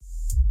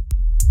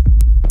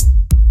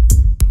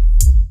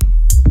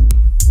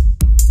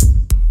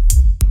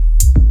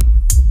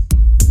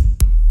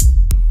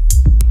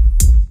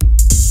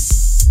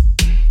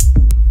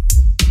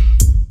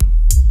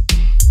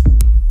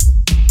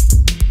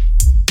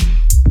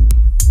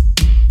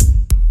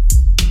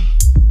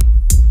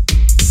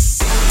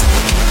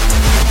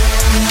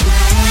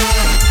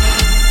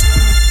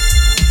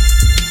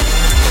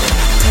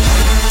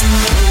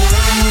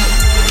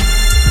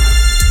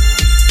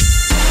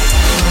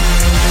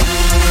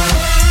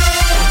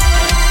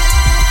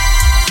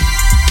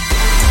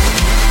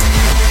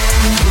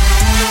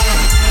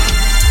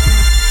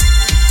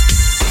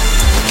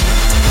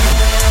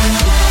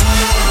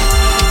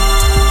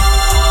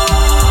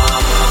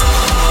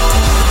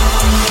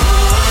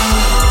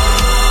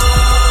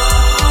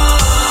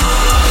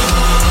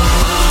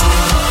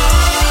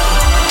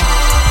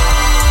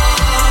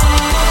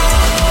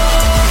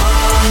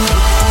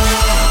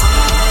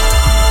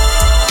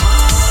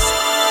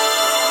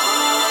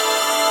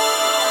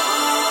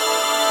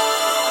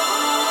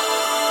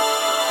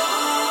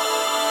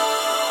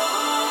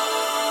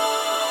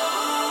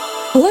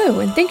Hello,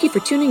 and thank you for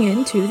tuning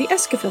in to the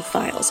Escafil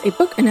Files, a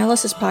book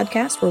analysis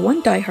podcast where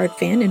one diehard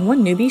fan and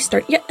one newbie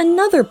start yet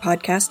another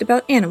podcast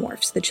about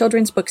Animorphs, the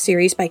children's book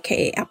series by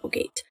K.A.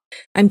 Applegate.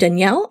 I'm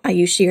Danielle, I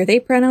use she or they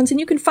pronouns, and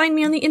you can find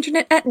me on the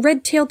internet at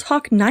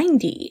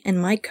RedtailTalk90, and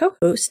my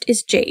co-host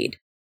is Jade.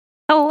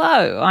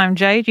 Hello, I'm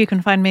Jade. You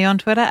can find me on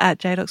Twitter at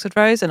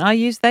JadeOxfordRose, and I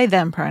use they,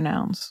 them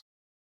pronouns.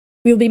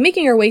 We will be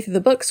making our way through the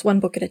books,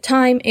 one book at a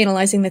time,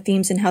 analyzing the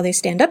themes and how they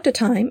stand up to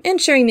time, and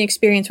sharing the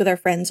experience with our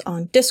friends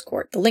on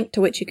Discord, the link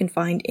to which you can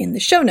find in the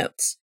show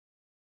notes.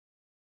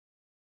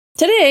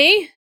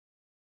 Today,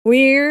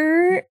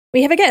 we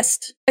have a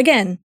guest,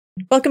 again.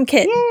 Welcome,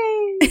 Kit.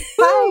 Yay!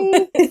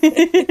 Hi!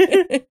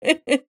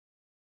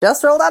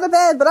 Just rolled out of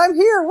bed, but I'm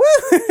here. Woo!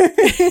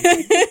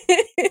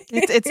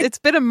 It's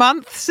been a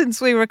month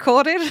since we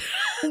recorded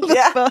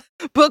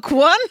book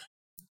one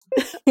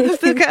of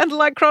the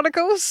Andalite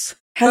Chronicles.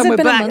 Has it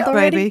been a month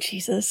already? Baby.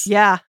 Jesus.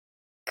 Yeah.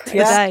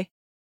 Today.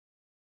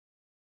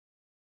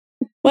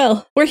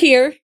 Well, we're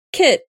here.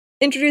 Kit,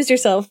 introduce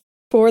yourself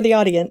for the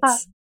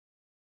audience.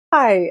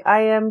 Hi,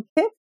 I am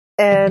Kit,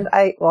 and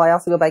I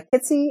also go by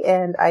Kitsy,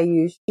 and I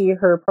use she,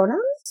 her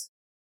pronouns.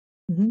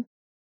 Mm-hmm.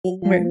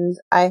 And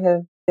I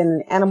have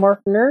been an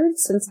Animorph nerd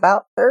since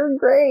about 3rd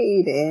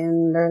grade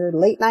in the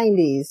late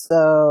 90s,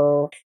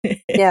 so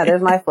yeah,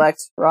 there's my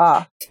flex.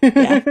 Raw.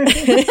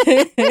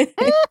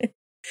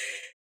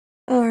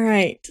 All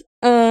right.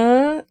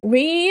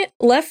 We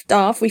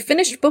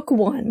finished book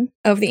 1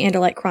 of the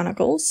Andalite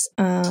Chronicles.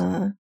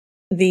 The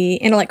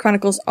Andalite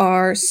Chronicles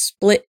are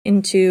split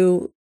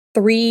into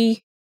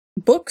 3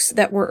 books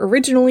that were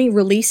originally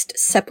released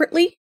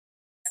separately,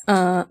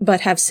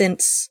 but have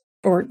since,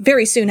 or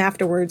very soon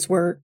afterwards,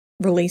 were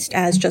released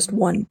as just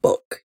one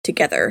book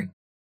together,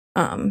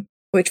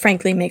 which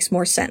frankly makes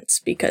more sense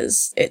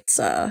because it's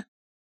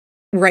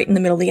right in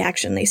the middle of the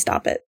action they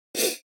stop it.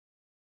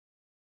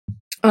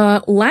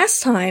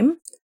 Last time,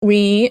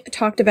 we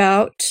talked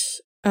about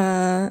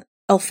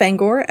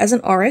Elfangor as an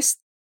aurist,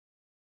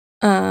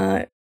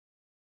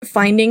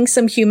 finding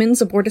some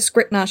humans aboard a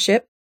Skritna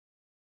ship,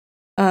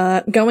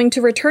 going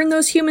to return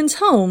those humans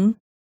home,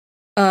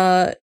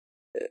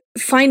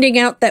 finding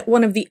out that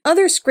one of the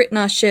other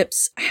Skritna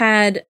ships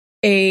had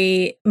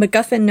a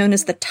MacGuffin known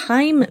as the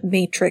Time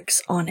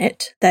Matrix on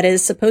it, that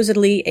is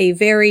supposedly a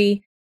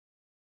very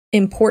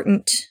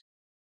important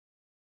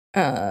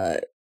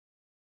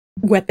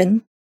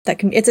weapon.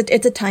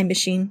 It's a time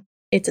machine.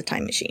 It's a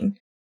time machine.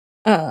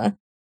 And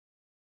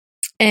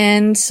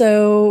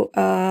so,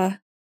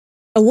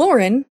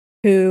 Alloran,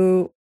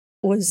 who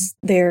was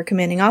their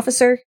commanding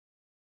officer,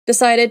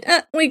 decided,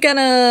 we're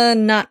gonna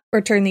not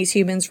return these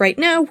humans right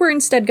now. We're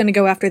instead gonna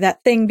go after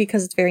that thing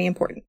because it's very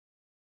important.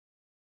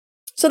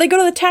 So they go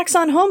to the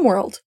Taxon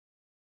homeworld.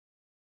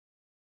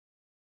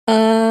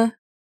 And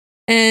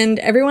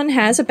everyone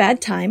has a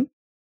bad time.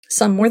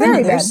 Some more than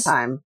others.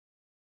 Very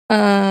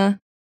bad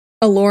time.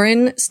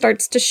 Alloran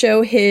starts to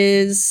show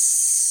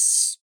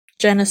his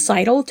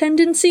genocidal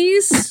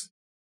tendencies.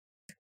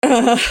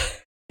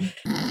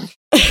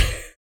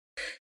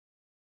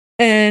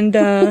 And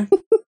there's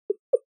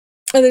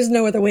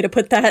no other way to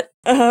put that.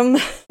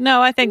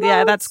 No, I think,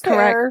 that's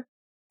correct.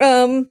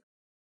 And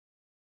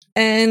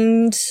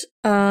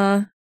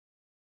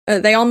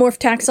they all morph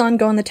Taxon,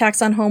 go on the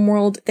Taxon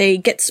homeworld. They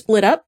get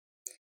split up.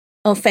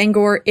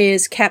 Elfangor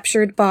is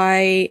captured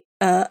by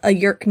a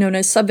Yeerk known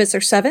as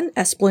Subvisor 7,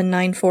 Esplin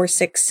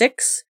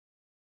 9466,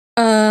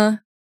 and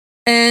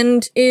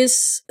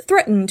is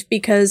threatened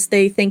because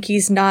they think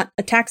he's not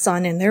a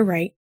Taxon, and they're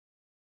right.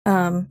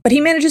 But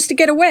he manages to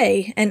get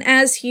away, and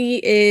as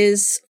he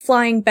is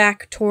flying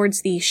back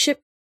towards the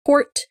ship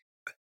port,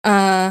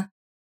 the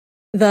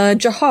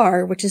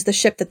Jahar, which is the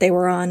ship that they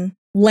were on,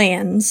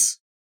 lands,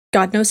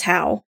 God knows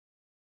how,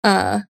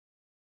 and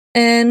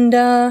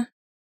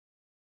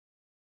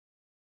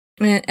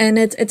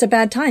it's a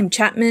bad time.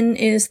 Chapman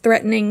is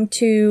threatening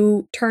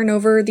to turn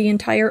over the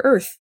entire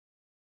Earth.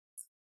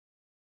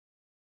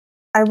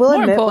 I will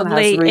admit, when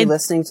I was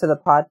re-listening to the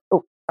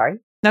sorry.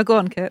 No, go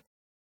on, Kit.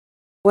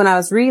 When I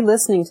was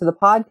re-listening to the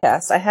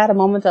podcast, I had a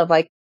moment of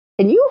like,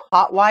 can you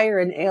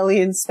hotwire an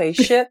alien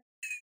spaceship?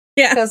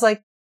 Yeah. Because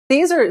like,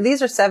 these are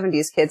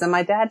 70s kids, and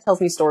my dad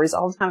tells me stories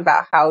all the time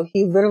about how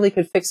he literally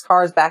could fix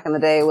cars back in the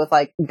day with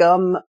like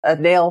gum, a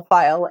nail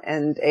file,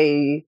 and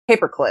a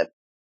paperclip.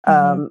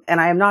 And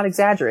I am not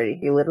exaggerating.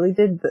 He literally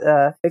did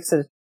fix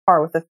a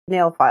car with a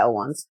nail file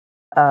once.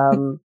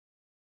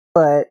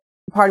 But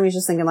part of me is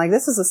just thinking, like,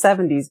 this is a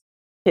 70s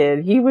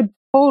kid. He would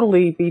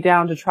totally be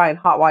down to try and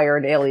hotwire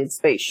an alien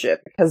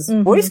spaceship because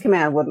voice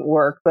command wouldn't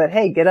work. But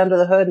hey, get under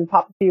the hood and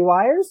pop a few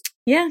wires.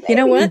 Yeah, maybe. You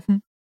know what?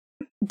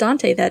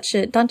 Dante that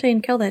shit. Dante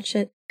and Kel that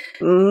shit.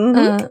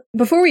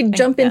 Before we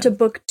jump into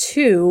book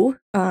 2,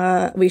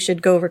 we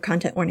should go over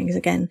content warnings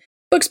again.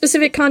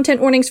 Book-specific content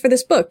warnings for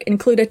this book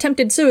include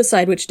attempted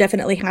suicide, which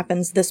definitely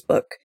happens this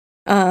book,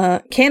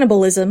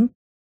 cannibalism,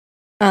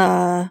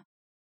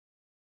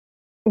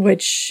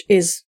 which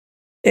is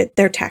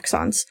they're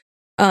taxons,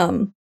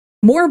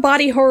 more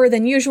body horror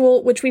than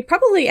usual, which we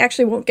probably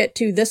actually won't get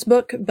to this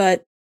book,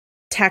 but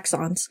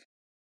taxons,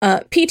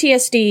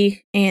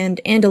 PTSD and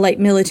Andalite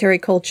military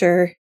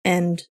culture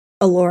and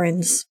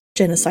Alloran's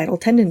genocidal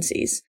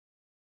tendencies.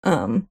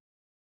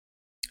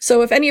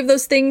 So if any of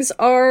those things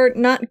are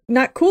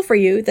not cool for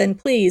you, then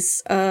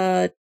please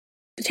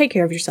take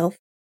care of yourself.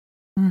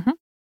 Mm-hmm.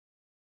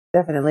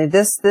 Definitely.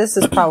 This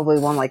is probably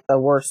one like the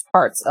worst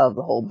parts of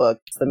the whole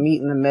book. It's the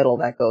meat in the middle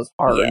that goes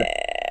hard.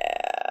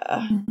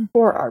 Yeah.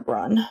 Poor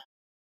Arbron.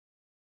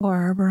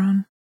 Poor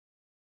Arbron.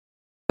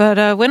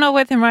 But we're not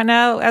with him right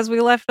now. As we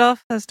left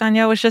off, as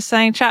Danielle was just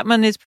saying,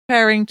 Chapman is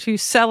preparing to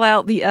sell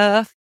out the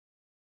earth.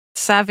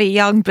 Savvy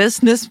young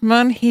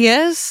businessman he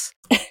is.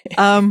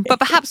 But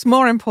perhaps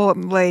more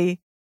importantly,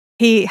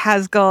 he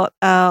has got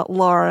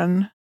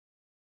Lauren,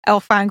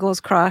 Elfangor's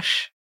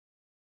crush.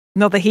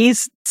 Not that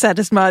he's said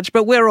as much,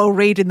 but we're all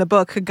reading the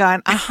book and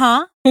going,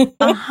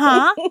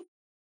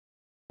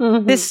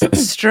 This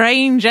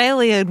strange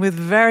alien with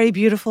very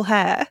beautiful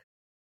hair.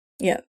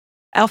 Yeah.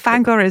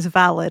 Elfangor is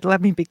valid,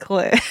 let me be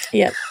clear.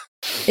 Yep.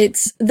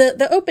 It's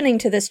the opening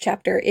to this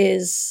chapter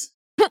is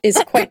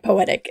quite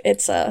poetic.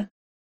 It's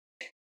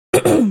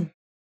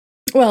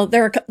well,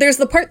 there's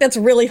the part that's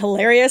really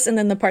hilarious and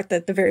then the part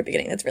at the very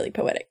beginning that's really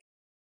poetic.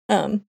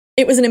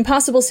 It was an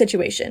impossible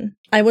situation.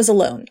 I was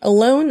alone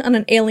on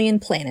an alien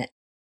planet,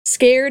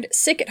 scared,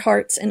 sick at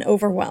heart, and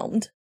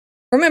overwhelmed.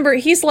 Remember,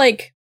 he's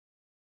like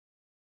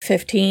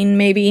 15,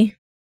 maybe.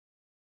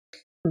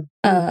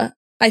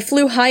 I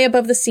flew high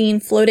above the scene,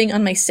 floating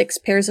on my 6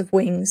 pairs of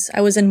wings. I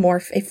was in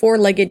Morph, a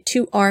 4-legged,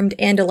 2-armed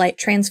Andalite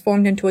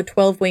transformed into a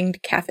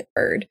 12-winged Caffet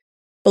bird.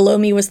 Below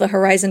me was the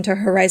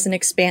horizon-to-horizon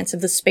expanse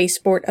of the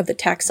spaceport of the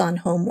Taxon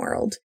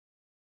homeworld.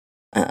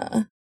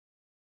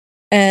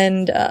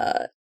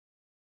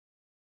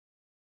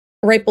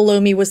 Right below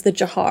me was the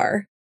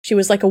Jahar. She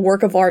was like a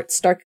work of art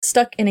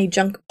stuck in a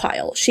junk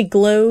pile. She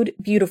glowed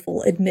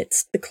beautiful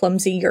amidst the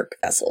clumsy Yerk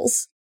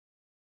vessels.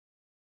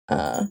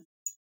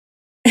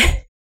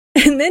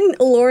 And then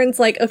Lauren's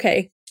like,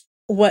 okay,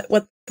 what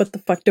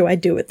the fuck do I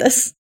do with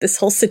this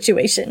whole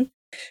situation?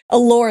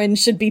 Alloran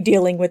should be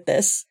dealing with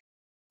this.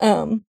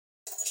 And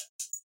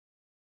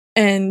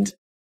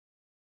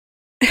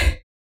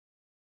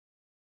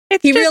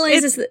he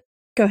realizes that.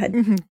 Go ahead.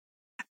 Mm-hmm.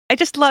 I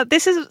just love,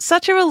 this is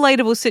such a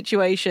relatable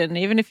situation,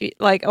 even if you,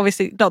 like,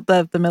 obviously not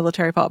the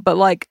military part, but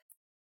like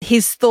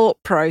his thought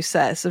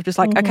process of just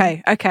like,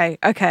 okay,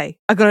 I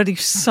gotta do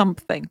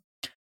something.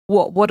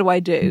 What do I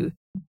do?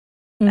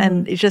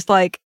 And it's just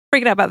like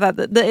freaking out about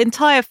that. The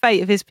entire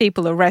fate of his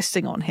people are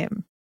resting on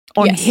him.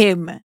 And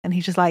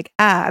he's just like,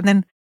 and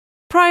then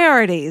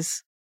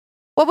priorities.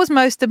 What was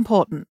most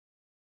important?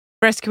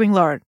 Rescuing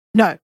Lauren.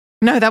 No,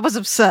 that was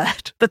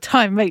absurd. The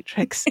time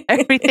matrix.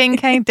 Everything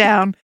came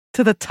down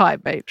to the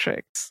time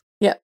matrix.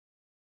 Yeah.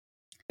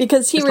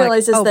 Because he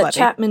realizes that buddy.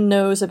 Chapman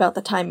knows about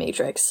the time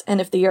matrix, and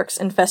if the Yerks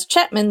infest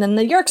Chapman, then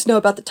the Yerks know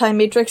about the time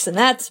matrix, and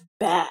that's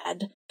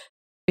bad.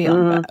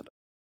 Beyond bad.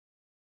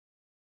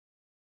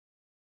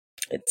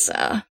 It's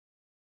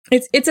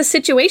a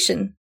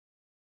situation.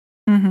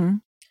 Mm-hmm.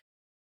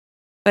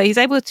 But he's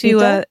able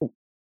to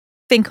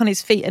think on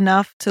his feet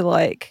enough to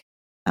like,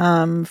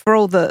 for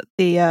all that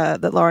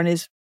that Lauren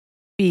is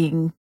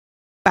being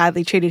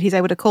badly treated, he's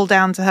able to call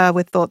down to her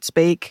with thought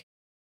speak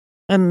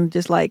and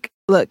just like,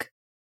 look,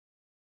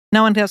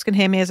 no one else can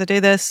hear me as I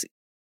do this.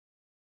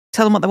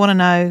 Tell them what they want to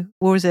know.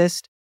 We'll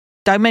resist.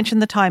 Don't mention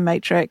the time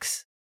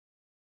matrix.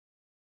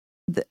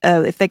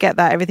 If they get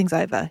that, everything's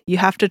over. You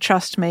have to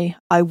trust me.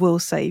 I will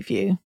save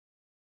you.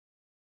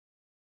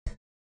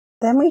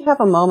 Then we have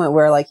a moment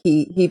where like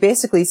he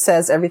basically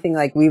says everything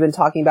like we've been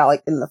talking about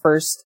like in the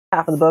first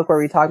half of the book where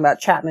we talk about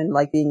Chapman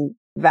like being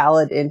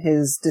valid in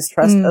his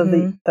distrust of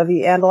the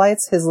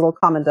Andalites. His little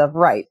comment of,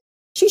 right,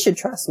 she should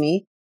trust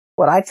me.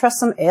 Would I trust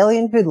some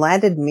alien who'd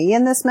landed me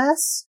in this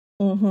mess?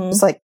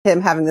 It's like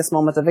him having this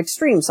moment of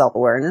extreme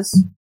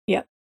self-awareness.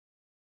 Yep.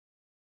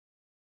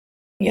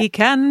 He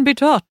can be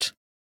taught.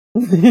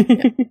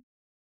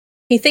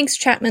 He thinks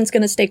Chapman's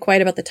going to stay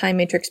quiet about the time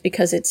matrix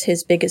because it's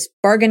his biggest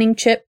bargaining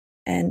chip,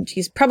 and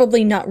he's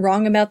probably not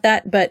wrong about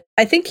that, but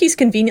I think he's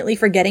conveniently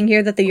forgetting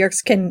here that the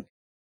Yerks can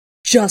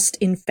just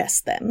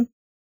infest them.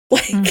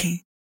 Like,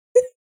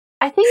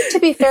 I think to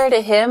be fair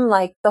to him,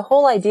 like the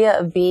whole idea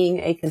of being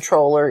a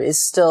controller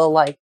is still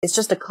like, it's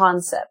just a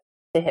concept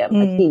to him.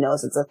 Like he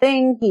knows it's a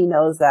thing. He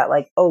knows that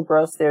like, oh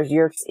gross, there's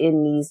Yerks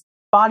in these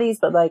bodies,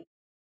 but like,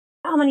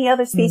 how many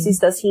other species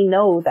does he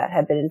know that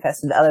have been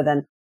infested other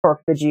than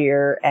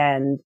Pork-Bajir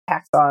and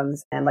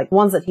Taxons and like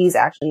ones that he's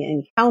actually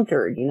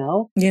encountered, you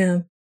know? Yeah.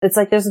 It's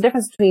like there's a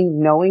difference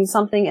between knowing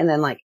something and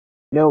then like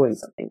knowing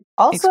something.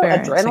 Also,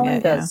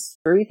 adrenaline does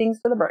screwy things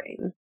to the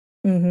brain.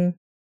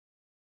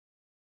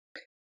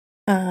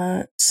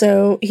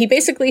 So he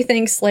basically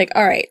thinks like,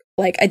 all right,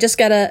 like I just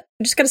gotta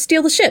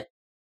steal the ship.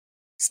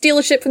 Steal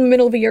a ship from the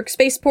middle of a Yerk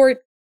spaceport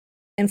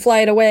and fly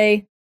it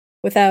away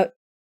without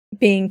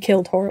being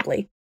killed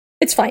horribly.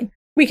 It's fine.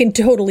 We can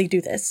totally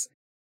do this.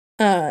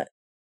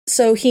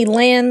 So he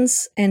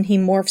lands and he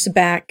morphs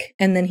back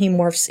and then he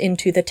morphs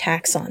into the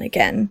Taxon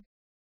again.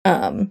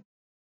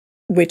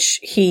 Which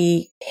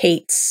he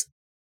hates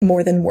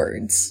more than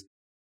words.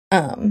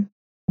 And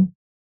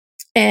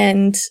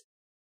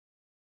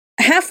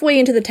halfway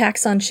into the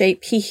taxon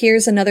shape, he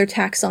hears another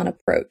taxon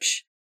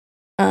approach.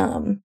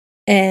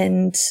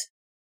 And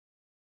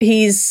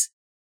he's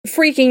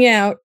freaking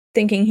out,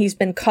 thinking he's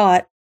been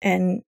caught,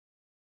 and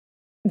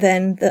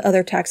then the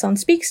other taxon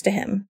speaks to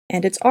him,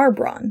 and it's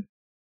Arbron.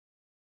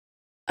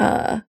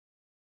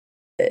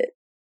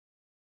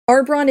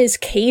 Arbron is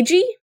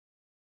cagey,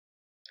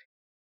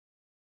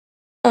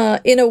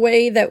 in a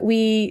way that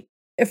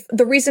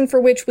the reason for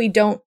which we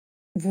don't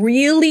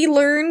really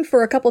learn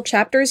for a couple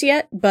chapters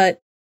yet, but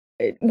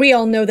we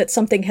all know that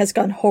something has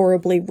gone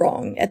horribly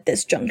wrong at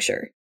this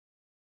juncture.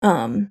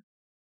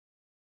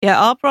 Yeah,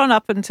 Arbron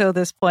up until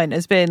this point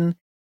has been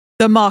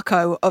the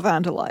Marco of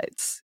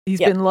Andalites. He's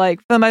been like,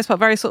 for the most part,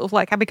 very sort of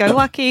like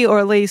happy-go-lucky, or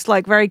at least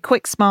like very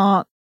quick,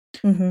 smart,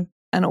 and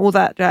all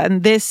that.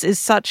 And this is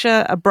such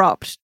a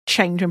abrupt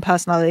change in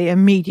personality.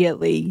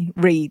 Immediately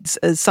reads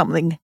as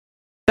something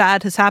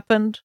bad has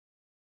happened,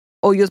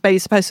 or you're maybe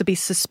supposed to be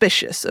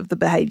suspicious of the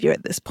behavior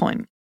at this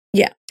point.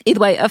 Yeah. Either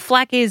way, a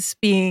flag is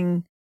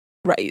being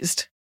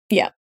raised.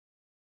 Yeah.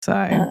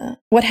 So,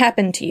 what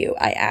happened to you?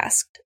 I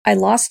asked. I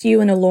lost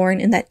you and Alloran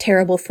in that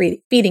terrible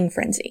feeding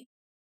frenzy.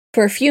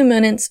 For a few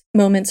moments,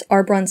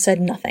 Arbron said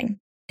nothing.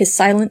 His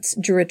silence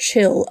drew a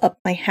chill up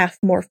my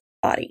half-morphed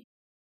body.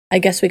 I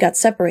guess we got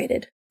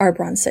separated,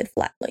 Arbron said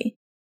flatly.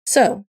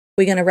 So,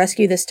 we gonna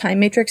rescue this time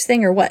matrix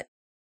thing or what?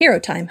 Hero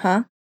time,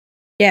 huh?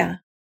 Yeah,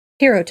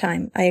 hero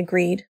time, I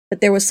agreed, but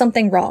there was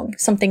something wrong,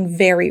 something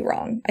very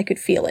wrong. I could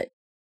feel it.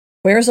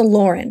 Where's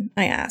Alloran?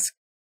 I asked.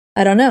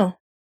 I don't know.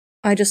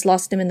 I just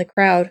lost him in the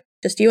crowd.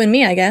 Just you and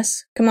me, I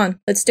guess. Come on,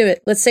 let's do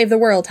it. Let's save the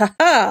world.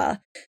 Ha-ha!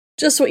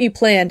 Just what you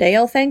planned, eh,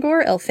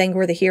 Elfangor?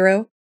 Elfangor the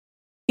hero?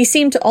 He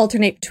seemed to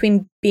alternate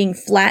between being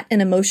flat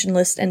and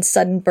emotionless and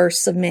sudden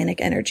bursts of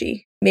manic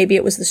energy. Maybe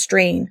it was the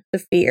strain, the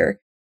fear,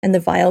 and the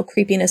vile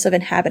creepiness of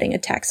inhabiting a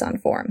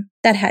taxon form.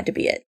 That had to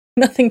be it.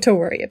 Nothing to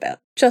worry about.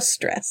 Just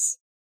stress.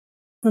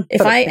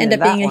 If I end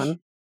up being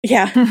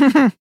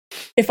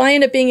if I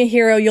end up being a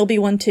hero, you'll be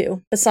one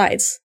too.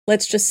 Besides,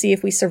 let's just see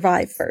if we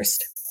survive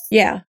first.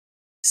 Yeah,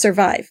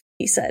 survive,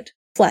 he said,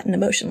 flat and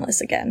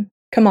emotionless again.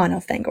 Come on,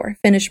 Elfangor,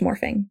 finish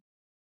morphing.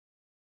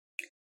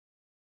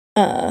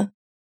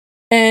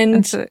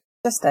 And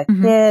just a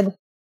kid.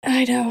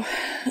 I know.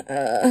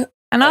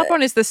 And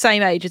Arbron is the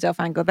same age as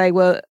Elfangor. They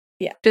were,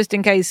 just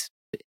in case,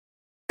 it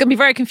could be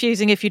very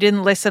confusing if you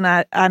didn't listen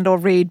and or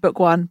read book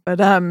one, but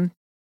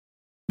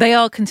they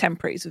are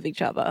contemporaries of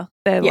each other.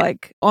 They're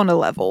like on a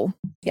level.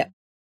 Yeah.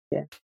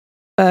 Yeah.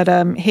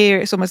 But here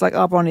it's almost like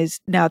Arbron is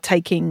now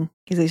taking,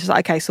 he's just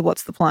like, okay, so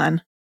what's the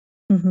plan?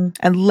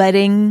 And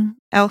letting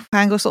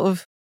Elfangor sort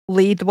of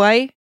lead the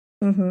way.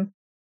 Elfangor.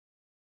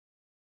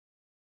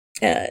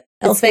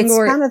 It's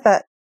kind of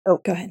that. Oh,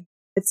 go ahead.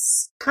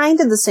 It's kind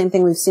of the same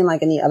thing we've seen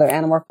like in the other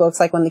Animorph books.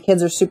 Like when the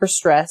kids are super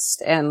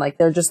stressed and like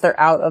they're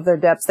out of their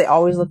depths, they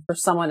always look for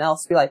someone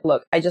else to be like,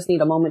 look, I just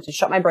need a moment to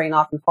shut my brain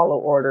off and follow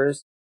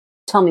orders.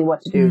 Tell me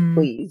what to do,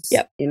 please.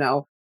 Yep. You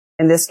know,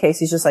 in this case,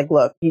 he's just like,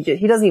 look, he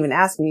doesn't even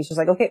ask me. He's just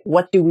like, okay,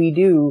 what do we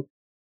do?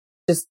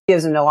 Just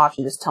gives him no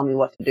option. Just tell me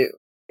what to do.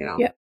 You know,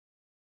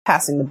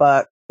 passing the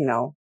buck, you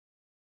know.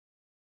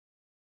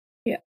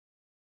 Yeah.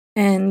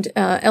 And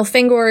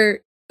Elfangor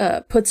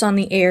puts on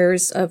the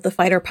airs of the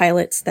fighter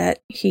pilots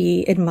that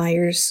he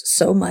admires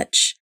so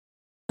much.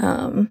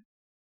 Tries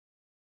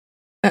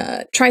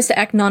to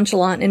act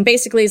nonchalant and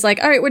basically is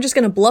like, all right, we're just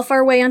going to bluff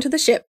our way onto the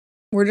ship.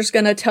 We're just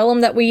going to tell them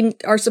that we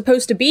are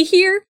supposed to be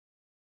here.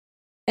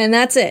 And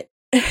that's it.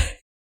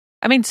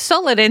 I mean,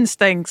 solid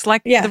instincts.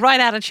 Like the right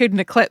attitude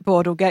and a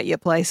clipboard will get you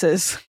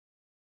places.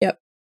 Yep.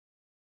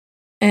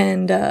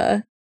 And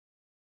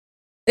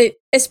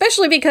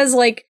especially because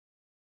like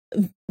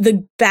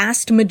the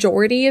vast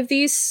majority of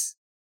these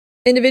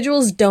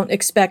individuals don't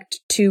expect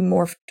two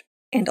morphed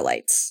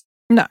Andalites.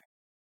 No.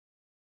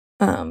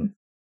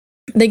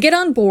 They get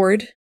on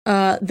board.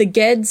 The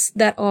Geds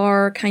that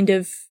are kind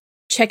of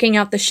checking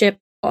out the ship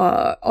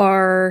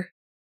are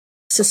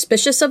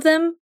suspicious of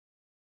them,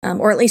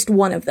 or at least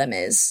one of them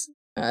is.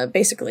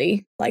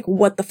 Basically, like,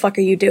 what the fuck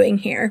are you doing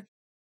here?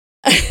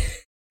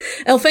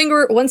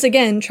 Elfangor once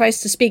again tries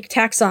to speak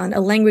Taxon, a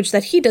language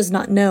that he does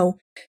not know,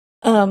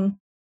 to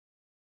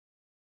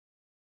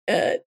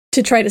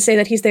try to say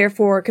that he's there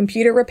for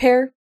computer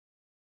repair.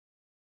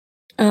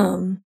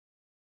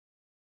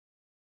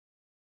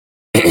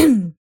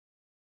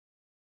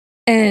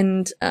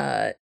 And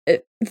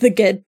the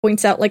Ged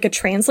points out like a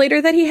translator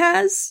that he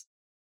has,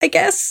 I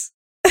guess.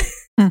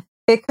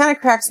 It kind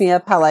of cracks me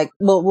up how like,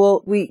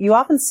 you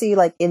often see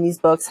like in these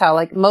books how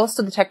like most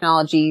of the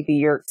technology the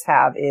Yeerks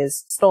have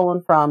is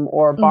stolen from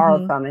or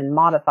borrowed from and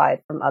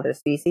modified from other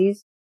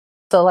species.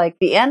 So like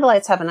the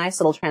Andalites have a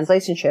nice little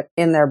translation chip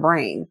in their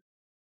brain.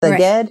 The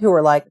Ged, who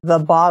are like the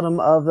bottom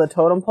of the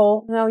totem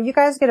pole, no, you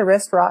guys get a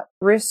wrist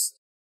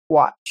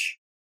watch.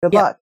 Good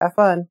luck. Have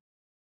fun.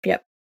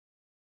 Yep.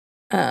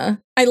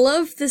 I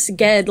love this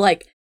Ged,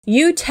 like,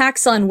 you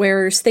Taxon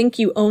wearers think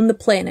you own the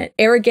planet,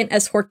 arrogant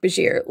as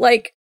Hork-Bajir.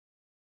 Like,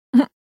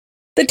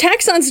 the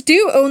Taxons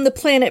do own the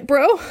planet,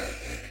 bro.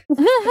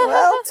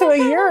 Well, to a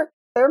Yeerk,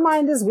 their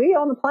mind is we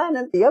on the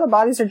planet. The other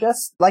bodies are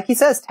just, like he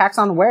says,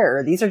 taxon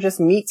wear. These are just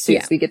meat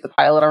suits we get to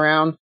pilot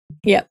around.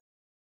 Yep.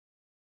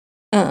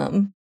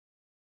 And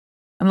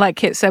like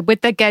Kit said,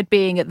 with their Ged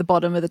being at the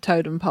bottom of the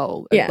totem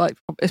pole, like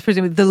it's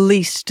presumably the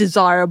least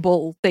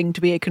desirable thing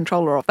to be a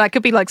controller of. That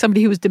could be like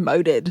somebody who was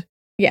demoted.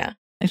 Yeah.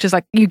 It's just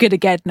like, you get a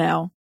Ged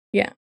now.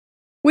 Yeah.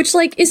 Which,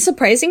 like, is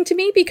surprising to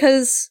me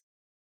because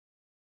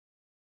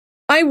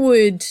I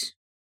would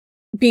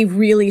be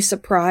really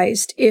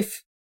surprised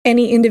if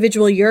any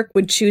individual Yeerk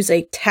would choose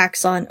a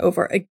taxon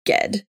over a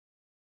Ged.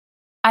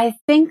 I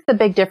think the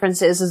big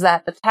difference is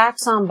that the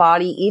taxon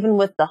body, even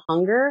with the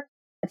hunger,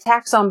 a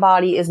taxon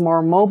body is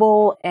more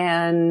mobile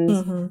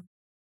and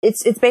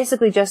it's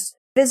basically just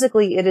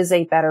physically it is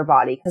a better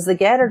body because the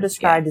Ged are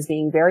described as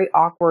being very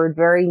awkward,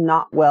 very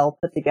not well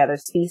put together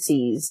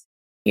species.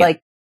 Yeah.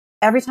 Like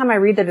every time I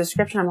read their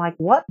description, I'm like,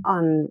 what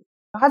on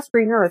God's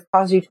green earth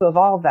caused you to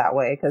evolve that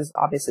way? Because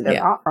obviously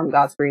they're not from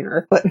God's green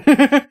earth,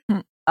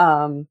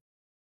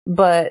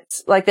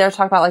 but like they're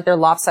talking about like their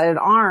lopsided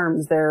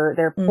arms,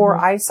 their poor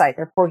eyesight,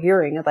 their poor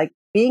hearing. Like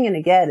being in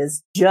a Ged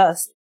is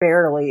just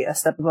barely a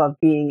step above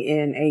being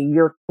in a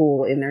Yeerk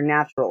pool in their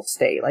natural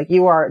state. Like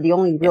you are the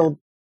only real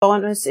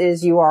bonus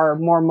is you are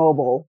more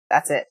mobile.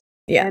 That's it.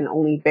 Yeah. And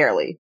only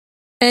barely.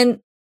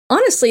 And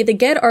honestly, the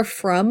Ged are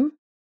from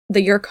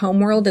the Yeerk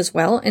homeworld as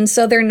well. And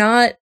so they're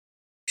not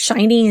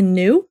shiny and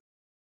new.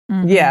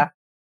 Yeah.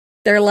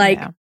 They're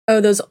like,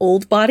 oh, those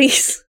old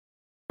bodies.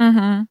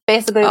 Basically,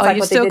 it's like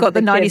you what still they did got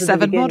the to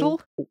 97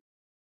 model?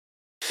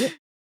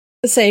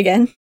 Say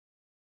again.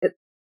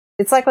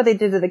 It's like what they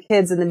did to the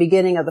kids in the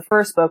beginning of the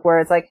first book, where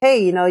it's like,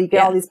 hey, you know, you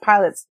get all these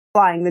pilots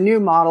flying the new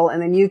model,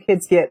 and then you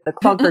kids get the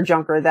clunker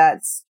junker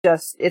that's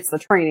just, it's the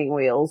training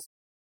wheels.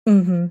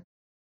 What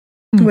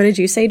did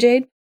you say,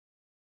 Jade?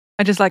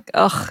 I just like,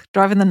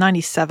 driving the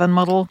 97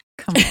 model.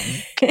 Come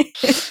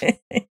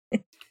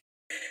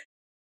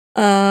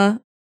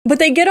on. But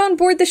they get on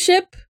board the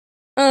ship.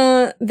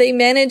 They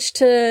manage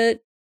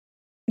to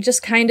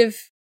just kind of...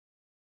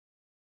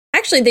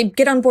 Actually, they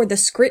get on board the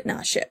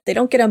Skritna ship. They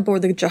don't get on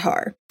board the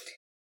Jahar.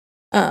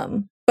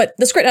 But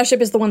the Skritna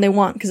ship is the one they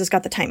want because it's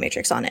got the time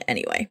matrix on it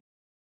anyway.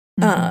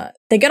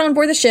 They get on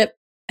board the ship.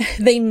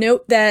 They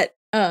note that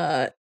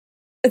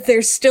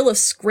there's still a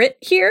Skrit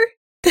here.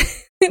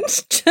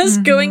 It's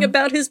just going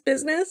about his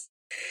business.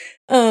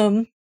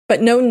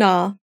 But no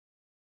Na.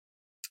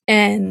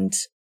 And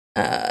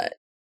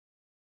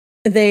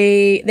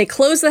they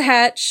close the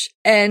hatch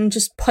and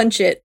just punch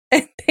it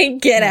and they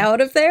get out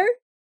of there.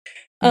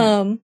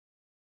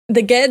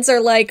 The Geds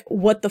are like,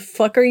 what the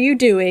fuck are you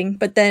doing?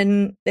 But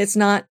then it's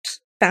not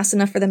fast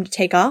enough for them to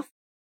take off.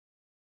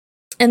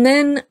 And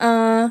then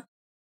Elfangor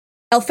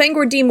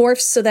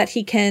demorphs so that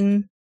he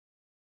can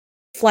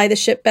fly the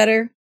ship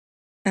better.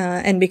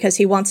 And because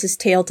he wants his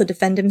tail to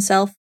defend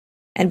himself.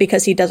 And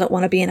because he doesn't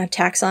want to be in a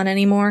taxon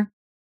anymore.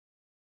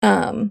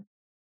 And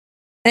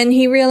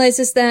he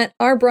realizes that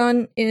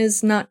Arbron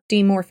is not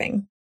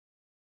demorphing.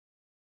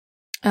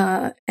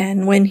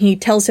 And when he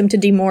tells him to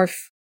demorph,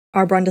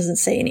 Arbron doesn't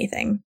say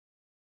anything.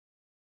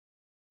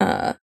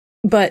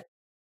 But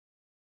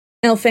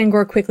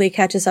Elfangor quickly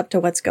catches up to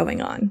what's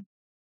going on.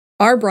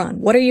 Arbron,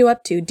 what are you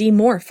up to?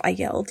 Demorph, I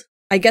yelled.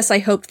 I guess I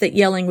hoped that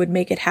yelling would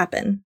make it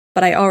happen,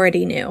 but I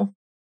already knew.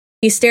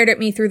 He stared at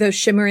me through those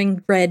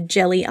shimmering red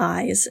jelly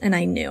eyes, and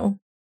I knew.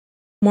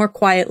 More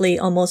quietly,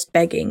 almost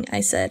begging,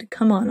 I said,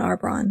 come on,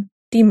 Arbron,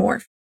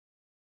 demorph.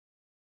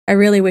 I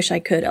really wish I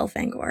could,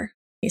 Elfangor,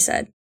 he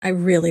said. I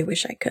really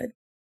wish I could.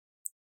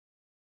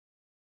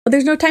 But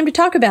there's no time to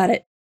talk about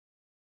it.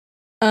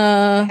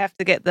 I have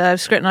to get the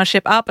Skritna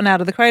ship up and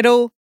out of the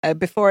cradle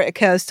before it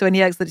occurs to any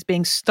Yeerks that it's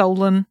being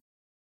stolen.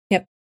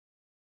 Yep.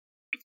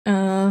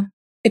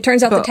 It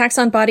turns out the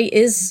taxon body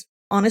is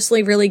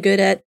honestly really good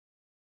at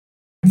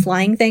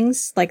flying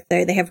things. Like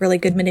they have really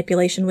good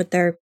manipulation with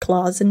their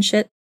claws and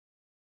shit.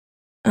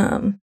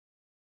 And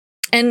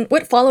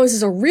what follows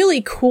is a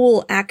really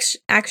cool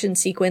action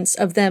sequence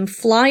of them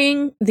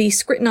flying the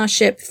Skritna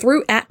ship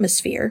through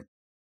atmosphere.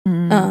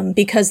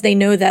 Because they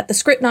know that the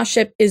Skritna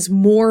ship is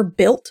more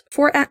built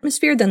for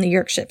atmosphere than the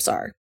Yeerk ships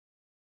are.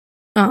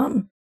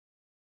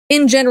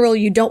 In general,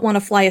 you don't want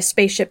to fly a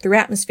spaceship through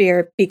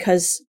atmosphere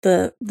because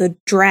the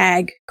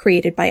drag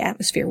created by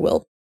atmosphere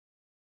will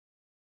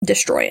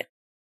destroy it.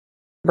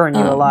 Burn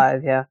you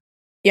alive, yeah.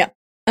 Yeah.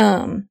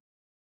 And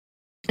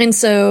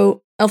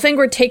so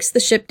Elfangor takes the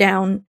ship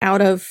down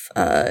out of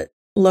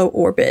low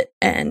orbit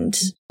and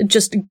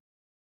just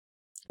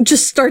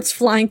starts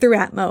flying through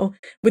Atmo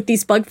with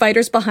these bug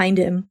fighters behind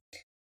him.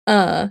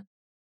 And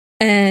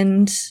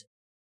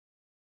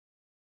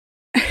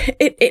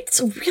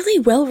it's a really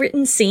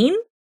well-written scene.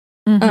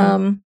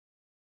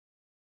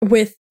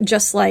 With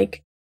just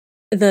like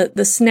the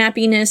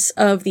snappiness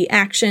of the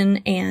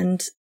action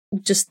and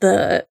just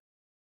the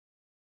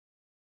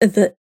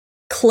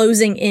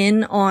closing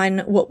in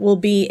on what will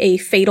be a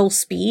fatal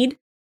speed,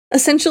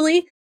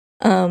 essentially.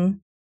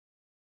 And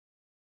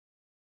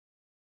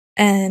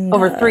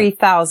over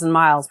 3,000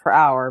 miles per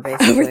hour,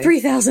 basically. Over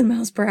 3,000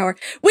 miles per hour,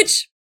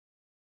 which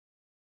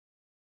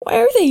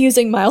Why are they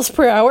using miles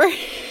per hour?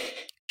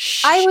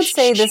 I would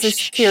say this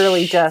is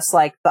purely just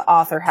like the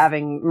author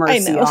having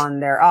mercy on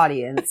their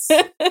audience.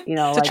 You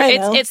know,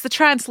 it's the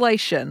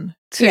translation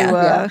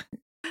to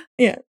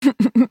yeah.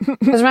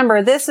 Because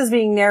remember, this is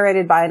being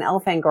narrated by an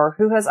Elfangor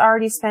who has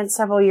already spent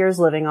several years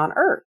living on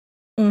Earth.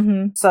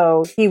 Mm-hmm.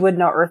 So he would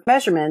know Earth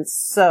measurements.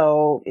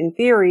 So in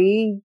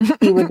theory,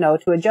 he would know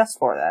to adjust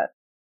for that.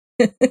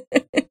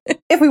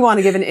 If we want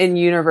to give an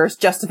in-universe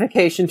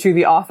justification to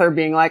the author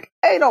being like,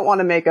 I don't want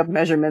to make up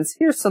measurements.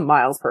 Here's some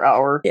miles per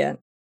hour. Yeah.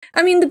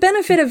 I mean, the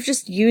benefit of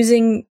just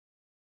using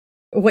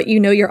what you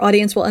know your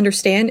audience will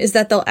understand is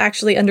that they'll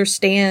actually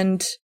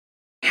understand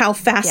how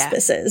fast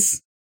this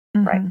is.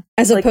 Mm-hmm. Right.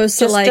 As opposed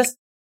to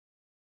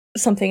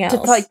something else.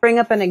 To bring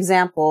up an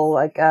example,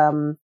 I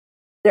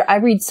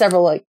read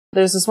several,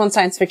 there's this one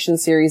science fiction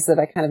series that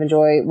I kind of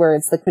enjoy where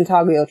it's the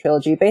Quintaglio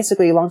trilogy.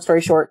 Basically, long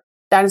story short,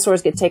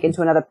 dinosaurs get taken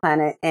to another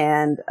planet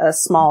and a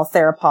small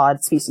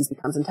theropod species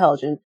becomes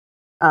intelligent.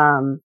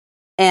 And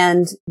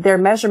their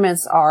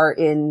measurements are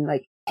in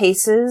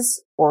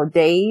paces or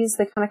days,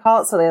 they kind of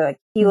call it. So they're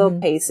kilo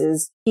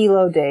paces,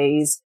 kilo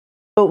days,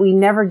 but we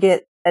never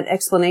get an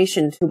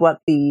explanation to what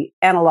the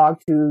analog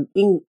to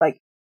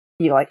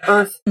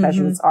Earth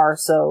measurements are.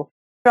 So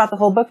throughout the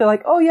whole book, they're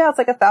like, oh yeah, it's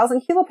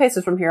 1,000 kilo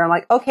paces from here. I'm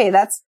like, okay,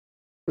 that's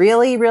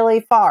really, really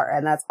far.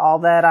 And that's all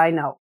that I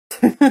know.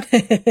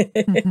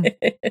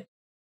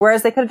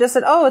 Whereas they could have just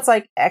said, oh, it's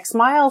X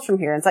miles from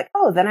here. And it's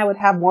oh, then I would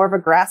have more of a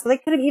grasp. So they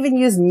could have even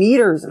used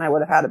meters and I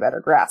would have had a better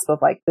grasp of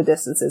the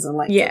distances and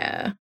length.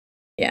 Yeah.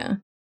 Yeah.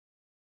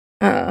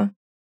 But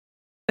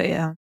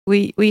yeah,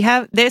 we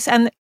have this,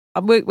 and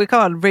we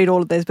can't read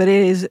all of this, but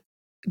it is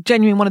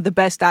genuinely one of the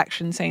best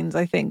action scenes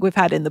I think we've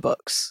had in the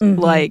books.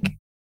 Mm-hmm.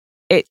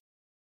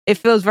 It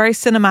feels very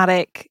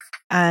cinematic,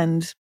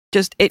 and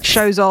just it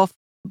shows off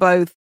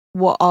both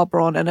what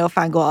Arbron and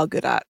Elfangor are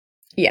good at.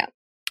 Yeah.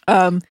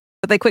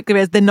 But they quickly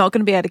realize they're not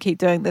going to be able to keep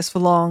doing this for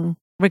long.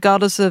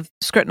 Regardless of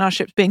Skritnar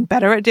ships being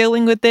better at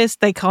dealing with this,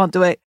 they can't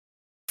do it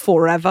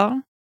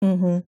forever.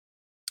 Mm-hmm.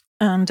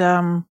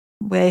 And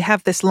we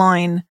have this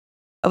line.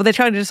 Oh, they're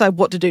trying to decide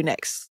what to do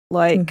next.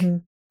 Where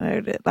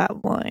did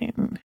that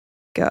line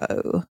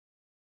go?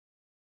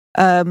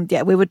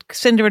 We would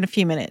send her in a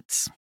few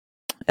minutes.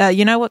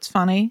 You know what's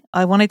funny?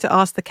 I wanted to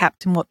ask the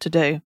captain what to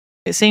do.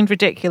 It seemed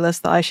ridiculous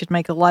that I should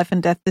make a life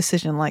and death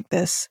decision like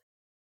this.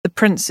 The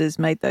princes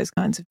made those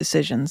kinds of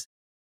decisions.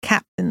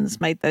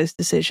 Captains made those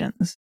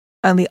decisions.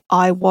 Only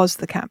I was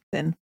the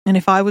captain. And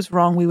if I was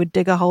wrong, we would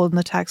dig a hole in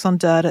the Taxon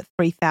dirt at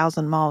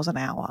 3,000 miles an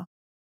hour.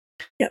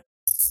 Yep.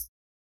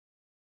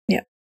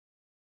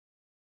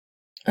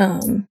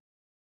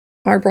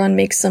 Arbron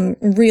makes some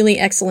really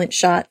excellent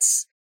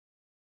shots.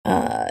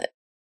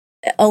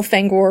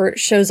 Elfangor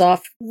shows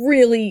off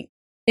really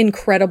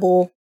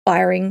incredible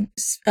flying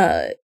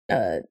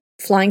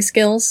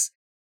skills.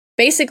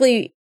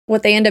 Basically,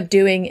 what they end up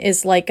doing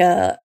is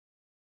it's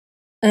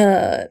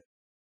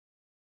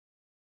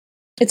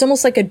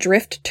almost like a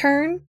drift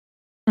turn.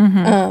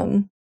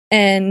 Mm-hmm.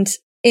 And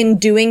in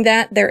doing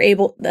that, they're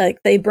able,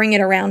 they bring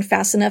it around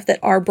fast enough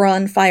that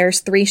Arbron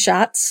fires 3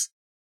 shots,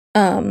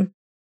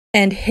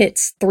 and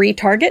hits 3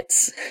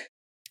 targets.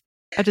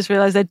 I just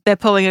realized they're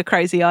pulling a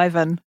crazy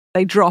Ivan.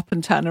 They drop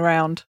and turn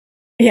around.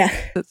 Yeah.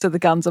 So the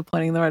guns are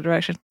pointing in the right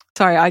direction.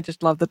 Sorry, I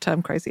just love the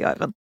term crazy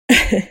Ivan.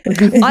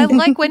 I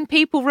like when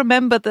people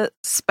remember that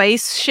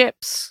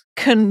spaceships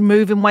can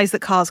move in ways that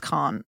cars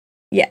can't.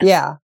 Yeah.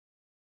 Yeah.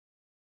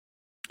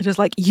 Just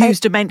use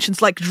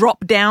dimensions,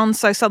 drop down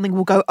so something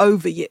will go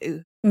over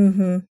you.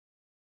 Mm-hmm.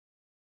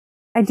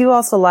 I do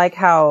also like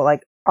how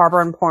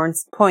Arbron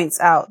points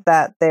out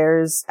that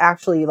there's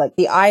actually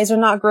the eyes are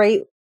not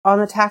great on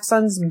the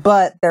Taxons,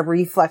 but their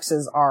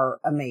reflexes are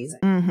amazing.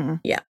 Mm-hmm.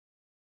 Yeah.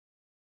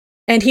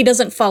 And he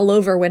doesn't fall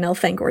over when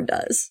Elfangor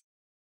does.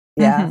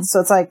 Yeah. Mm-hmm.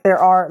 So it's there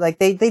are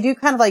they do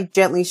kind of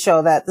gently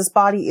show that this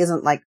body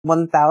isn't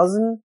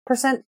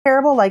 1,000%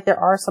 terrible. There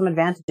are some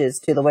advantages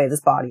to the way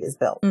this body is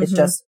built. Mm-hmm. It's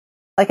just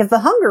if the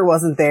hunger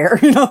wasn't there,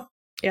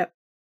 Yep.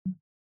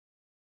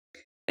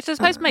 Which I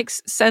suppose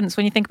makes sense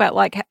when you think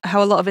about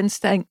how a lot of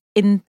insects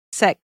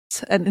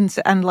and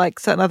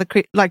certain other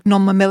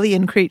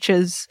non-mammalian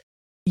creatures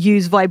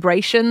use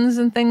vibrations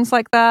and things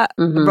like that.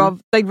 Mm-hmm.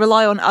 They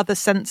rely on other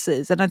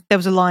senses. And there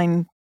was a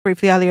line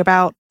briefly earlier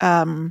about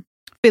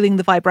feeling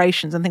the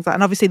vibrations and things like that.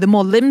 And obviously, the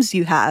more limbs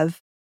you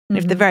have,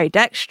 if they're very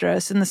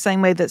dexterous, in the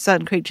same way that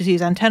certain creatures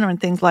use antennae and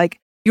things,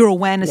 your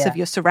awareness of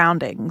your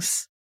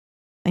surroundings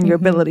and your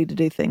ability to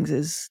do things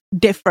is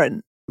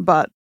different,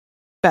 but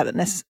better.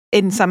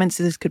 In some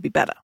instances, could be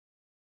better.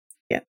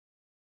 Yeah.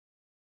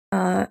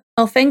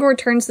 Elfangor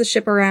turns the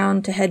ship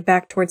around to head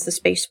back towards the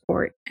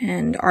spaceport,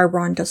 and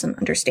Arbron doesn't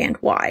understand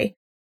why.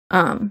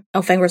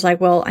 Elfangor's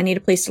well, I need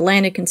a place to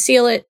land and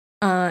conceal it,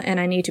 and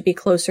I need to be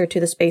closer to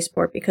the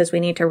spaceport because we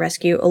need to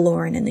rescue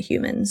Alloran and the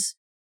humans.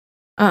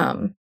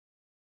 And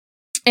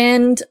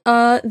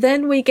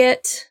then we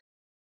get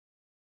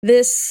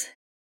this.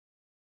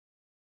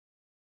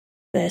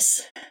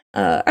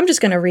 I'm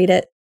just gonna read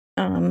it.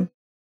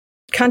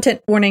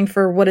 content warning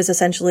for what is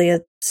essentially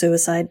a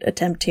suicide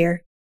attempt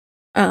here.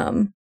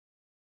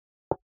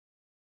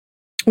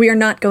 We are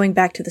not going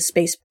back to the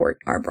spaceport,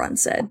 Arbron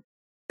said.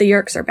 The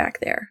Yeerks are back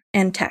there,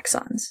 and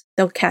Taxxons.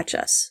 They'll catch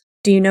us.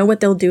 Do you know what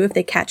they'll do if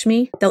they catch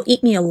me? They'll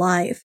eat me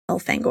alive,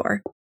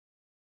 Elfangor.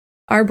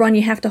 Arbron,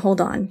 you have to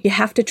hold on. You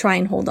have to try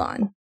and hold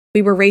on.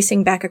 We were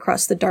racing back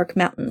across the dark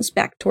mountains,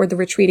 back toward the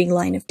retreating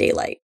line of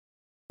daylight.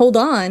 Hold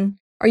on?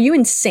 Are you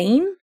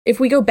insane? If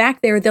we go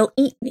back there, they'll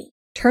eat me.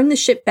 Turn the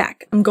ship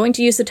back. I'm going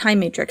to use the time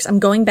matrix. I'm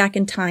going back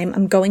in time.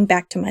 I'm going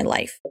back to my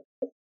life.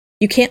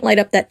 You can't light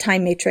up that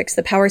time matrix.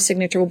 The power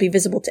signature will be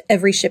visible to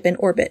every ship in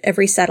orbit,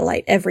 every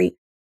satellite, every...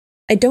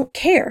 I don't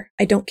care.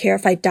 I don't care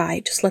if I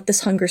die. Just let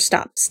this hunger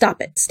stop. Stop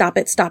it. Stop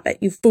it. Stop it.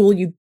 You fool.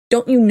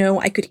 Don't you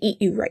know I could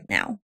eat you right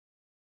now?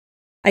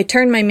 I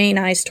turned my main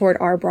eyes toward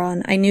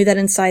Arbron. I knew that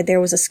inside there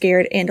was a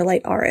scared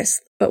Andalite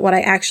Aris, but what I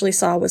actually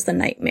saw was the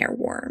nightmare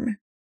worm.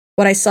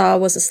 What I saw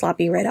was the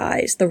sloppy red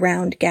eyes, the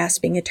round,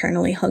 gasping,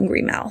 eternally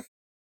hungry mouth.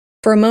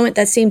 For a moment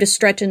that seemed to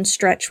stretch and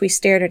stretch, we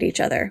stared at each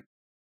other.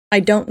 I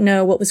don't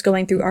know what was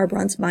going through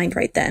Arbron's mind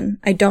right then.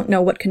 I don't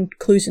know what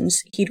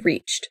conclusions he'd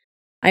reached.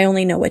 I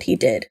only know what he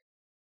did.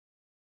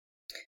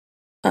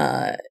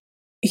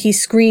 He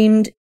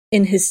screamed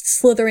in his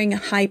slithering,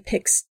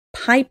 high-pitched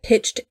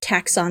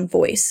Taxxon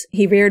voice.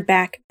 He reared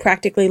back,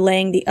 practically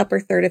laying the upper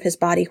third of his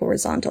body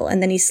horizontal,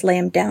 and then he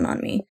slammed down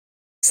on me.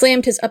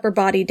 Slammed his upper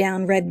body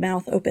down, red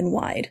mouth open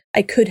wide.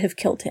 I could have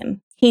killed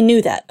him. He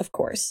knew that, of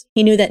course.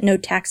 He knew that no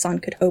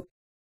Taxxon could hope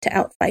to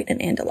outfight an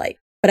Andalite.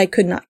 But I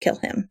could not kill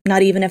him,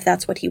 not even if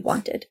that's what he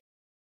wanted.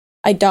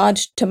 I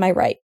dodged to my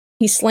right.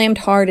 He slammed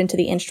hard into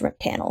the instrument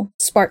panel.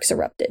 Sparks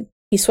erupted.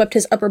 He swept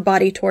his upper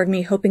body toward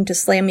me, hoping to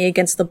slam me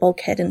against the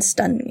bulkhead and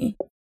stun me.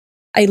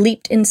 I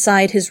leaped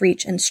inside his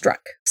reach and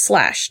struck.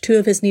 Slash. 2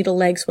 of his needle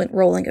legs went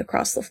rolling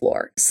across the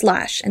floor.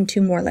 Slash, and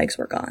 2 more legs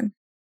were gone.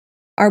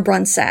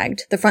 Arbron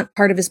sagged. The front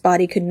part of his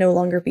body could no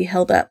longer be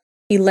held up.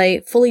 He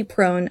lay fully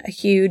prone, a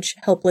huge,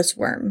 helpless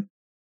worm.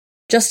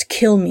 Just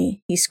kill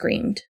me, he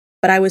screamed.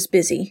 But I was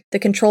busy. The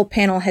control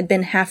panel had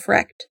been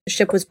half-wrecked. The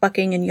ship was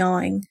bucking and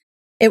yawing.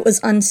 It was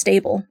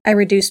unstable. I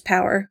reduced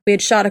power. We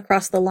had shot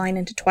across the line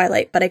into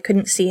twilight, but I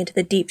couldn't see into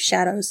the deep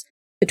shadows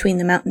between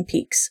the mountain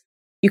peaks.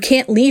 You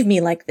can't leave me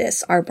like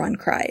this, Arbron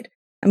cried.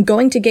 I'm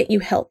going to get you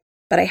help,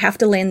 but I have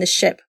to land the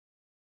ship.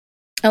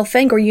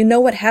 Elfangor, you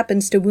know what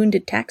happens to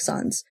wounded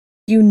Taxxons.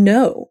 You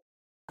know.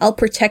 I'll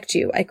protect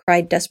you, I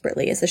cried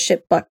desperately as the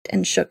ship bucked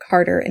and shook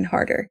harder and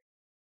harder.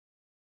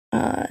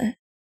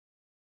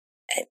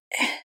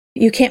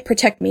 You can't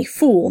protect me,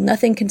 fool.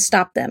 Nothing can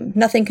stop them.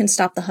 Nothing can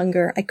stop the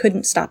hunger. I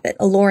couldn't stop it.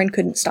 Alloran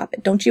couldn't stop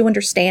it. Don't you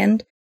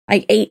understand?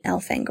 I ate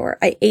Elfangor.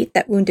 I ate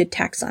that wounded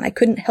Taxxon. I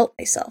couldn't help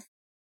myself.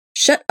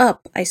 Shut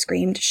up, I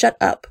screamed. Shut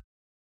up.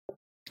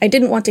 I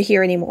didn't want to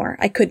hear anymore.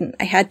 I couldn't.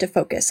 I had to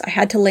focus. I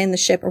had to land the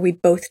ship or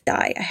we'd both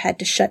die. I had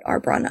to shut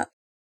Arbron up.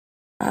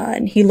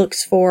 And he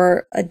looks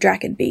for a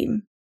Draken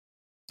beam.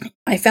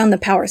 I found the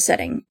power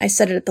setting. I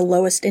set it at the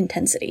lowest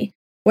intensity.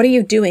 What are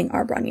you doing?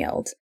 Arbron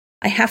yelled.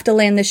 I have to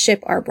land this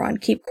ship,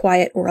 Arbron. Keep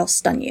quiet or I'll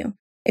stun you.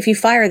 If you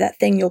fire that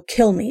thing, you'll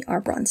kill me,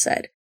 Arbron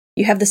said.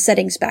 You have the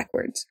settings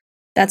backwards.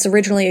 That's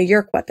originally a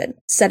Yeerk weapon.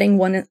 Setting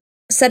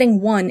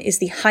 1 is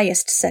the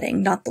highest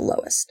setting, not the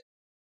lowest.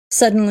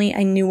 Suddenly,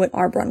 I knew what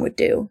Arbron would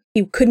do.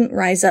 He couldn't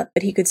rise up,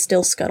 but he could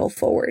still scuttle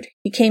forward.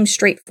 He came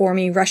straight for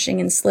me,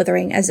 rushing and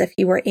slithering as if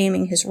he were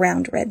aiming his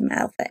round red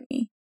mouth at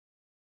me.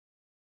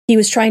 He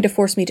was trying to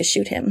force me to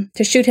shoot him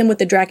with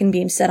the Draken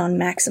beam set on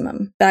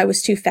maximum, but I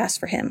was too fast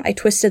for him. I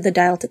twisted the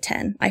dial to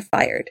 10. I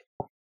fired.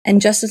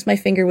 And just as my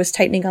finger was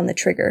tightening on the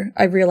trigger,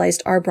 I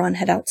realized Arbron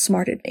had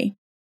outsmarted me.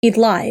 He'd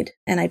lied,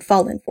 and I'd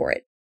fallen for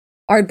it.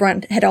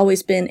 Arbron had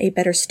always been a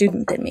better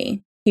student than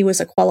me. He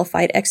was a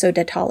qualified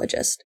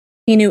exodetologist.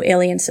 He knew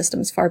alien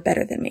systems far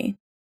better than me.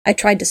 I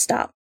tried to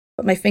stop,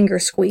 but my finger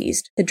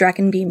squeezed. The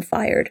Draken beam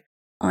fired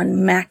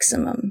on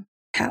maximum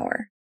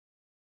power.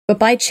 But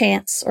by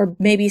chance, or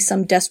maybe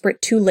some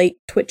desperate too-late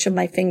twitch of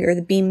my finger,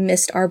 the beam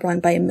missed Arbron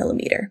by a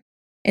millimeter.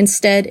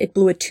 Instead, it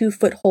blew a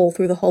 2-foot hole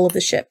through the hull of the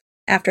ship.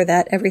 After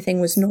that, everything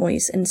was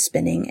noise and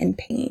spinning and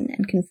pain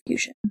and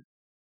confusion.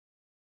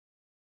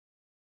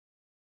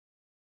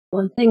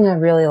 One thing I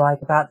really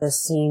like about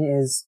this scene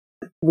is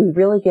we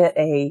really get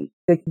a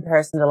good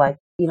comparison to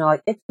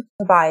it took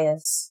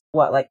Tobias,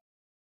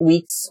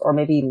 weeks or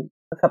maybe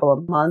a couple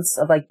of months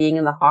of being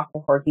in the Hawk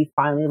before he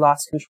finally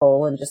lost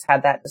control and just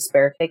had that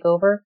despair take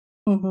over.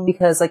 Mm-hmm.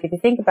 Because if you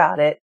think about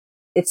it,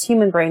 it's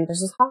human brain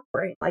versus Hawk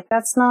brain.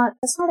 That's not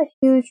a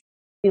huge,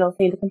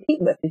 thing to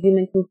compete with. The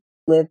human can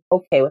live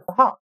okay with the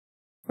Hawk.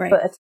 Right.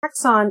 But a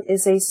Taxxon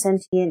is a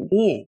sentient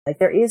being.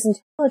 There is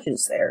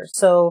intelligence there.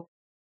 So,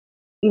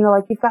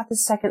 you've got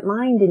this second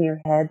mind in your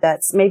head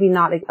that's maybe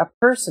not a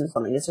person or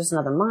something. It's just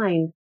another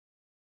mind,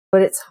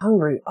 but it's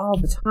hungry all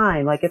the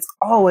time. It's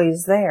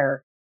always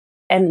there.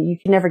 And you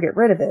can never get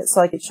rid of it.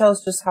 So it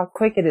shows just how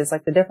quick it is,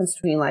 the difference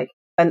between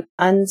an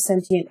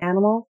unsentient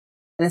animal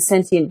and a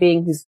sentient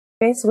being who's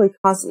basically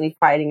constantly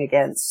fighting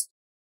against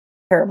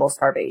terrible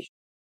starvation.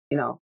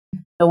 No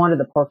wonder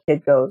the poor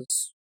kid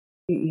goes,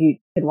 he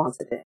wants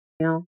it in.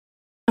 you know?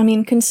 I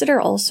mean, consider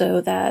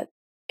also that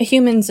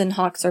humans and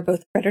hawks are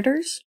both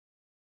predators.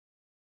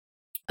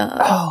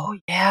 Oh,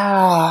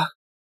 yeah.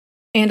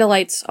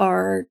 Andalites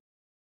are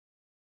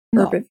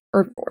No.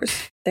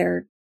 herbivores.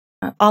 They're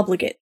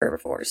obligate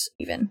herbivores,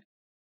 even.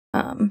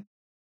 And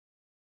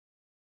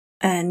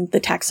the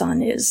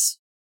taxon is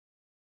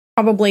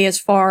probably as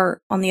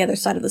far on the other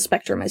side of the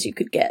spectrum as you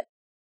could get.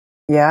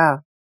 Yeah.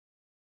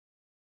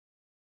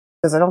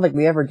 Because I don't think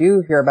we ever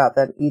do hear about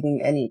them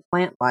eating any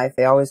plant life.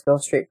 They always go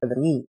straight for the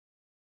meat.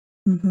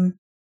 Mm-hmm.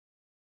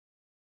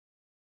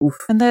 Oof.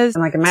 And there's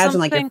And like, imagine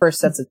like your first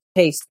sense of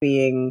taste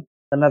being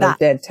another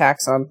dead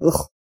taxon.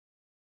 Ugh.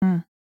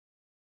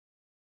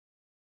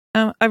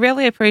 I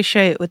really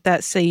appreciate with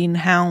that scene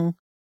how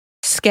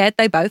scared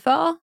they both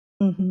are.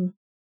 Mm-hmm.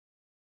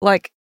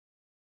 Like,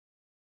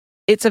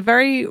 it's a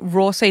very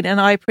raw scene,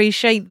 and I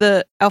appreciate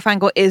that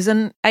Elfangor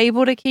isn't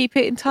able to keep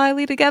it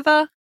entirely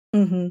together.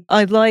 Mm-hmm.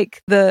 I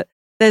like there's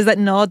that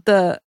nod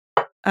that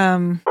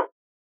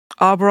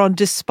Arboron,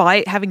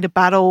 despite having to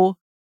battle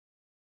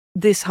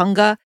this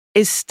hunger,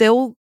 is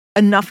still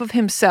enough of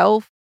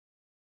himself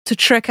to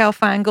trick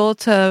Elfangor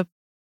to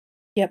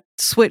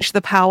switch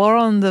the power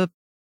on the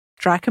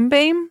Draken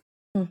Beam.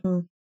 Mm-hmm.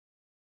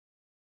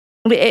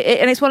 And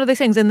it's one of those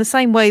things in the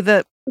same way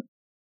that,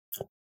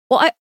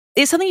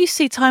 it's something you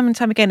see time and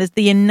time again, is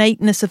the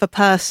innateness of a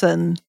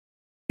person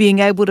being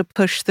able to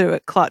push through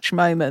at clutch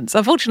moments.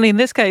 Unfortunately, in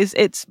this case,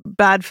 it's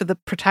bad for the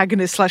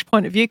protagonist /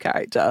 point of view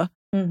character.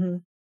 Mm-hmm.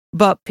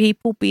 But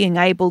people being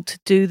able to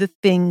do the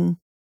thing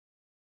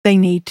they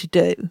need to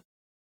do,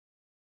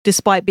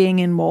 despite being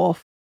in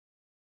morph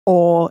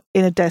or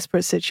in a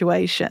desperate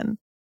situation.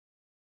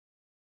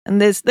 And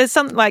there's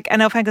something like an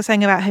Elfangor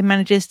saying about him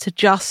manages to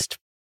just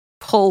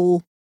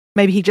pull,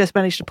 maybe he just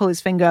managed to pull his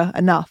finger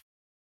enough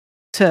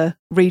to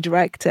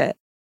redirect it.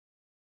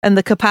 And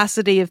the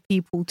capacity of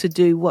people to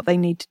do what they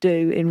need to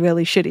do in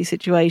really shitty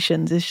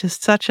situations is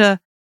just such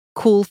a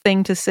cool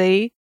thing to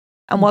see.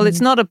 And while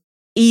it's not an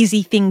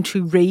easy thing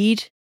to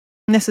read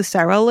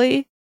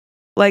necessarily,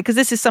 like, because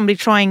this is somebody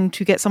trying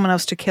to get someone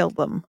else to kill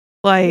them.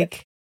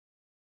 Like,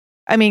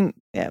 I mean,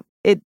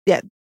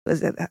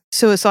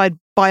 suicide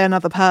by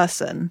another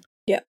person.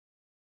 Yeah.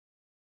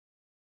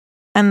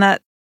 And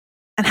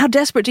how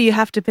desperate do you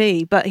have to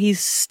be? But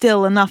he's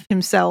still enough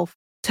himself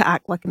to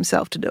act like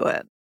himself to do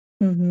it.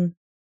 Mm-hmm.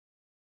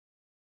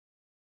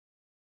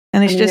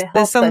 And it's just,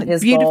 there's something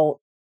his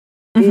beautiful.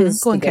 goal is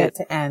to get it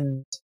to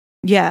end.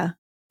 Yeah.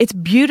 It's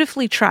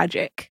beautifully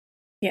tragic.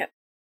 Yeah.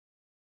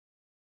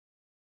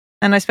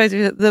 And I suppose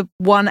the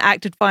one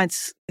act of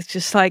defiance is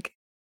just like,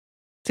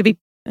 to be,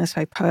 let's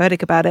say,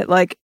 poetic about it,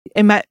 like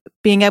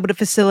being able to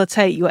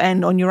facilitate your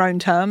end on your own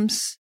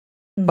terms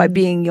by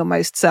being your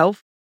most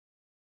self.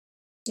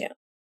 Yeah.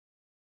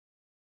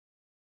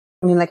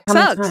 I mean, like, how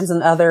many times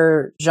in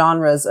other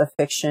genres of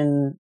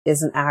fiction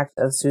is an act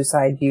of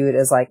suicide viewed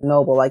as, like,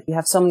 noble? Like, you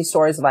have so many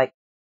stories of, like,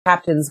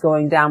 captains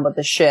going down with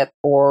the ship,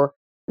 or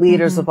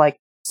leaders of, like,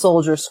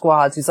 soldier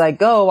squads who's like,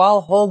 go, I'll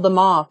hold them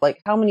off.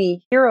 Like, how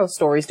many hero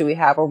stories do we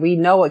have where we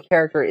know a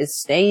character is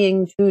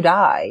staying to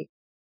die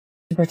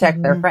to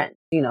protect their friend?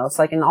 You know, it's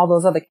like in all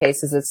those other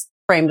cases, it's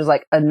framed as,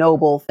 like, a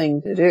noble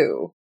thing to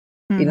do,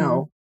 you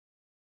know?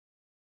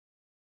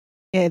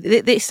 Yeah,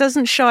 this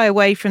doesn't shy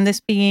away from this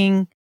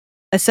being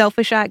a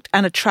selfish act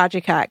and a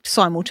tragic act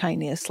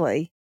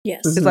simultaneously.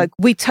 Yes. It's like,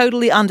 we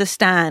totally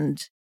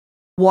understand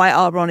why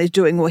Arboron is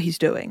doing what he's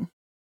doing.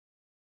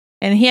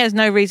 And he has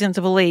no reason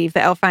to believe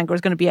that Elfangor is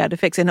going to be able to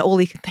fix it. And all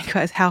he can think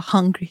about is how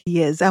hungry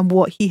he is and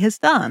what he has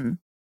done.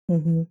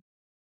 Mm-hmm.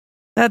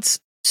 That's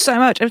so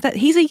much.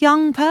 He's a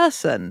young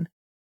person.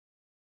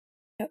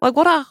 Yep. Like,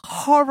 what a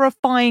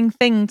horrifying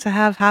thing to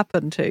have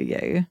happen to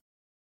you.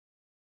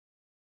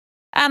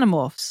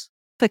 Animorphs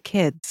for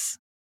kids.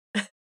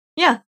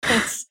 Yeah.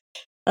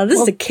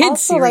 This is a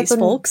kid's series, like,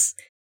 folks.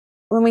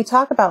 When we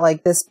talk about,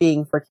 like, this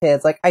being for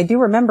kids, like, I do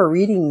remember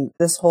reading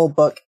this whole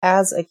book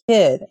as a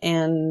kid,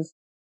 and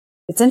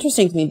it's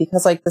interesting to me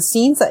because, like, the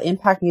scenes that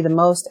impact me the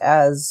most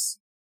as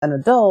an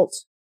adult,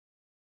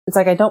 it's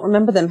like I don't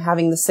remember them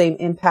having the same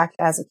impact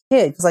as a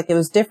kid, because, like, it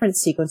was different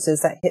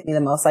sequences that hit me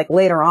the most. Like,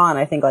 later on,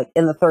 I think, like,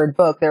 in the third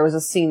book, there was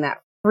a scene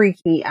that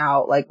freaked me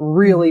out, like,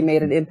 really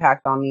made an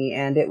impact on me,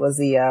 and it was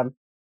the,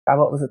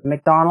 what was it, the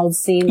McDonald's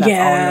scene? That's all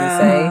I'm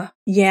going to say.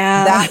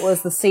 Yeah. That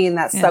was the scene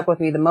that stuck with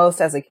me the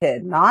most as a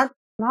kid. Not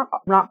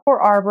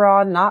poor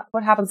Arboron, not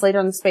what happens later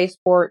in the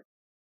spaceport,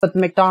 but the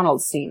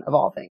McDonald's scene of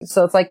all things.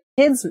 So it's like,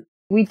 kids,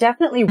 we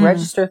definitely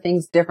register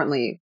things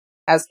differently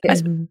as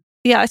kids.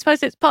 I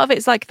suppose it's part of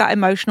it's like that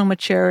emotional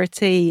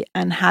maturity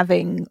and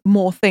having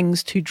more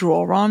things to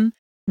draw on.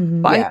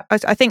 But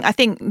I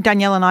think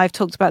Danielle and I have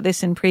talked about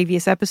this in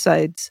previous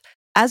episodes.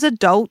 As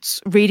adults,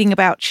 reading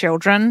about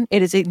children,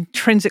 it is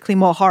intrinsically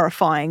more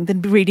horrifying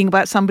than reading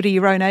about somebody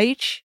your own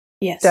age.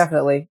 Yes.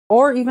 Definitely.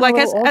 Or even like a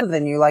little older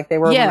than you, like they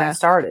were when I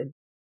started.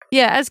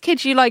 Yeah, as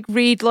kids, you like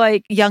read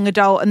like young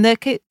adult, and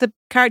the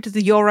characters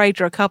of your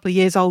age are a couple of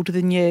years older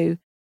than you,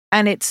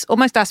 and it's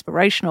almost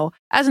aspirational.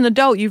 As an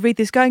adult, you read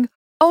this going,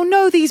 "Oh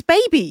no, these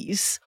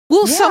babies!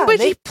 Will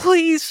somebody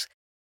please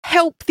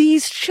help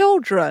these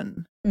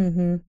children.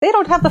 Mm-hmm. They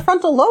don't have the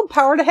frontal lobe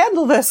power to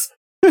handle this.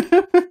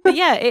 But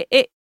yeah,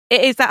 it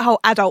is that whole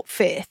adult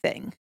fear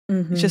thing.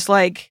 Mm-hmm. It's just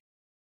like,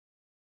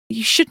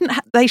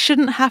 they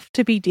shouldn't have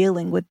to be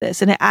dealing with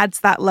this, and it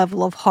adds that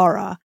level of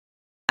horror.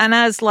 And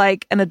as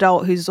like an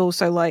adult who's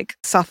also like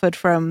suffered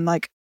from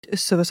like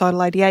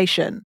suicidal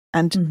ideation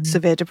and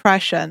severe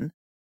depression,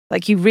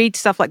 like you read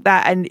stuff like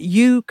that and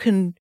you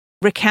can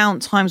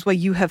recount times where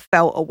you have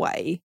felt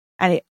away,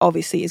 and it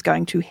obviously is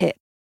going to hit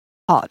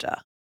harder.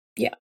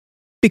 Yeah.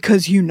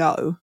 Because you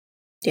know.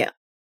 Yeah.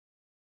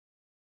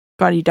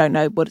 Granted, you don't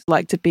know what it's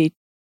like to be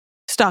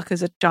stuck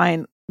as a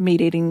giant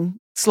meat-eating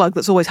slug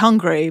that's always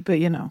hungry, but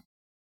you know.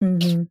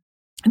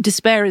 Mm-hmm.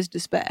 Despair is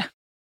despair.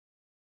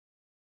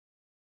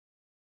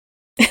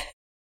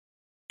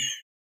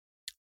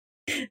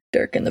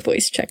 Dirk in the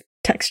voice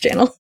text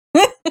channel.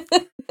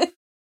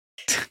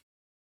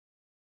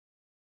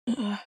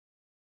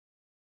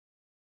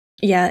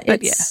 Yeah,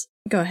 But it's...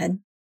 Go ahead.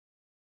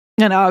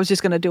 No, I was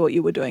just going to do what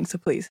you were doing, so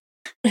please.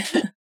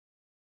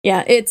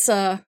 Yeah, it's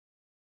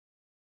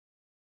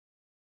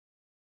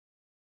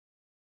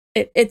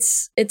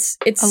it's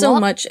so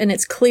much, and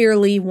it's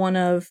clearly one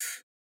of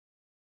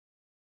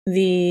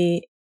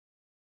the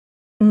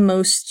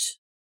most...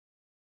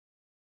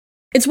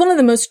 It's one of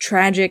the most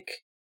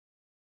tragic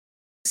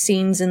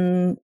scenes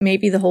in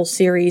maybe the whole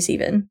series,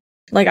 even.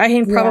 Like, I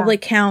can probably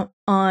count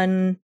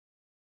on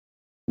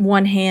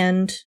one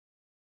hand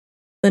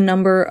the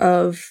number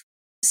of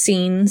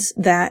scenes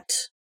that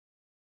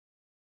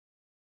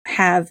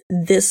have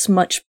this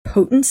much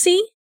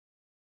potency.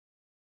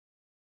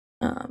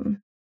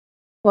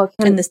 Well,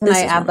 can this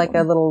I add like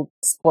a little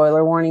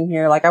spoiler warning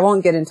here? Like, I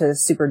won't get into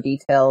super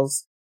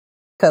details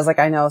because, like,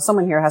 I know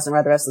someone here hasn't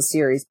read the rest of the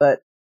series,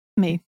 but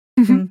me.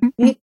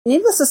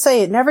 Needless to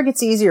say, it never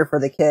gets easier for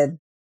the kid.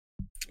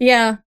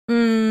 Yeah,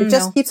 it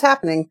just keeps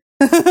happening.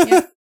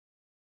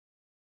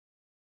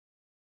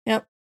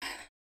 Yep.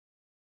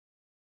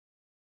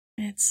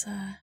 It's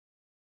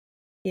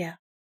yeah.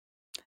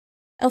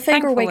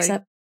 Elfangor wakes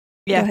up.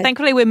 Yeah,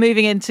 thankfully we're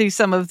moving into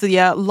some of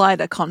the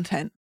lighter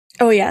content.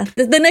 Oh yeah,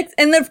 the next,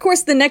 and of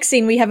course the next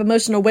scene we have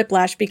emotional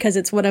whiplash because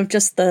it's one of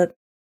just the.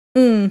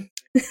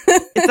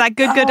 It's that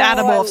good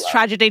Animorphs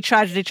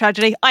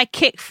tragedy. I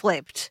kick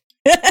flipped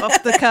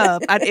off the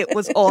curb, and it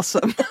was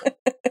awesome.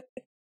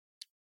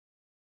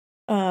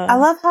 I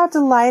love how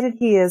delighted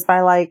he is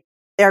by, like,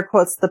 air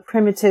quotes, the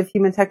primitive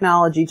human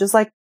technology, just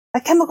like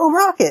a chemical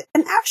rocket,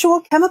 an actual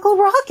chemical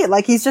rocket.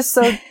 Like, he's just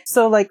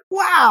so like,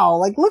 wow,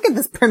 like, look at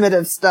this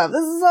primitive stuff.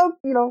 This is so,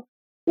 wild.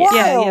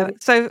 Yeah.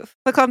 So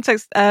for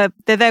context, they're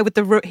there with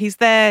he's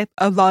there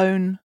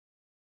alone.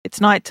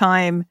 It's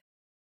nighttime,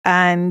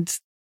 and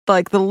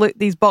like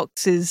these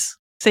boxes.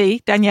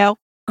 See, Danielle,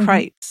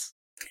 crates.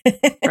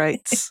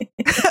 Crates.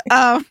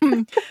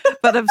 But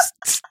I'm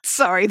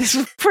sorry, this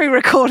was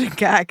pre-recording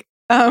gag.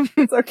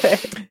 It's okay.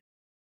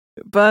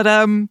 But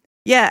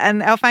yeah,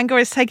 and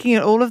Elfangor is taking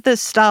in all of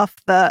this stuff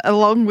that,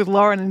 along with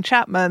Lauren and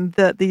Chapman,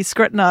 that the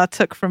Skritnar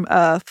took from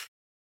Earth.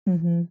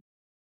 Mm-hmm.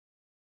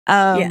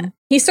 Yeah,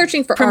 he's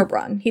searching for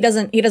Arbron. He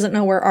doesn't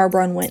know where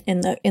Arbron went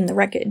in the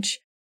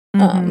wreckage,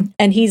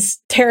 and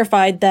he's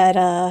terrified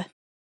that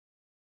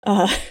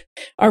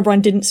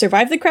Arbron didn't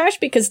survive the crash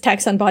because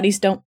taxon bodies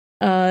don't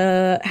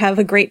have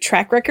a great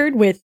track record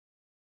with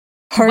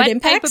hard wet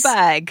impacts. Paper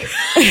bag.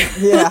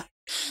 Yeah.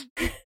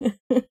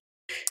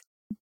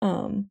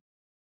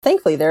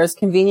 Thankfully, there's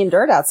convenient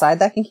dirt outside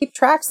that can keep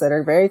tracks that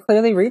are very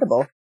clearly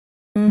readable.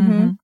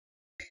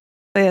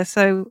 Yeah,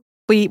 so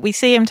we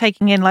see him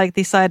taking in like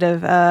the side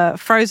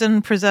of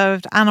frozen,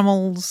 preserved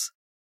animals,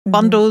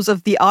 bundles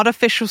of the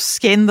artificial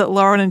skin that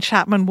Lauren and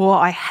Chapman wore.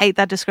 I hate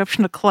that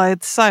description of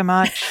clothes so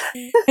much.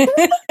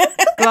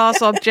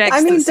 Glass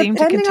objects that seem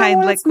to contain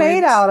what liquids. It's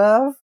made out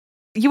of.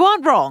 You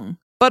aren't wrong,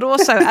 but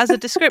also as a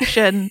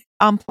description,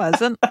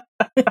 unpleasant.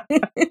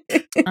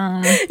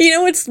 You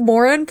know what's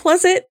more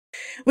unpleasant?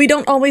 We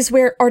don't always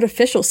wear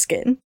artificial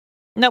skin.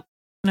 Nope.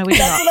 No, we don't.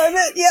 That's what I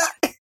meant, yeah.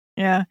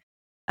 Yeah.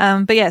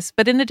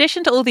 But in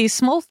addition to all these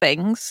small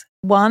things,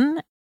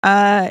 one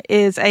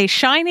is a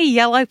shiny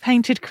yellow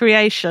painted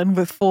creation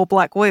with 4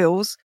 black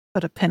wheels.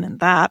 Put a pin in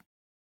that.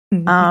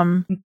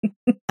 And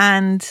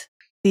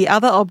the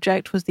other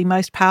object was the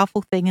most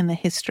powerful thing in the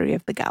history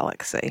of the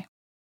galaxy.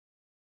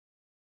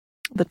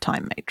 The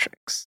Time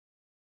Matrix.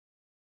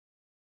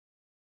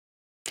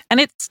 And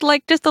it's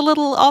like just a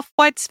little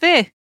off-white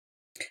sphere.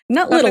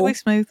 Not Perfectly little.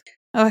 smooth.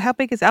 Oh, how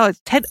big is it? Oh,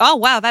 it's 10. Oh,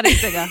 wow, that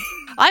is bigger.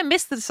 I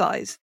missed the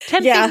size.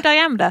 10 feet in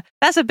diameter.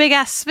 That's a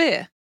big-ass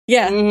sphere.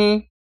 Yeah.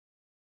 Mm-hmm.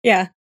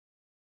 Yeah.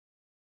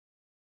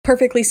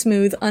 Perfectly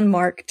smooth,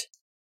 unmarked.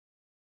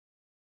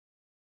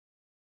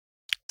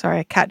 Sorry,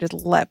 a cat just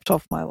leapt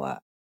off my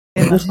lap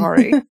in a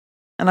hurry.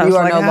 And I was You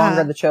are like, no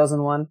longer the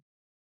chosen one.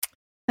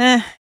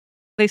 At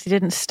least he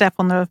didn't step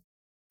on the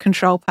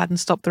control pad and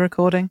stop the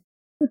recording.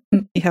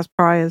 He has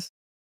priors.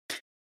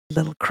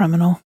 Little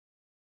criminal.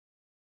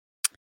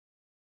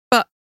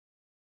 But,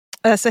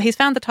 so he's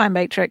found the Time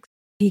Matrix.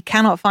 He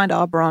cannot find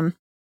Arbron.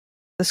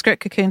 The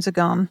Skrit cocoons are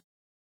gone.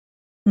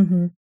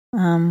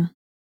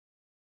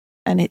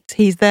 And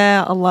he's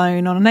there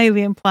alone on an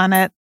alien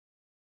planet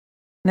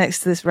next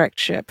to this wrecked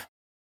ship.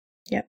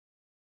 Yep.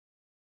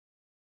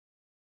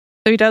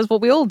 So he does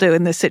what we all do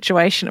in this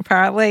situation,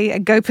 apparently,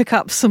 and go pick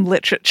up some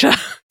literature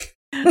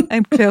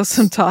and kill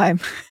some time.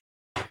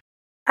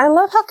 I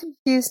love how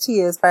confused he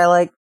is by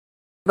like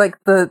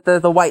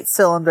the white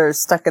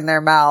cylinders stuck in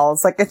their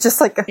mouths. Like it's just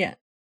like yeah.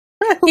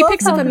 He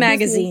picks up a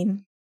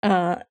magazine.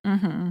 To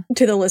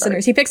the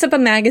listeners, he picks up a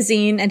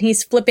magazine and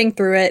he's flipping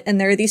through it,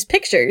 and there are these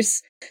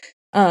pictures.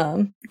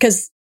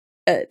 Because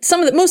most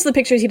of the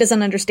pictures he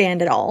doesn't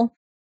understand at all,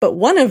 but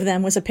one of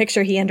them was a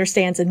picture he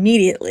understands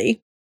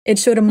immediately. It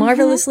showed a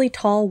marvelously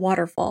tall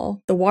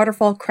waterfall. The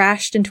waterfall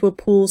crashed into a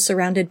pool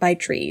surrounded by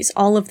trees,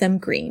 all of them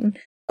green.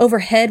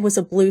 Overhead was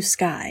a blue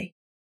sky.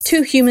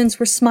 2 humans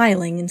were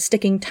smiling and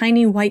sticking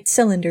tiny white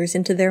cylinders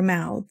into their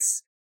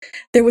mouths.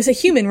 There was a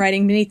human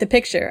writing beneath the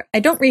picture. I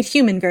don't read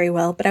human very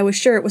well, but I was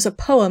sure it was a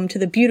poem to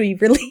the beauty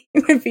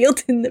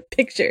revealed in the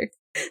picture.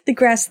 The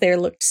grass there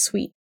looked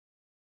sweet.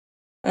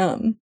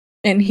 And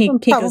he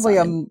goes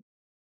on.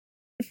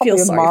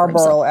 Feels sorry for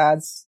himself. Marlboro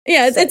ads.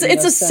 Yeah,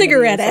 it's a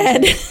cigarette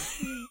ad.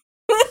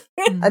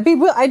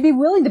 I'd be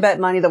willing to bet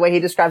money the way he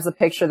describes the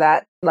picture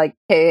that like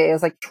KA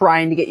is like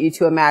trying to get you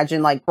to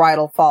imagine like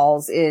Bridal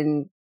Falls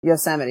in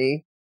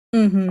Yosemite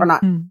or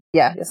not.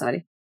 Yeah,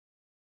 Yosemite.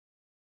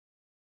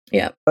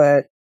 Yeah,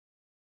 but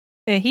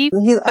yeah,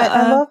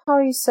 I love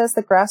how he says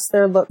the grass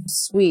there looked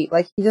sweet.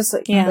 Like he just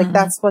like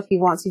that's what he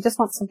wants. He just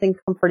wants something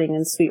comforting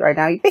and sweet right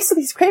now.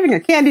 He's craving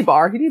a candy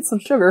bar. He needs some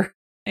sugar.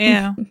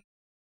 Yeah.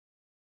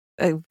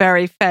 A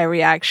very fair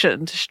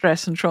reaction to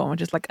stress and trauma,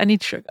 just like, I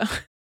need sugar.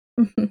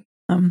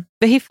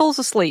 But he falls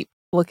asleep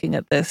looking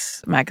at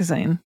this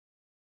magazine.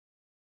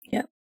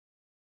 Yeah.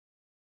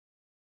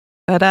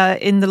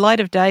 But in the light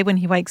of day, when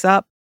he wakes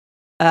up,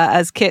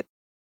 as Kit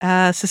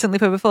succinctly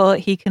put before,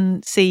 he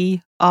can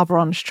see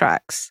Alloran's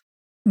tracks,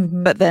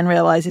 but then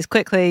realizes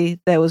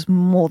quickly there was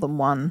more than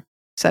one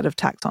set of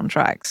taxon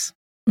tracks.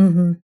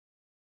 And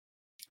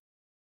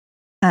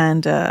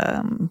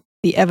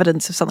the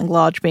evidence of something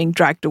large being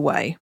dragged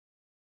away.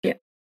 Yeah.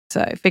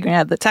 So figuring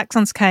out that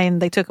taxons came,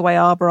 they took away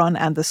Alloran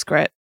and the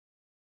script.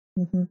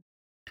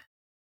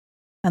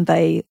 And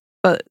they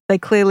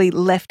clearly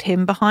left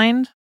him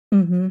behind.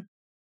 So,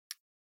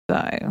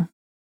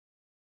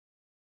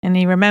 and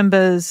he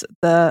remembers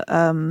the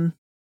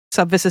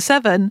Subvisa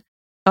 7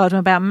 told him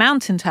about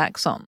mountain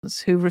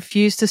taxons who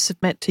refused to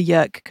submit to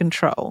Yerk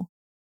control.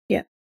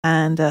 Yeah.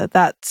 And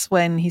that's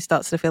when he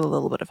starts to feel a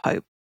little bit of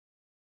hope.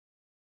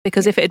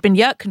 Because if it had been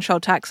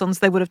Yerk-controlled taxons,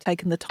 they would have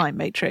taken the time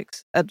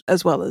matrix,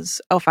 as well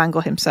as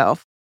Elfangor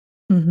himself.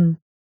 And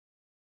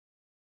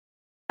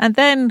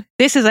then,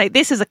 this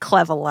is a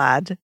clever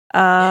lad.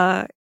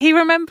 He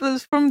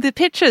remembers from the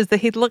pictures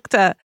that he'd looked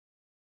at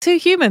 2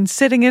 humans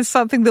sitting in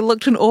something that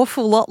looked an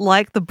awful lot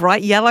like the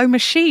bright yellow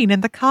machine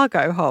in the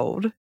cargo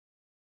hold.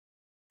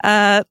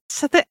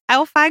 So that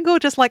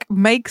Elfangor just like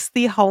makes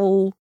the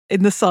hole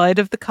in the side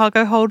of the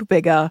cargo hold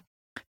bigger.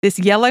 This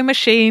yellow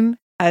machine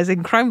has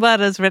in chrome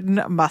letters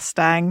written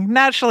Mustang.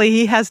 Naturally,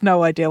 he has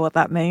no idea what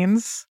that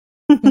means.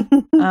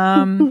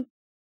 And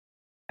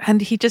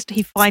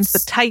he finds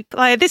the tape.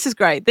 Like, this is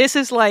great. This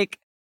is like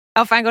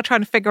Elfangor trying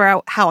to figure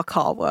out how a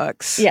car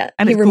works. Yeah,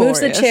 and he removes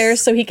the chair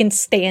so he can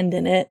stand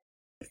in it.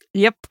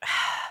 Yep.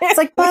 It's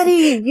like,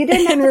 buddy, you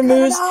didn't have to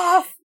cut it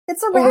off.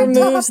 It's a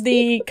removes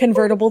the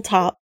convertible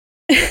top.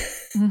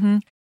 I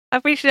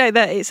appreciate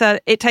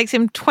that it takes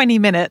him 20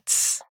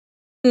 minutes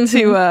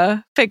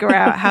to figure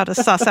out how to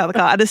suss out the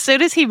car. And as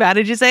soon as he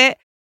manages it,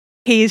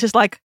 he's just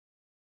like,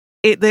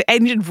 the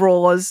engine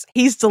roars.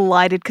 He's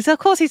delighted because, of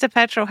course, he's a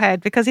petrol head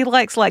because he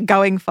likes like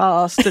going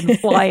fast and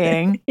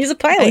flying. He's a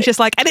pilot. And he's just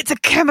like, and it's a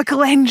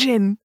chemical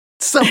engine.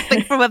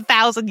 Something from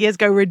 1,000 years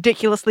ago,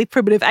 ridiculously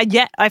primitive. And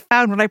yet I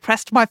found when I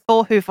pressed my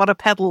forehoof on a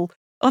pedal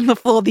on the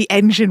floor, the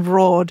engine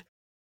roared.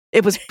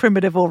 It was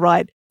primitive, all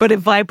right, but it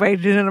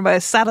vibrated in a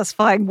most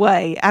satisfying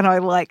way, and I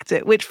liked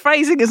it, which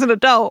phrasing as an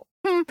adult,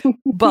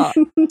 but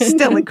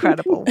still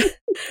incredible.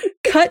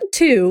 Cut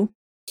to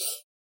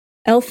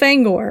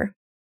Elfangor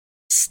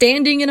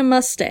standing in a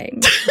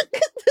Mustang,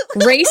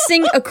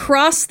 racing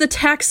across the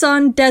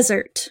Taxon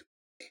Desert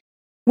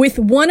with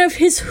one of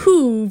his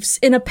hooves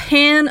in a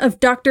pan of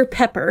Dr.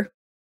 Pepper.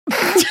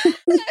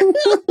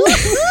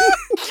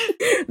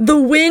 The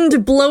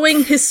wind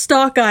blowing his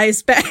stalk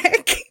eyes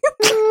back.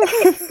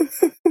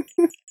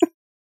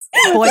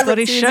 Boy, got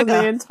his sugar.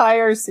 The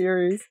entire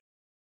series.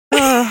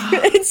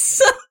 It's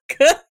so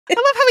good. I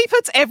love how he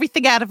puts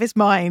everything out of his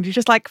mind. He's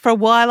just like, for a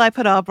while I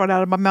put Alloran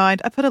out of my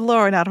mind, I put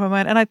Alloran out of my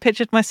mind, and I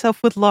pictured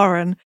myself with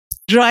Lauren,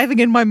 driving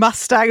in my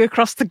Mustang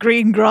across the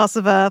green grass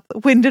of Earth,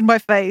 wind in my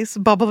face,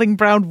 bubbling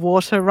brown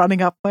water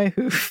running up my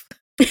hoof.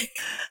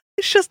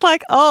 It's just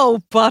like,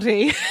 oh,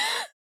 buddy.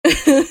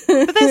 But there's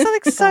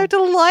something so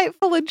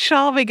delightful and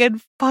charming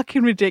and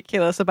fucking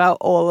ridiculous about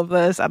all of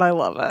this, and I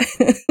love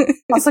it.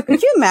 Also,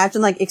 could you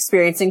imagine like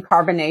experiencing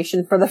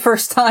carbonation for the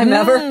first time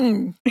ever?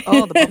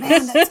 Oh, the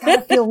man, that's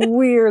gotta feel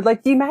weird.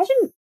 Like, do you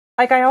imagine?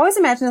 Like, I always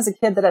imagined as a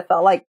kid that it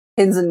felt like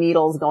pins and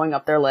needles going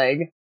up their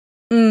leg.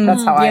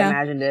 That's how I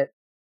imagined it.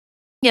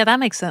 Yeah, that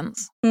makes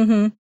sense.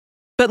 Mm-hmm.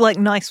 But like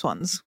nice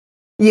ones.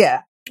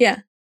 Yeah. Yeah.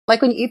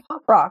 Like when you eat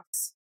Pop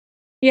Rocks.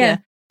 Yeah.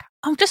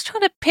 I'm just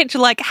trying to picture,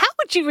 like, how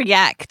would you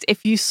react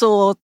if you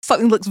saw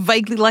something that looks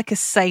vaguely like a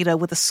satyr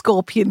with a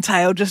scorpion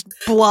tail just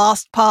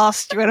blast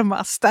past you in a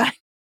Mustang?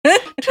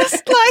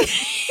 Just like...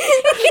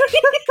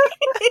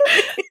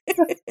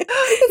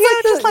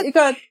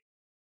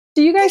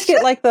 do you guys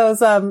get like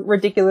those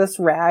ridiculous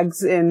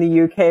rags in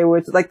the UK,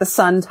 which like the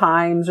Sun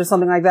Times or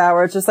something like that,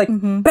 where it's just like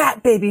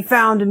bat baby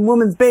found in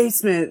woman's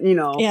basement, you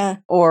know? Yeah.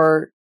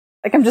 Or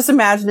like I'm just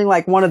imagining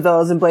like one of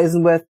those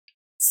emblazoned with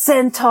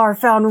centaur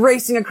found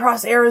racing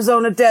across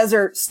Arizona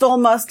desert, stole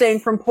Mustang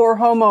from poor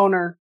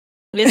homeowner.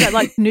 Is that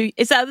like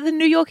is that the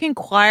New York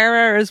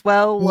Inquirer as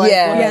well? Like,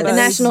 yeah, the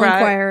National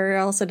Enquirer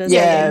also does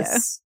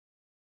yes.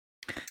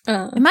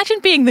 that. Imagine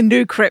being the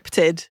new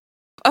cryptid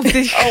of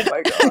this. Oh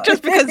my god!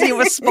 Just because you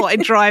were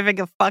spotted driving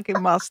a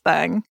fucking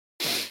Mustang.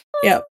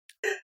 Yep.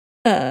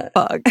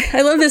 Fuck.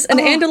 I love this. An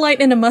Andalite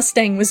in a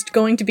Mustang was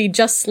going to be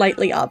just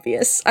slightly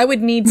obvious. I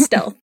would need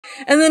stealth.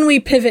 And then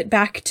we pivot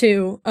back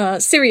to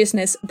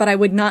seriousness, but I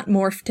would not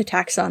morph to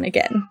Taxon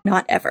again.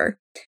 Not ever.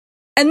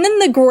 And then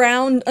the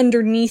ground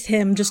underneath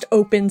him just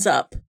opens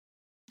up.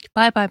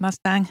 Bye-bye,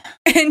 Mustang.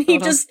 And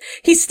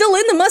he's still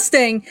in the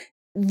Mustang,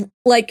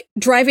 like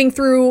driving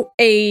through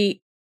a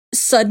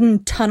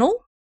sudden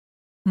tunnel,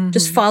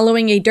 just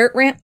following a dirt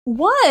ramp.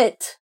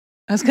 What?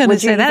 I was going to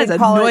say, that is a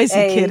noisy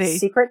kitty.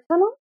 Secret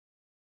tunnel?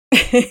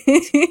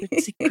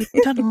 Secret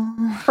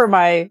tunnel. For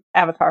my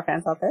Avatar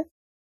fans out there.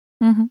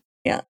 Mm-hmm.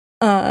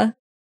 Yeah.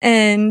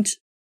 And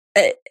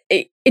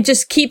it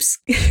just keeps...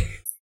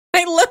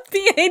 I love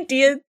the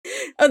idea.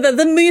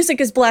 The music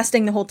is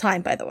blasting the whole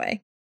time, by the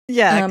way.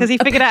 Yeah, because he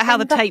figured out how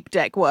the tape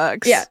deck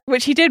works. Yeah.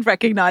 Which he did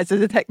recognize as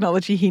a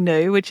technology he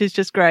knew, which is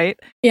just great.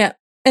 Yeah.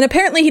 And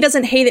apparently he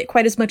doesn't hate it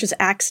quite as much as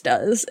Axe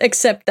does,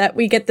 except that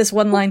we get this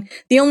one line.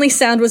 The only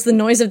sound was the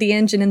noise of the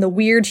engine and the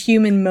weird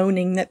human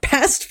moaning that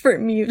passed for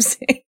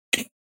music.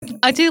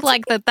 I do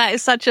like that. That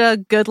is such a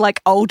good, like,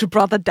 older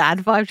brother dad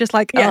vibe. Just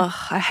like,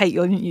 I hate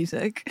your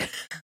music.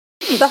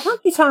 The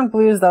Honky Tonk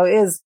Blues, though,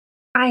 is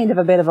kind of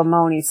a bit of a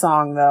moany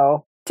song,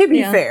 though. To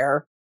be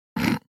fair.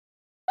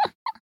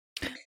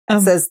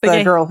 Says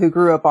the girl who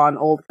grew up on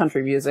old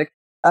country music.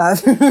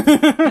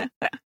 But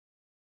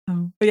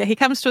yeah, he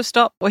comes to a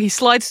stop where he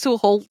slides to a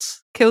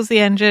halt, kills the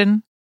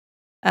engine,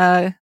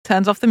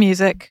 turns off the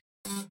music,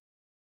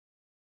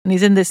 and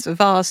he's in this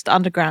vast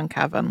underground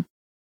cavern.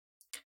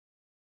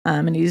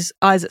 And his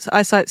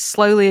eyesight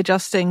slowly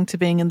adjusting to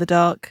being in the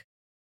dark,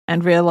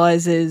 and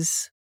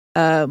realizes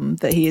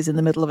that he is in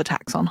the middle of a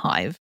taxon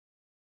hive.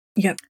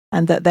 Yep.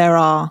 And that there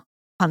are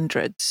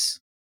hundreds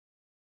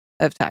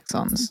of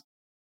taxons.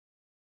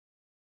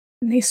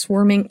 And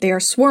they are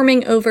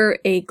swarming over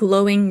a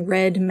glowing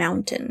red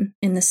mountain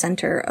in the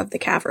center of the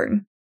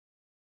cavern.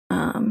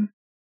 And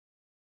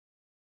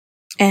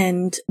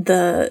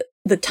the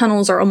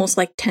tunnels are almost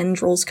like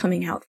tendrils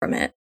coming out from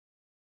it.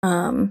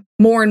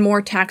 More and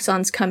more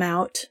taxons come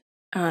out.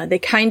 They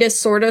kind of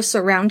sort of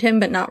surround him,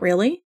 but not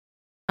really.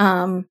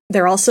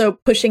 They're also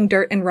pushing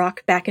dirt and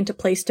rock back into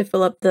place to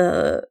fill up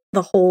the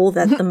hole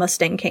that the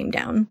Mustang came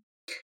down.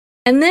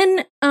 And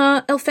then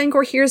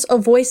Elfangor hears a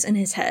voice in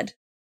his head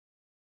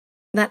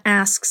that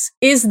asks,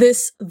 "Is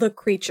this the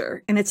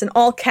creature?" And it's in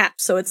all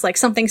caps, so it's like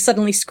something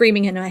suddenly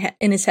screaming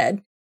in his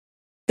head.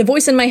 The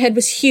voice in my head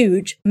was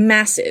huge,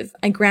 massive.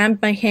 I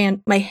grabbed my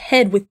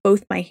head with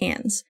both my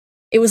hands.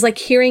 It was like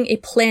hearing a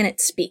planet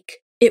speak.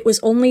 It was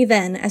only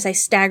then, as I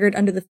staggered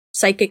under the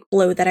psychic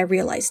blow, that I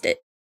realized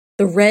it.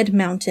 The red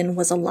mountain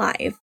was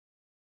alive.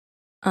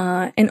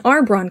 And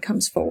Arbron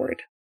comes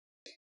forward.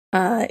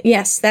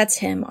 Yes, that's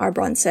him,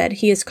 Arbron said.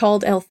 He is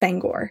called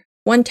Elfangor.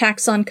 One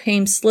taxon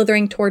came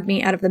slithering toward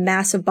me out of the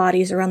mass of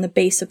bodies around the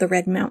base of the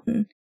red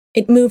mountain.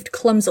 It moved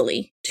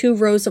clumsily. 2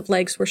 rows of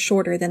legs were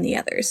shorter than the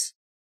others.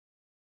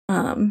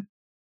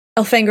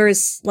 Elfangor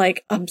is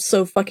like, I'm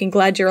so fucking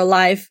glad you're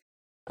alive.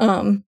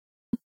 And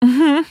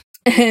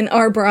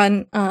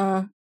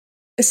Arbron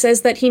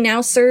says that he now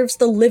serves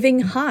the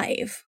living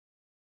hive.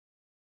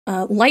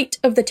 Light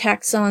of the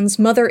taxons,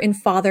 mother and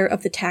father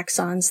of the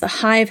taxons, the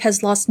hive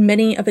has lost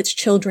many of its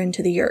children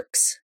to the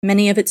Yeerks.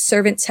 Many of its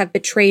servants have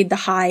betrayed the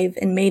hive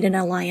and made an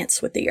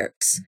alliance with the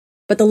Yeerks.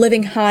 But the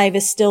living hive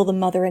is still the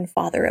mother and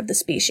father of the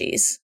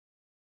species.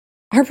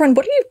 Arbron,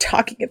 what are you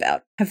talking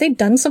about? Have they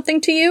done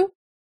something to you?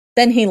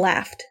 Then he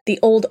laughed, the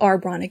old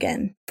Arbron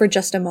again, for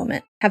just a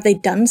moment. Have they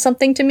done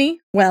something to me?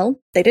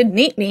 Well, they didn't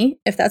eat me,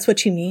 if that's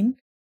what you mean.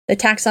 The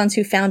taxons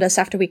who found us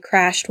after we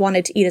crashed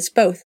wanted to eat us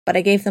both, but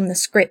I gave them the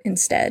skrit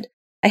instead.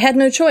 I had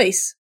no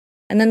choice.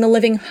 And then the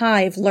living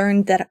hive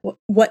learned that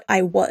what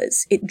I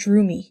was. It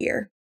drew me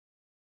here.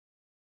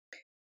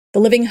 The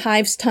living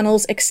hive's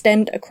tunnels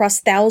extend across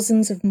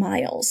thousands of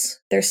miles.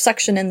 There's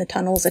suction in the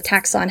tunnels. A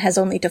taxon has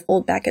only to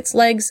fold back its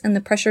legs, and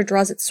the pressure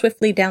draws it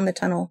swiftly down the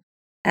tunnel,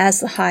 as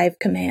the hive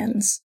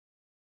commands.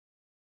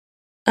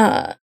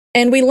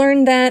 And we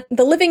learn that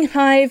the living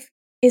hive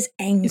is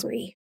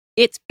angry.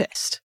 It's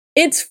pissed.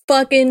 It's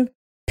fucking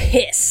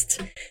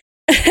pissed.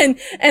 And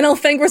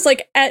Elfangor's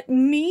like, at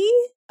me?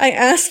 I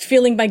asked,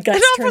 feeling my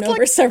guts turn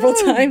over several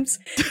times.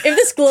 If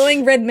this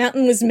glowing red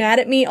mountain was mad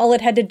at me, all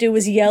it had to do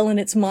was yell in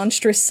its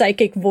monstrous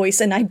psychic voice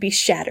and I'd be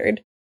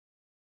shattered.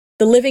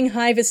 The living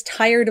hive is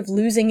tired of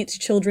losing its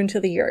children to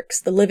the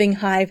Yeerks. The living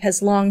hive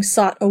has long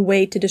sought a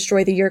way to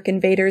destroy the Yeerk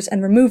invaders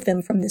and remove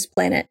them from this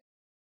planet.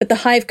 But the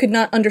hive could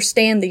not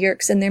understand the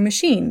Yeerks and their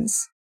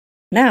machines.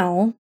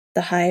 Now,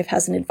 the hive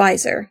has an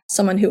advisor,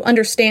 someone who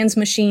understands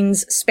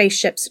machines,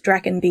 spaceships,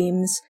 draken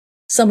beams,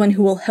 someone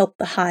who will help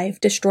the hive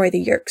destroy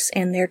the Yeerks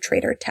and their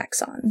traitor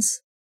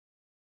taxons.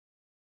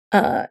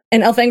 And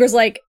Elfangor's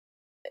like,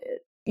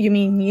 you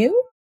mean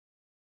you?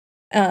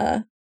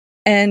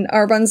 And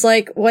Arbron's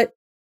like, what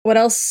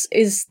else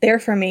is there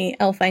for me,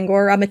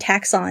 Elfangor? I'm a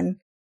taxon,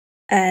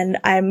 and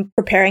I'm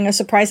preparing a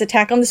surprise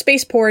attack on the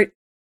spaceport,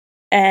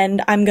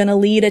 and I'm gonna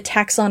lead a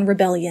taxon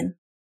rebellion.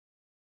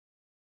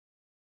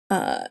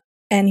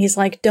 And he's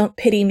like, don't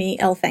pity me,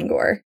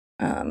 Elfangor.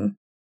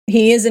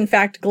 He is in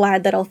fact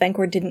glad that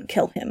Elfangor didn't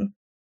kill him.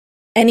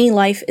 Any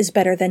life is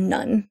better than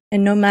none,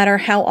 and no matter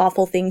how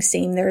awful things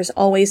seem, there is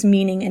always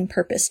meaning and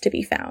purpose to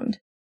be found.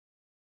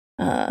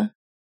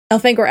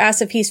 Elfangor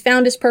asks if he's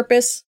found his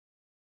purpose,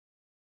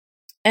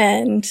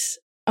 and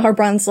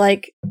Arbron's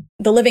like,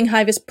 the living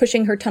hive is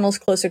pushing her tunnels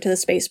closer to the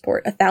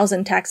spaceport.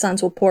 1,000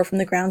 taxons will pour from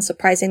the ground,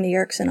 surprising the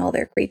Yeerks and all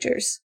their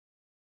creatures.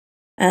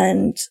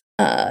 And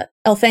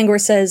Elfangor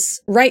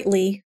says,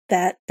 rightly,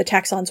 that the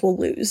taxons will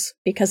lose,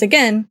 because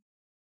again,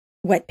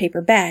 wet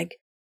paper bag.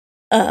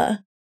 And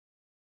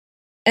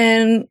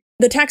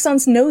the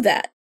taxons know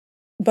that,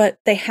 but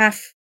they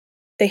have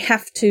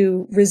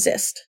to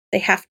resist. They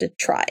have to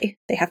try.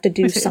 They have to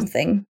do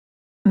something.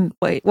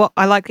 Wait, what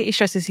I like that he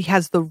stresses he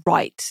has the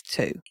right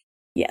to.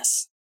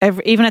 Yes.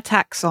 Even a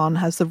taxon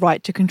has the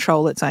right to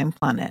control its own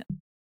planet.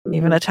 Mm-hmm.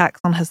 Even a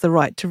taxon has the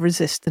right to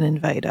resist an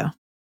invader.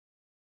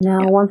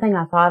 Now, one thing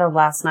I thought of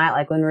last night,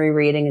 like when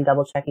rereading and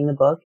double checking the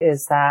book,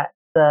 is that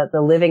the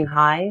living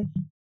hive,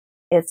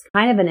 it's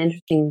kind of an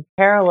interesting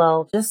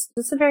parallel, just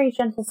a very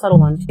gentle, subtle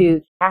one,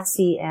 to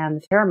Cassie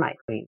and the Terramite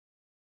Queen.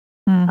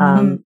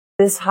 Mm-hmm.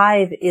 This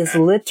hive is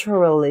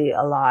literally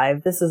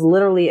alive. This is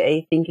literally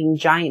a thinking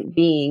giant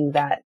being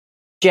that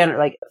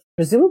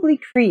presumably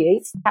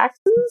creates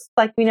taxons.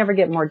 Like, we never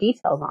get more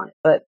details on it,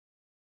 but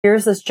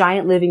here's this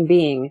giant living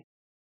being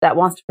that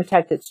wants to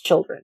protect its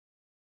children.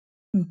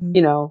 Mm-hmm.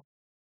 You know,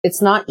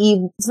 it's not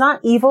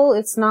evil.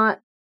 It's not,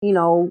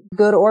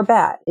 good or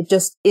bad. It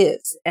just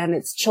is. And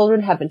its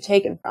children have been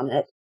taken from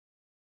it.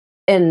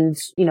 And,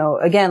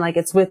 again, like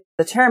it's with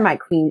the Terramite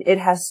Queen, it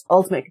has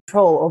ultimate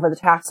control over the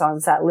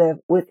taxons that live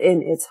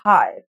within its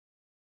hive.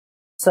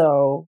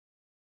 So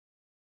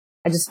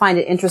I just find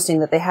it interesting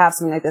that they have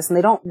something like this, and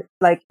they don't,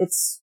 like,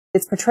 it's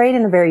portrayed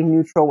in a very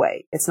neutral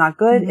way. It's not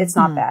good. Mm-hmm. It's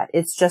not bad.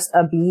 It's just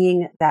a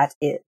being that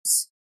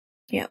is.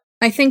 Yeah.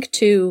 I think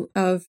too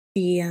of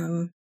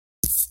the,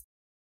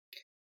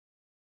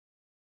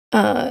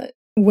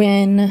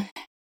 when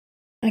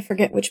I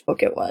forget which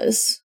book it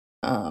was,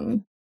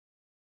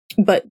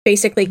 but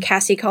basically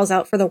Cassie calls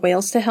out for the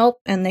whales to help,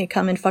 and they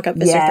come and fuck up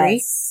Visser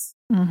 3.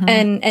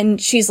 Mm-hmm.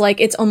 And she's like,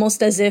 it's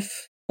almost as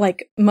if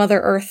like Mother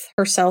Earth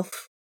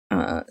herself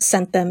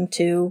sent them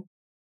to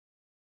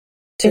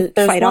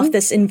fight off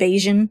this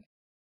invasion.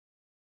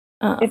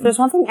 If there's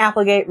one thing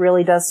Applegate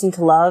really does seem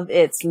to love,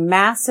 it's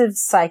massive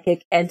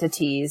psychic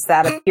entities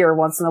that appear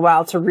once in a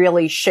while to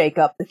really shake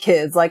up the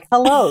kids. Like,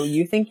 hello,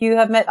 you think you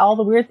have met all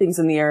the weird things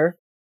in the earth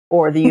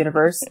or the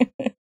universe,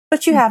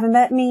 but you haven't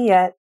met me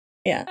yet.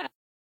 Yeah.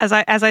 As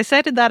I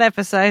said in that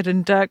episode,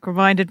 and Dirk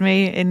reminded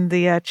me in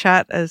the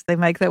chat as they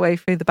make their way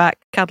through the back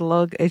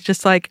catalogue, it's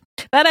just like,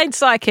 that ain't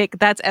psychic,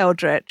 that's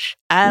eldritch,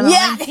 and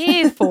I'm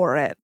here for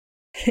it.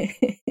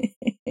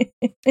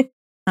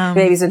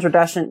 Baby's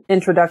introduction to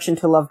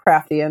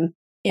Lovecraftian.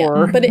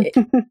 Yeah, but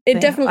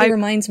it definitely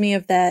reminds me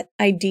of that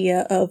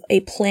idea of a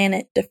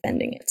planet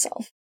defending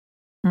itself.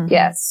 Mm-hmm.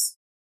 Yes.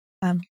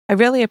 I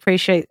really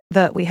appreciate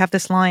that we have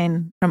this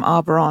line from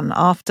Alloran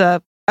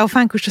after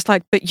Elfangor was just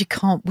like, but you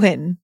can't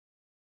win.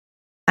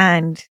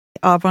 And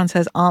Alloran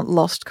says, aren't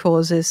lost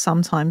causes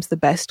sometimes the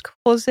best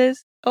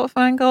causes,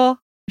 Elfangor?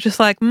 Just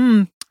like,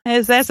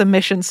 there's a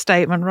mission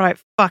statement right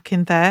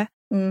fucking there.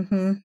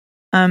 Mm-hmm.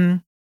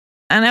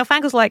 And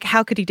Elfangor's like,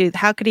 how could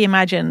he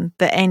imagine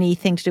that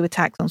anything to do with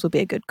taxons would be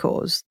a good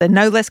cause? They're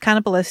no less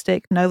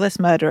cannibalistic, no less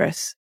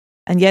murderous.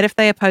 And yet if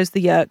they oppose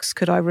the Yeerks,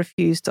 could I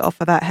refuse to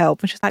offer that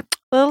help? And she's like,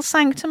 a little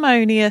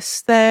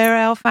sanctimonious there,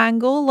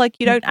 Elfangor. Like,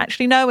 you don't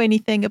actually know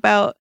anything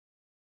about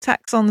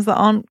taxons that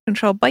aren't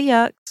controlled by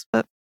Yeerks,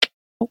 but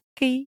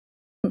okay.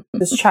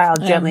 This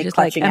child gently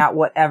clutching out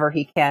whatever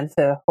he can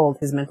to hold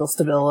his mental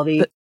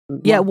stability.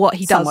 What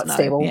he does know.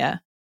 Stable. Yeah.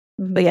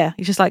 Mm-hmm. But yeah,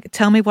 he's just like,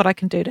 tell me what I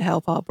can do to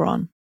help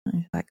Alloran. And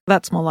he's like,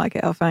 that's more like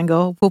it,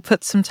 Elfangor. We'll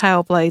put some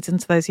tail blades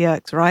into those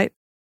Yeerks, right?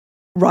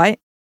 Right?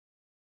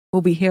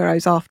 We'll be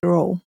heroes after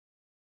all.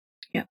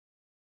 Yeah.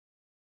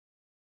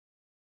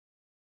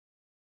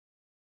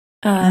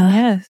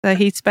 So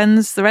he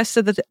spends the rest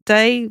of the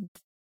day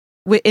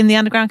in the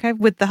underground cave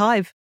with the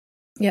hive.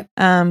 Yep.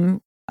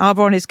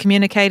 Arboron is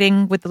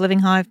communicating with the Living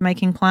Hive,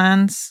 making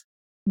plans,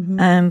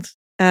 and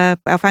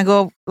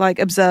Alfangor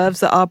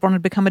observes that Arboron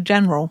had become a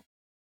general.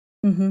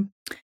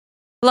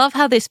 Love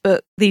how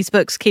these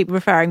books keep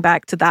referring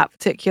back to that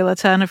particular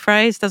turn of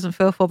phrase. Doesn't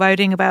feel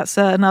foreboding about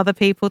certain other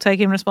people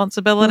taking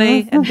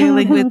responsibility and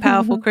dealing with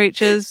powerful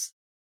creatures.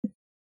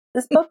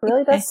 This book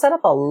really does set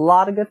up a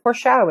lot of good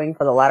foreshadowing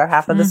for the latter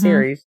half of the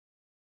series.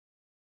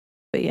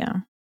 But yeah.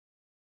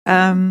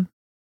 And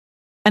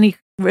he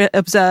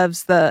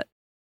observes that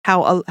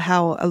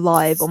how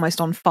alive, almost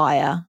on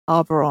fire,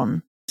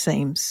 Arboron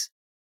seems.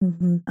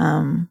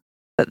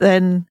 But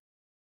then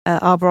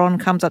Arboron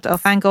comes up to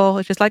Elfangor,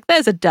 which is like,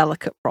 there's a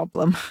delicate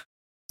problem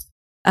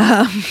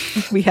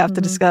we have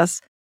to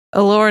discuss.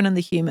 Alloran and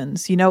the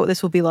humans. You know what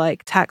this will be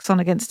like. Taxon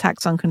against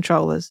Taxon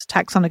controllers.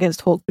 Taxon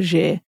against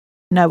Hawk-Bajir.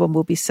 No one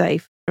will be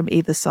safe from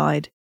either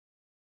side.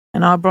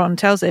 And Arboron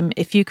tells him,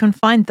 if you can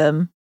find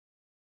them,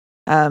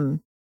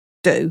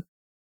 do.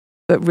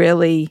 But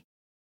really,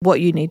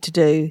 what you need to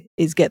do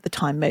is get the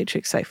Time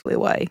Matrix safely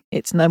away.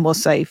 It's no more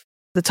safe.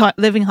 The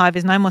Living Hive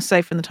is no more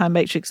safe from the Time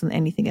Matrix than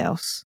anything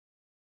else.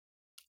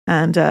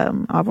 And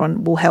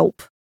Arboron will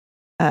help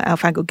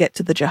Elfangor get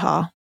to the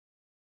Jahar.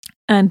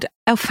 And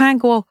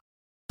Elfangor,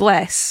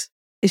 bless,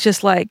 is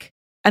just like,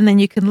 and then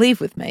you can leave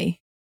with me.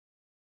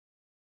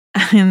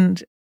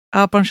 And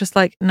Arboron's just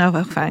like, no,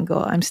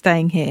 Elfangor, I'm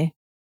staying here.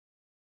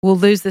 We'll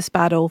lose this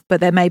battle,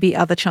 but there may be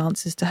other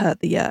chances to hurt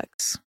the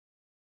Yeerks.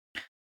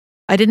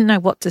 I didn't know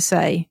what to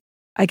say.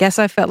 I guess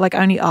I felt like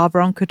only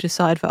Arboron could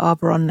decide for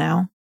Arboron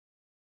now.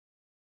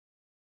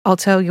 I'll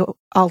tell your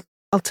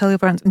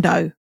friends.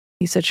 No,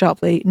 he said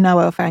sharply. No,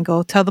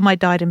 Elfangor. Tell them I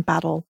died in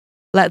battle.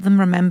 Let them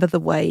remember the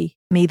way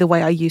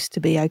I used to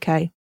be,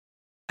 okay?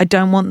 I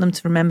don't want them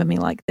to remember me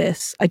like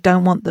this. I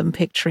don't want them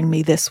picturing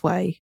me this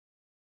way.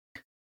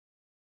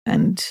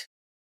 And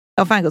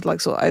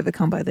Elfangor's sort of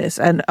overcome by this.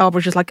 And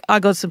Arboron's just like, I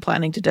got some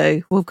planning to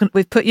do.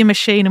 We've put your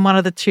machine in one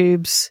of the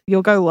tubes.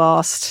 You'll go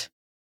last.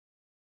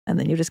 And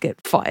then you'll just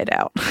get fired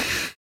out.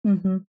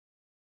 And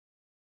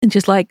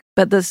just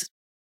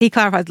he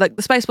clarifies,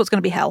 the spaceport's going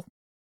to be hell.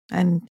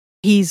 And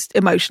he's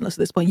emotionless at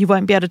this point. You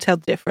won't be able to tell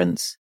the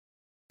difference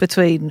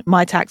between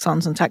my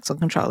taxons and taxon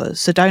controllers.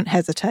 So don't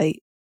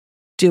hesitate.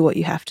 Do what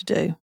you have to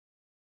do.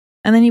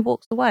 And then he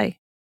walks away.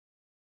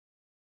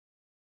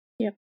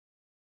 Yep.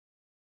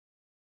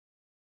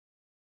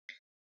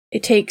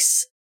 It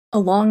takes a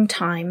long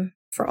time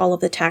for all of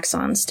the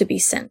taxons to be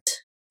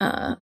sent.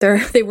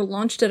 They were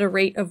launched at a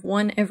rate of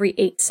 1 every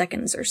 8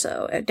 seconds or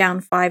so,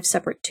 down 5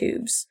 separate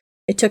tubes.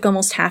 It took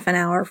almost half an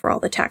hour for all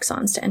the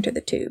taxons to enter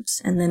the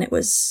tubes, and then it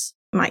was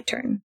my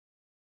turn.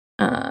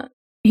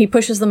 He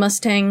pushes the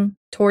Mustang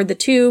toward the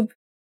tube,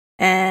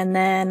 and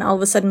then all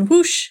of a sudden,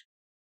 whoosh,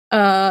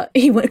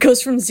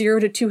 goes from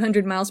 0 to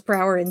 200 miles per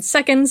hour in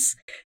seconds.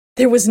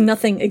 There was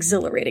nothing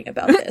exhilarating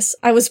about this.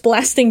 I was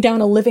blasting down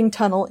a living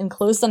tunnel,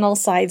 enclosed on all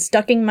sides,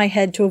 ducking my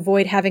head to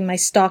avoid having my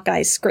stalk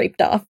eyes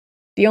scraped off.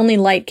 The only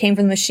light came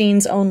from the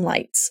machine's own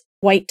lights.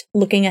 White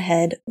looking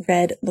ahead,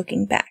 red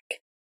looking back.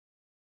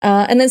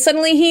 And then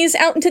suddenly he's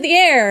out into the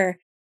air.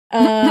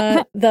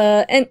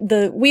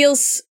 The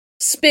wheels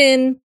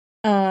spin,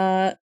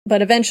 but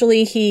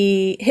eventually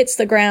he hits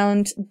the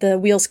ground. The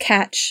wheels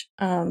catch.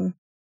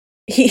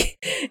 He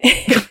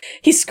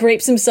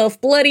scrapes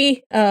himself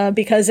bloody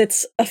because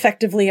it's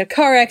effectively a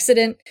car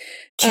accident.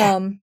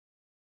 He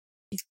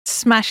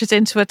smashes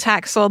into a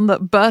taxon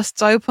that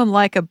bursts open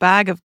like a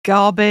bag of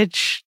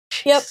garbage.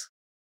 Yep.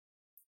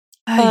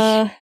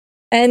 It's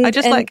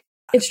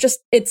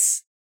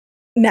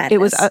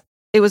madness.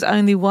 It was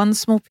only one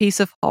small piece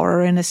of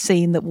horror in a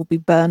scene that will be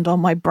burned on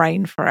my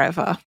brain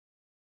forever.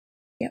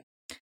 Yep.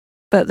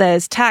 But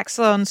there's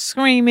taxon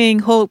screaming,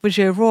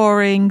 Hawk-Bajir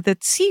roaring, the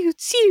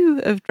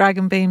tsew of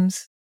dragon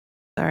beams.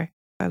 Sorry,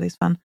 Foley's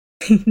fun.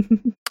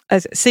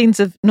 As scenes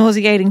of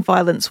nauseating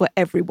violence were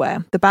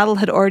everywhere. The battle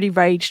had already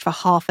raged for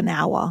half an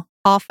hour.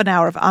 Half an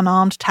hour of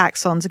unarmed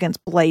taxons against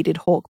bladed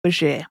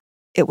Hawk-Bajir.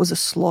 It was a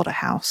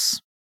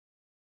slaughterhouse.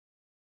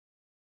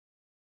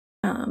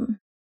 And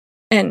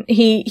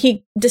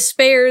he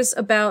despairs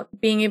about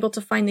being able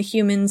to find the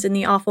humans in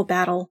the awful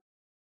battle.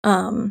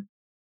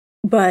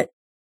 But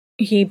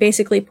he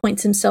basically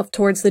points himself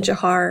towards the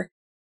Jahar,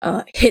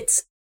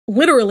 hits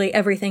literally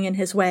everything in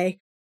his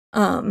way,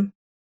 and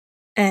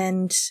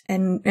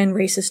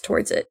races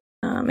towards it.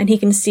 And he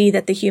can see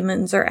that the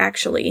humans are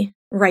actually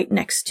right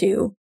next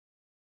to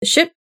the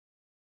ship.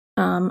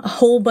 A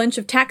whole bunch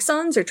of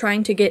taxons are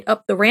trying to get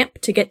up the ramp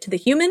to get to the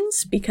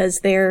humans because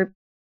they're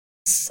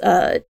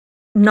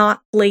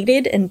not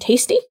bladed and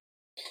tasty.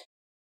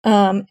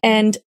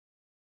 And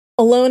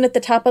alone at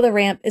the top of the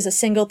ramp is a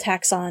single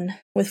taxon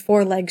with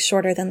 4 legs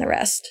shorter than the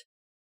rest.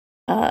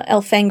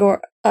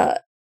 Elfangor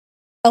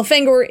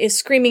is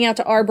screaming out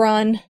to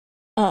Arboron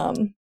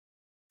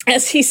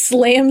as he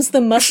slams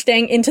the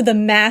Mustang into the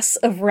mass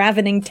of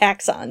ravening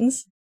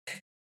taxons.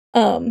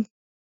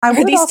 Are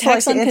these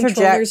taxon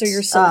controllers or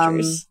your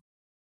soldiers?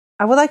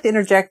 I would like to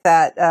interject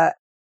that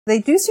they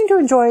do seem to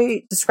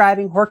enjoy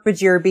describing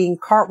Hawk-Bajir being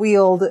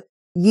cartwheeled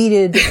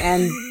yeeted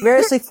and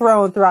variously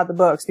thrown throughout the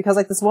books, because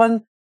like this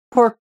one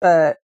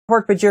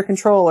Hork-Bajir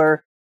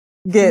controller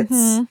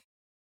gets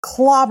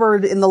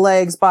clobbered in the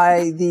legs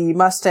by the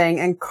Mustang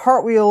and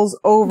cartwheels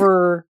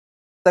over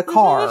the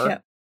car.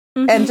 Yep.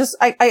 And just,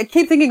 I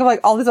keep thinking of like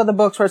all these other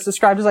books where it's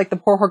described as like the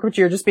poor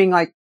Hork-Bajir just being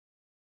like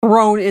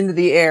thrown into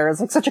the air. It's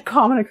like such a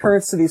common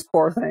occurrence to these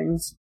poor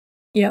things.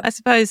 Yeah. I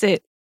suppose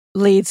it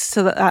leads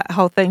to that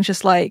whole thing,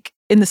 just like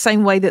in the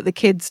same way that the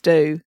kids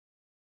do,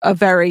 are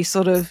very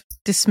sort of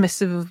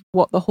dismissive of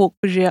what the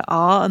Hork-Bajir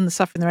are and the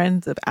suffering their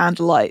ends of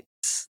Andalites.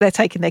 They're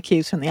taking their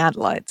cues from the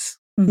Andalites.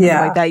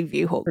 Yeah. The way they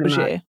view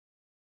Hork-Bajir.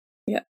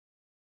 Yeah.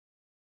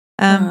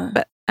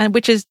 And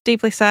which is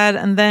deeply sad.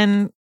 And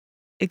then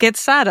it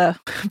gets sadder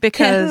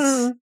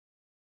because,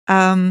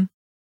 and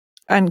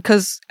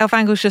because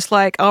Elfangor's just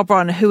like,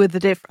 Arbron, who are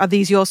are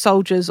these your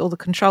soldiers or the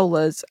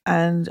controllers?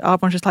 And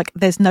Arbron's just like,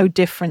 there's no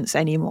difference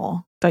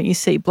anymore. Don't you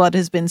see? Blood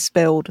has been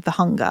spilled. The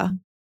hunger.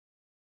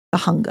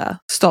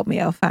 Stop me,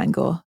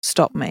 Elfangor.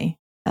 Stop me.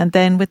 And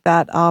then with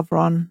that,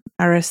 Arbron,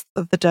 Arith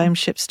of the Dome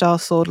Ship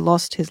Starsword,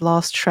 lost his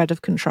last shred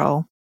of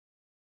control.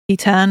 He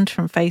turned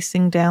from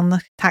facing down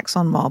the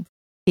Taxon mob.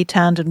 He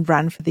turned and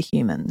ran for the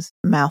humans,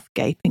 mouth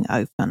gaping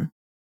open.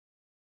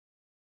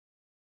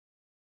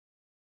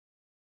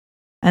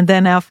 And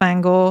then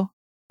Elfangor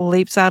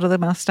leaps out of the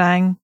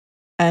Mustang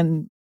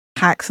and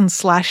hacks and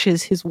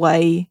slashes his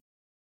way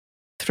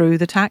through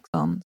the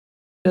Taxons,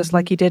 just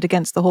like he did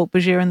against the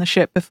Hork-Bajir in the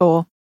ship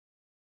before.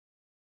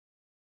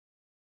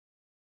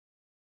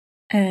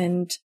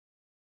 And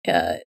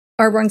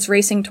Arbron's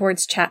racing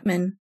towards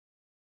Chapman,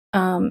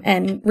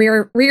 and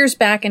rears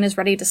back and is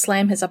ready to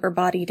slam his upper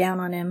body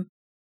down on him.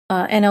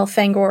 And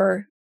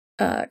Elfangor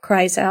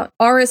cries out,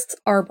 Aris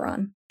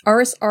Arbron,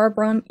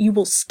 you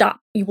will stop.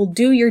 You will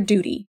do your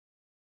duty.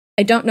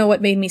 I don't know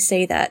what made me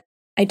say that.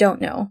 I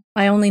don't know.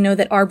 I only know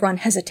that Arbron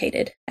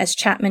hesitated. As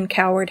Chapman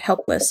cowered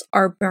helpless,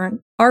 Arbron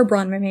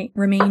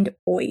remained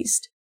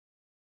poised.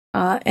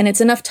 And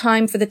it's enough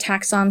time for the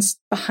Taxons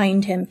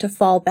behind him to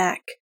fall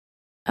back.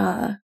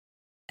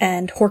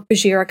 And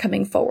Hork-Bajir are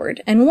coming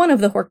forward. And one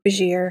of the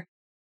Hork-Bajir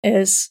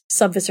is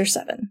Subvisor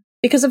 7.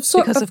 Because of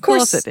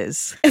course it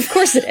is. Of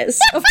course it is.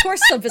 Of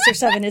course Subvisor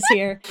 7 is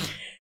here.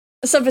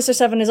 Subvisor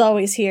 7 is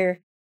always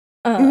here.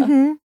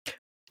 And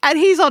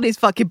he's on his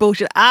fucking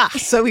bullshit.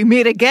 So we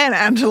meet again,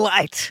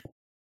 Andalite.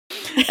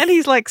 And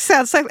he's like,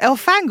 sounds like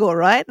Elfangor,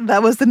 right?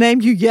 That was the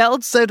name you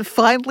yelled so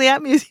defiantly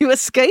at me as you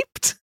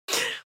escaped.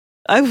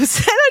 I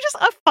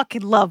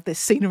fucking love this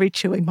scenery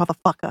chewing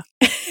motherfucker.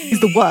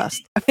 He's the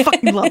worst. I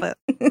fucking love it.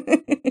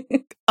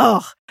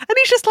 Oh, and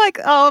he's just like,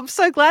 oh, I'm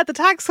so glad the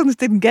Taxons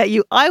didn't get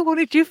you. I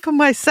wanted you for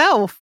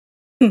myself.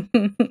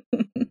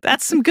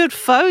 That's some good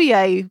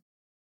foyer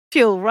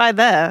fuel right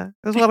there,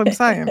 is what I'm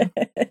saying.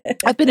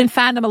 I've been in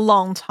fandom a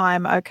long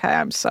time. Okay,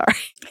 I'm sorry.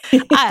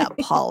 I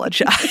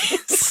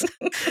apologize.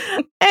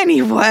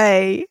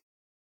 Anyway,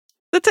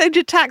 the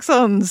Tainted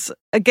Taxons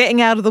are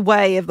getting out of the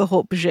way of the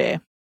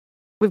Hork-Bajir.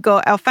 We've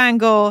got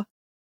Elfangor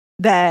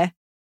there,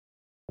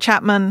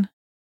 Chapman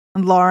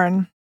and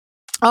Alloran.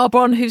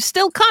 Arbron, who's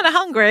still kind of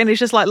hungry and is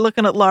just like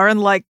looking at Alloran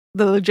like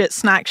the legit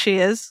snack she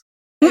is.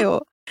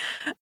 And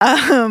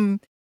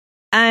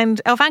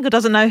Elfangor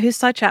doesn't know whose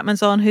side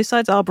Chapman's on, whose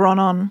side's Arbron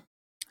on.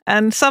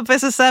 And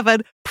Subvisor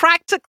 7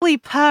 practically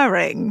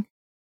purring.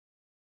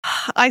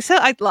 I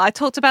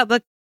talked about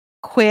the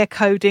queer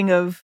coding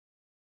of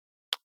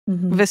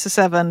Visor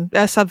 7,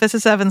 Subvisor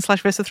 7 /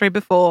 Visor 3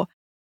 before.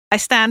 I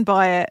stand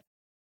by it.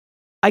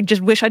 I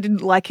just wish I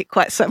didn't like it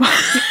quite so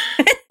much.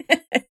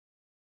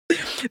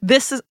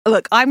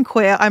 Look, I'm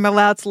queer. I'm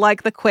allowed to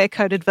like the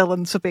queer-coded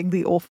villains for being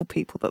the awful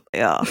people that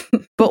they are.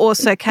 But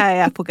also, Kay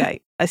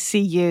Applegate, I see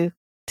you.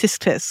 Tisk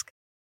tisk.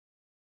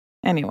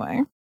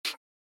 Anyway.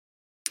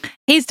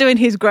 He's doing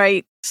his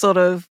great sort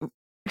of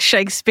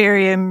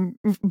Shakespearean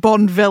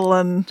Bond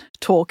villain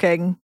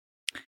talking.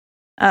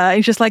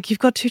 He's just like, you've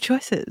got two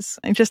choices.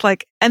 And just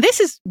like, and this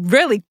is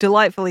really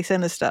delightfully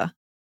sinister.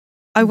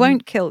 I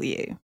won't kill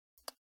you.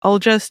 I'll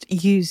just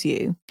use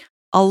you.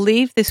 I'll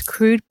leave this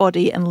crude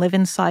body and live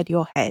inside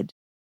your head.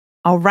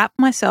 I'll wrap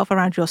myself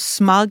around your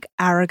smug,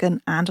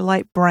 arrogant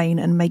Andalite brain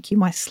and make you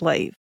my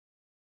slave.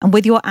 And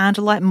with your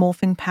Andalite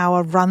morphing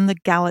power, run the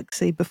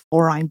galaxy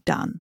before I'm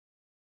done.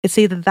 It's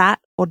either that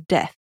or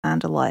death,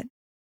 Andalite.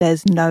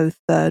 There's no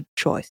third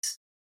choice.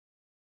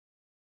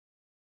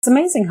 It's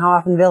amazing how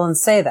often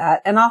villains say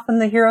that, and often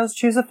the heroes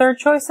choose a third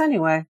choice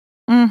anyway.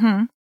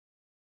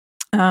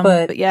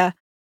 But yeah.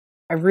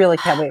 I really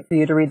can't wait for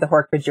you to read the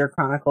Hork-Bajir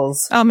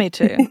Chronicles. Oh, me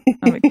too.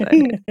 I'm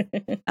excited.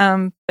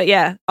 But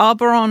yeah,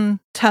 Arbron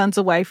turns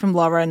away from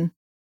Alloran,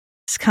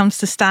 comes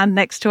to stand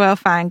next to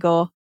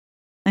Elfangor,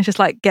 and just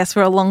like, guess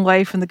we're a long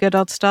way from the good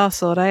old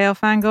Starsword, eh,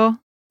 Elfangor?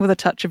 With a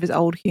touch of his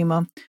old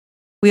humour.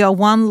 We are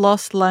one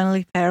lost,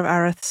 lonely pair of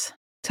Ariths.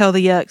 Tell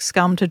the Yerk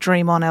scum to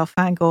dream on,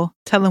 Elfangor.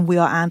 Tell them we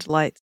are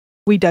Andalites.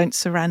 We don't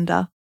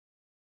surrender.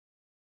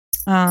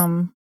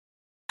 You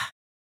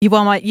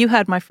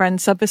heard my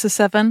friend Subvisor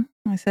 7.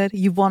 I said,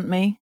 you want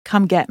me?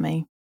 Come get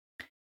me.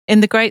 In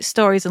the great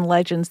stories and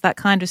legends, that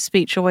kind of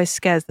speech always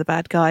scares the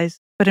bad guys,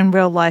 but in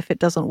real life, it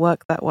doesn't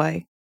work that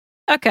way.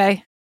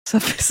 Okay. So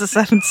Mr.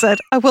 Seven said,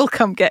 I will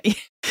come get you.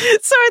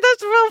 Sorry,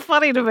 that's real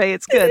funny to me.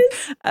 It's good.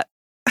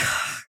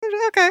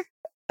 Okay.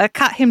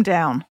 Cut him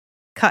down.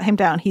 Cut him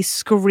down. He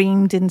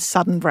screamed in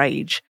sudden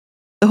rage.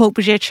 The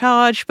Hawkbusier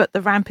charge, but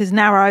the ramp is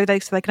narrow,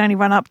 so they can only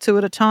run up 2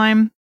 at a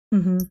time.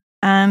 Mm-hmm.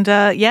 And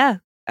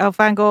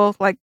Elfangor,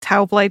 like,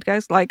 tail blade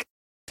goes, like,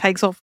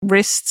 takes off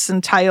wrists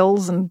and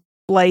tails and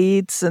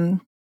blades, and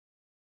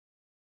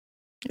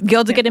the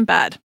odds are getting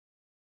bad.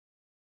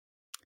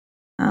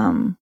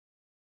 And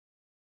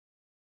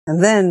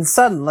then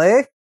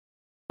suddenly,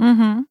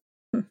 a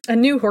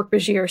new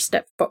Hawkbusier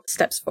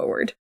steps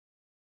forward.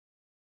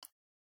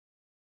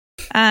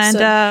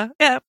 And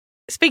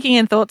speaking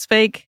in thought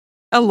speak,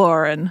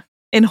 Alloran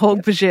in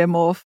Hawkbusier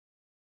morph,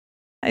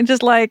 and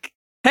just like,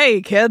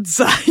 hey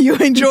kids, you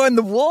enjoying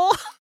the war?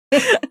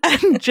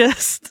 And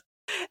just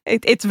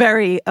it's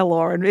very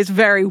Alloran. It's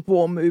very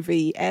war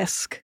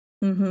movie-esque.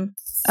 Mm-hmm.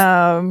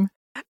 And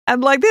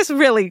like this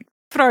really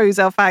throws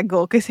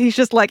Elfangor because he's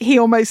just like, he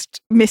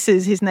almost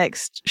misses his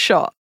next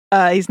shot,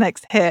 his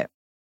next hit.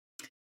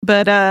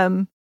 But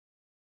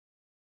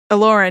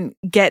Alloran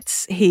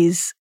gets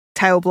his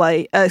tail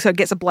blade, so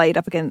gets a blade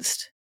up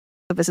against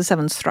Sylvester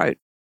Seven's throat.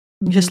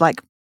 Mm-hmm. Just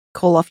like,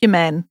 call off your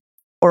men,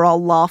 or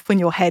I'll laugh when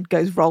your head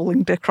goes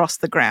rolling across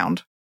the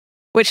ground.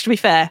 Which, to be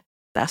fair,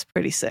 that's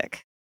pretty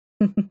sick.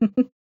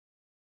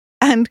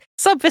 And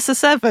Subvisor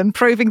 7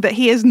 proving that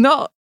he is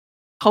not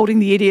holding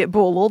the idiot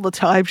ball all the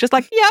time, just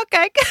like, yeah,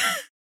 okay.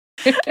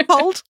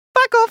 Hold,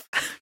 back off.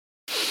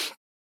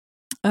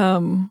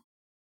 So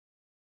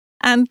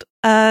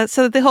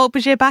the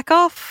Hawkbusier back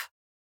off.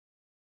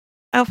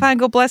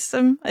 Elfangor, bless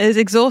him, is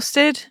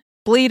exhausted,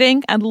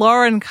 bleeding, and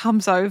Lauren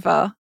comes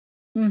over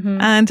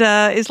and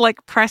is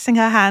like pressing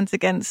her hands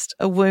against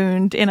a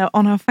wound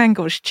on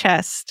Elfangor's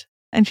chest.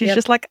 And she's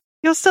just like,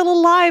 you're still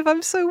alive.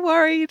 I'm so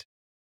worried.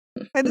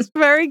 And it's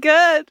very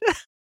good.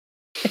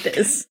 It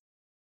is.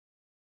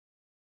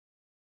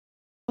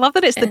 Love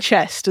that it's the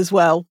chest as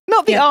well.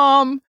 Not the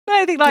arm, not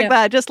anything like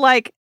that. Just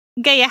like,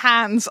 get your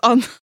hands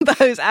on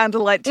those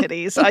Andalite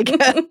titties, I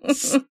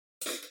guess.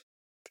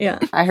 Yeah.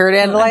 I heard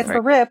Andalites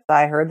were ripped.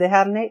 I heard they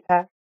had an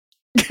 8-pack.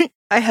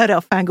 I heard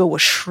Elfangor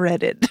was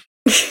shredded.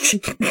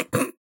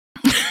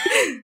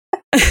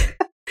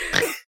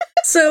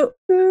 So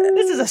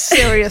this is a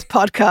serious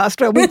podcast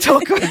where we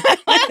talk about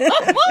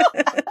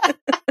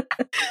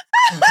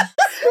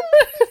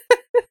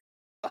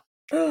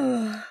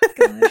oh,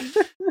 God.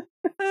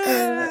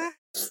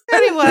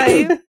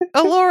 Anyway,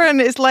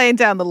 Alloran is laying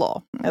down the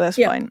law at this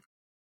point.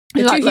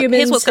 The two humans,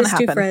 here's what's going to his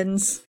two happen.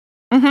 friends,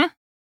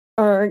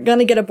 are going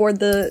to get aboard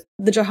the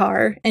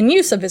Jahar, and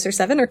you, Subvisor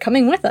 7, are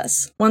coming with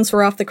us. Once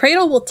we're off the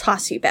cradle, we'll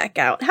toss you back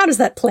out. How does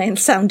that plan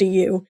sound to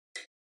you?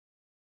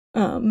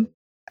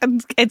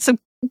 It's a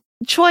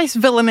choice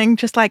villaining,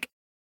 just like,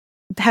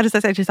 how does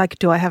that say? Just like,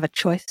 do I have a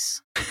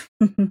choice?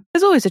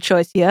 There's always a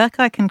choice, Yerk.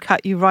 I can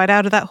cut you right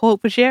out of that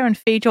Hawkbusier and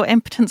feed your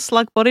impotent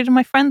slug body to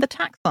my friend the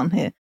Taxon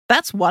here.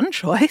 That's one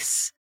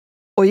choice.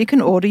 Or you can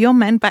order your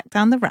men back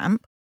down the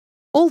ramp,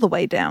 all the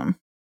way down.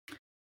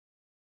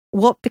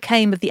 What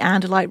became of the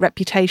Andalite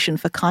reputation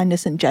for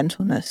kindness and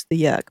gentleness, the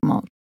Yerk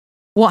mocked?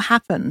 What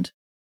happened?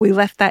 We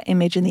left that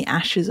image in the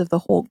ashes of the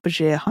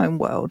Hawkbusier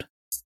homeworld.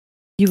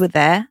 You were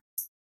there.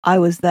 I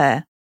was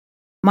there.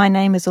 My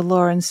name is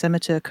Alloran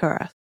Scimitar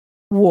Kurath,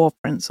 War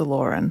Prince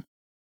Alloran.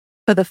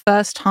 For the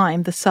first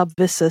time, the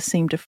Subvisor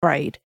seemed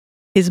afraid.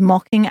 His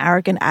mocking,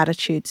 arrogant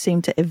attitude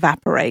seemed to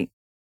evaporate.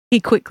 He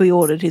quickly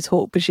ordered his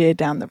Hawkbusier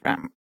down the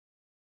ramp.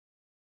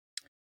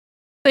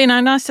 So,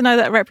 nice to know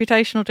that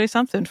reputation will do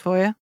something for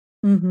you.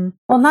 Mm-hmm.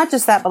 Well, not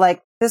just that, but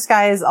like, this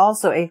guy is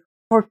also a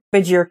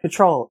Hawkbusier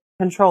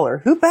controller.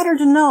 Who better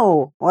to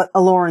know what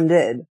Alloran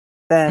did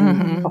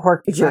than a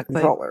Hawkbusier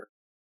controller?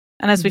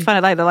 And as we find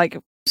out later, like,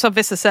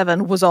 Subvisor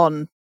 7 was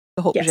on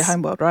the Hawkbusier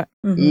homeworld, right?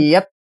 Mm-hmm.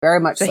 Yep, very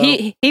much so.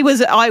 He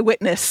was an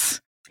eyewitness.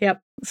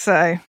 Yep.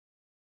 So...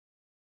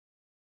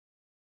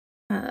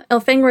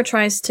 Elfangor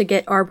tries to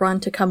get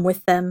Arbron to come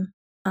with them,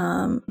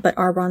 but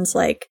Arbron's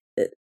like,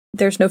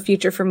 there's no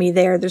future for me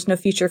there, there's no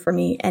future for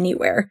me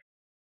anywhere.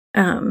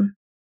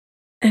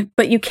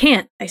 But you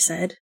can't, I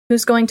said.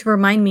 Who's going to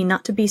remind me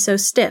not to be so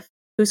stiff?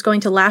 Who's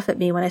going to laugh at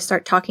me when I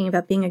start talking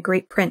about being a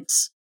great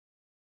prince?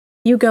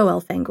 You go,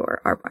 Elfangor,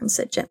 Arbron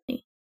said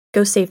gently.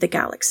 Go save the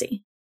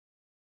galaxy.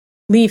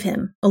 Leave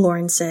him,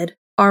 Alloran said.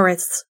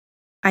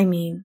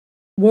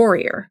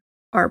 Warrior,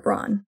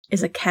 Arbron,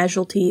 is a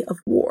casualty of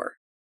war.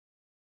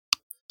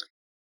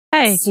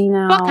 Hey,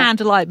 fuck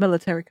Andalite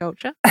military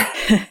culture.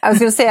 I was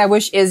going to say, I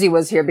wish Izzy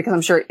was here because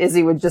I'm sure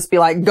Izzy would just be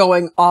like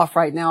going off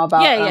right now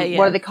about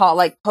what do they call it?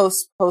 Like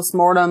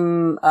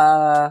post-mortem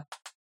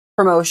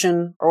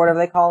promotion or whatever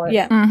they call it.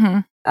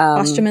 Yeah.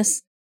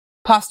 Posthumous.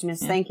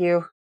 Posthumous. Yeah. Thank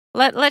you.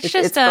 Let's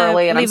just it's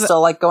early and I'm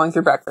still like going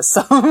through breakfast.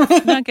 So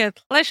okay,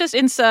 let's just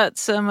insert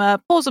some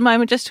pause a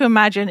moment just to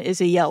imagine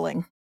Izzy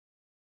yelling.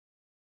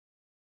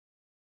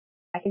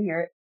 I can hear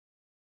it.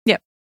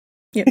 Yep.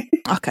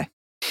 Okay.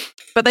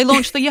 But they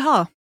launched the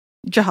Yaha.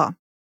 Jaha.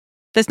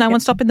 There's no one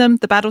stopping them.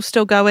 The battle's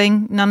still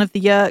going. None of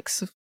the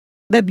Yerks.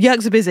 The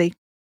Yerks are busy.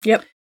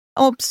 Yep.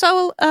 Oh,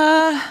 so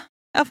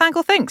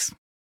Elfangor thinks.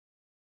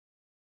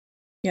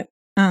 Yep.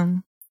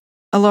 Alloran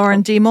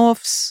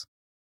demorphs.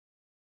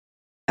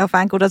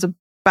 Elfangor does a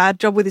bad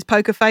job with his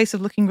poker face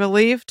of looking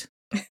relieved.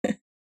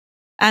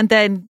 And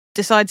then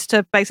decides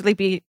to basically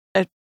be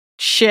a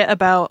shit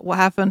about what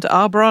happened to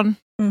Arbron.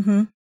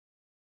 Mm-hmm.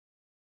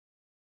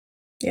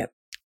 Yep.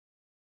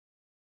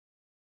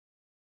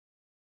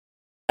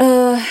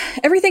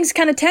 Everything's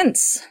kind of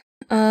tense.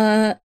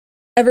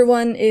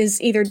 Everyone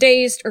is either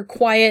dazed or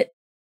quiet.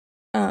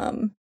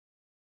 And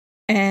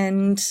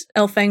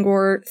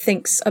Elfangor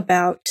thinks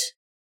about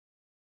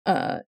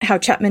how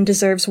Chapman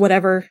deserves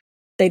whatever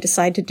they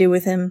decide to do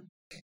with him.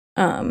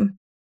 And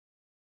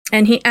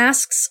he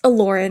asks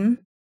Alloran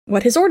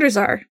what his orders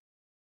are.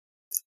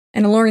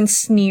 And Alloran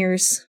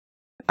sneers.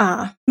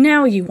 Ah,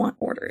 now you want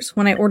orders.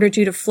 When I ordered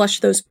you to flush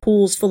those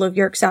pools full of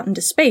Yerks out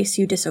into space,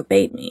 you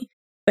disobeyed me.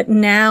 But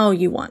now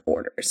you want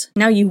orders.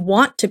 Now you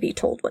want to be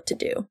told what to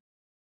do.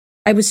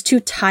 I was too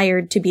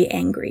tired to be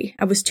angry.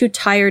 I was too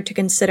tired to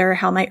consider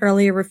how my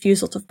earlier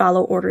refusal to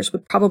follow orders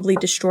would probably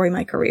destroy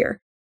my career.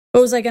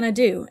 What was I going to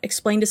do?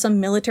 Explain to some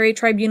military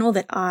tribunal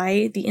that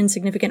I, the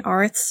insignificant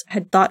Arths,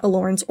 had thought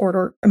Alloran's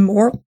order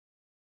immoral?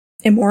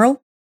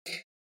 Immoral?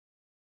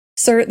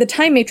 Sir, the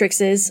time matrix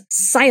is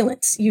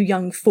silence, you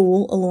young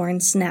fool,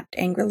 Alloran snapped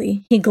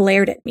angrily. He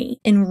glared at me,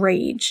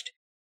 enraged.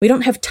 We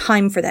don't have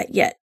time for that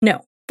yet.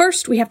 No.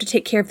 First, we have to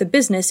take care of the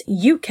business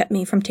you kept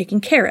me from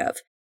taking care of.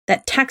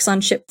 That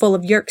taxon ship full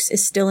of Yerks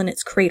is still in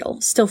its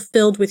cradle, still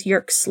filled with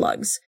Yerk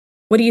slugs.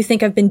 What do you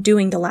think I've been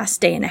doing the last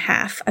day and a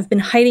half? I've been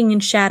hiding in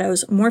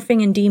shadows,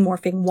 morphing and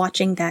demorphing,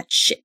 watching that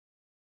shit.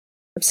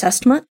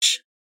 Obsessed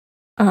much?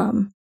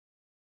 Prince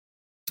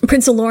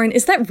Alloran,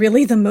 is that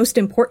really the most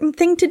important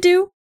thing to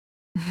do?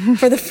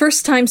 For the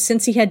first time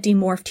since he had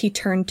demorphed, he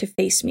turned to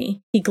face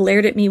me. He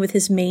glared at me with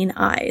his main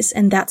eyes,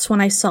 and that's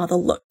when I saw the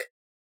look.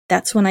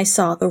 That's when I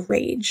saw the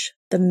rage,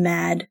 the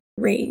mad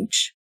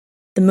rage.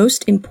 The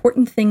most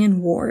important thing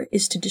in war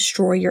is to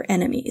destroy your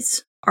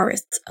enemies,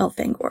 Arith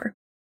Elfangor.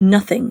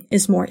 Nothing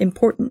is more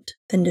important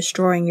than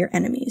destroying your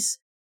enemies.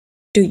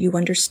 Do you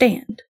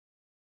understand?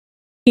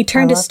 He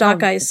turned his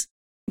stock eyes.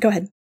 Go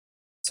ahead.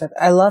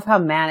 I love how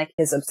manic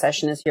his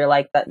obsession is here.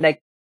 Like that,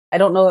 like, I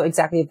don't know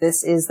exactly if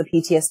this is the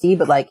PTSD,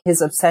 but like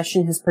his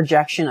obsession, his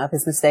projection of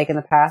his mistake in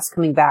the past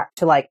coming back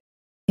to like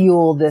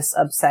fuel this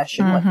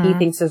obsession, what he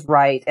thinks is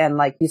right. And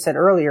like you said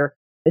earlier,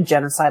 the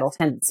genocidal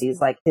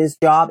tendencies, like his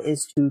job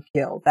is to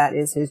kill. That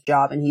is his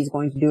job, and he's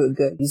going to do it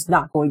good. He's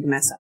not going to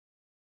mess up.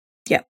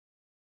 Yep.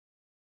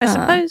 I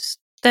suppose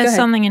there's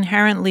something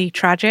inherently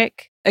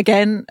tragic,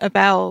 again,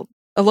 about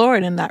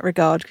Alloran in that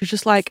regard, because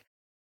just like,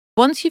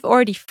 once you've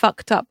already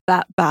fucked up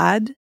that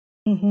bad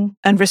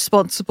and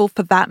responsible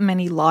for that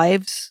many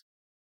lives,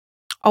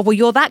 oh, well,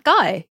 you're that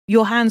guy.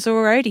 Your hands are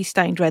already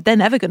stained red. They're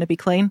never going to be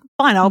clean.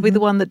 Fine, I'll be the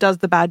one that does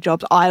the bad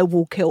jobs. I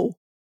will kill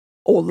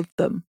all of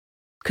them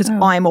because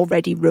I'm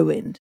already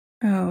ruined.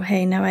 Oh,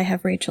 hey, now I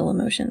have Rachel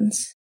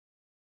emotions.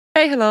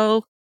 Hey,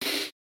 hello.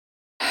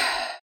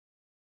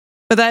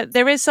 But that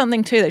there is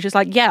something too that's just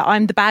like, yeah,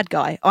 I'm the bad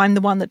guy. I'm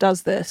the one that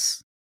does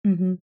this.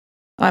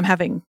 I'm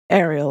having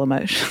Ariel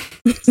emotions.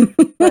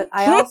 But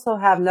I also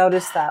have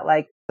noticed that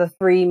like the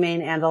three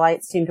main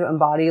Andalites seem to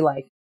embody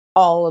like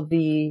all of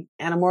the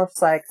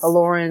Animorphs. Like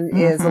Alloran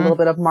is a little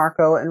bit of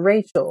Marco and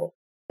Rachel.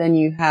 Then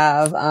you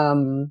have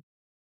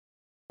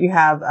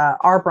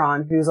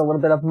Arbron, who's a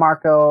little bit of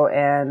Marco,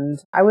 and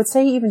I would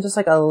say even just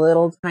like a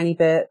little tiny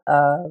bit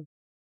of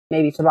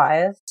maybe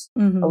Tobias,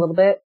 a little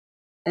bit.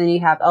 And then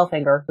you have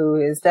Elfangor, who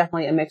is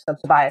definitely a mix of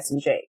Tobias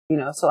and Jake, you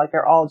know, so like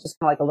they're all just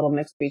kind of like a little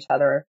mix of each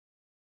other.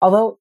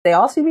 Although they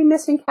all seem to be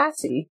missing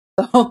Cassie.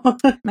 So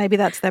maybe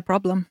that's their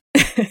problem.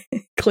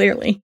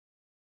 Clearly.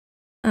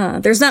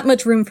 There's not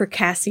much room for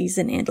Cassies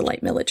in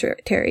Andalite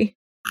military.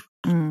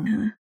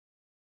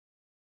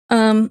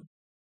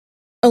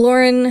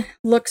 Alloran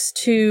looks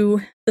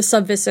to the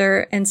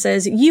subvisor and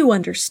says, you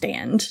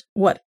understand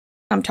what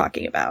I'm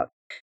talking about.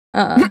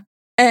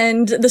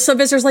 And the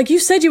subvisor's like, you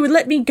said you would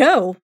let me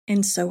go.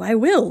 And so I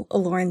will,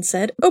 Alloran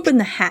said. Open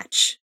the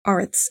hatch,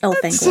 Arith's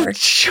Elfangor. That's a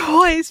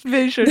choice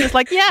vision. It's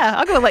like, yeah,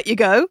 I'm going to let you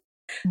go.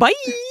 Bye.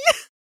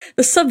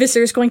 The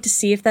subvisor is going to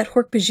see if that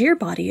Hork-Bajir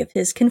body of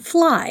his can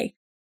fly.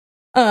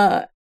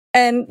 And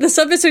the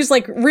subvisor's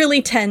like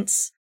really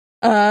tense.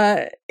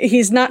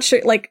 He's not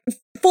sure, like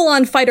full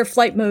on fight or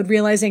flight mode,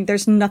 realizing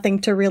there's nothing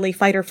to really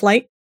fight or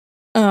flight.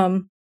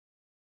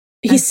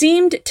 He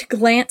seemed to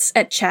glance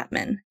at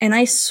Chapman, and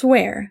I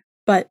swear,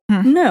 but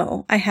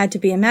no, I had to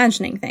be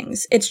imagining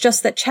things. It's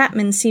just that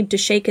Chapman seemed to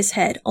shake his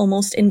head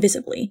almost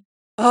invisibly.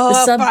 Oh,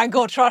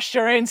 Elfangor, trust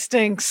your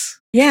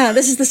instincts. Yeah,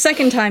 this is the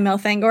second time,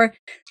 Elfangor.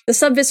 The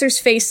subvisor's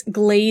face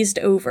glazed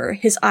over.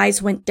 His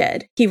eyes went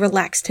dead. He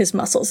relaxed his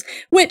muscles.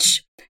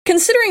 Which,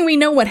 considering we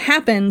know what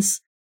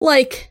happens,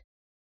 like,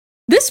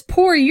 this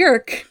poor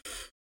Yerk.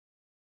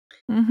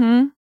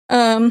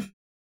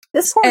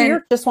 This poor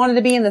Yerk just wanted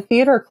to be in the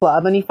theater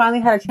club, and he finally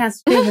had a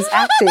chance to do his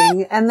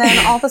acting, and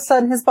then all of a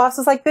sudden his boss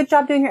is like, good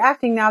job doing your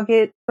acting, now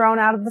get thrown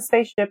out of the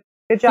spaceship.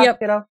 Good job,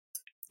 kiddo.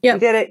 Yep. You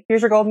did it.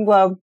 Here's your Golden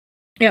Globe.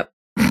 Yep.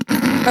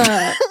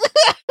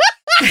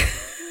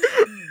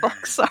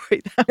 Fuck,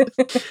 sorry.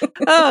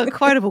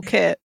 Quotable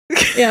kit.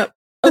 Yep.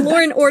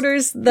 Alloran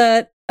orders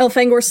that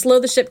Elfangor slow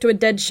the ship to a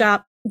dead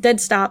stop.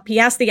 He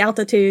asks the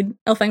altitude.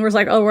 Elfangor's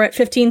like, oh, we're at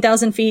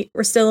 15,000 feet.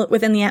 We're still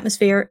within the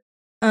atmosphere.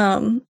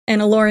 And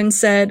Alloran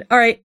said, all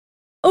right,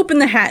 open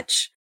the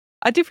hatch.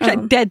 I do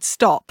project dead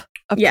stop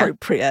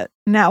appropriate.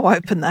 Yeah. Now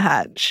open the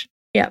hatch.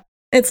 Yeah.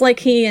 It's like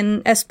he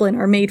and Esplin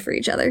are made for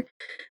each other.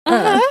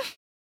 What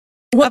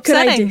Upsetting. could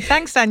I do?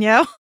 Thanks,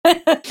 Danielle.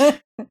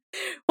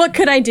 What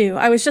could I do?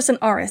 I was just an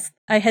Arith.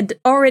 I had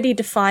already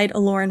defied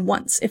Alloran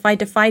once. If I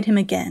defied him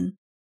again.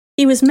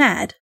 He was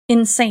mad.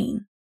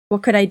 Insane.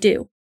 What could I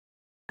do?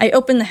 I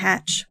opened the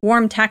hatch.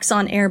 Warm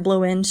Taxon air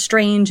blew in,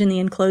 strange in the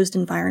enclosed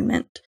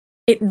environment.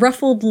 It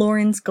ruffled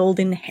Lauren's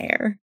golden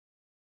hair.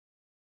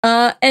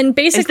 And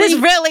basically... Is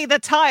this really the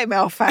time,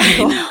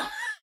 Elfangor?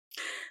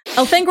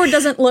 Elfangor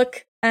doesn't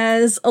look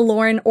as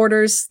Alloran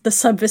orders the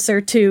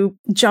subvisor to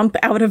jump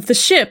out of the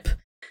ship,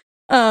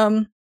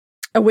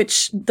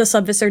 which the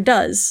subvisor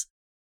does.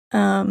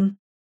 And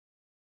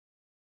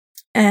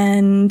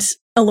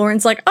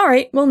Alloran's like, all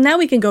right, well, now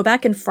we can go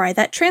back and fry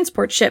that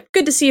transport ship.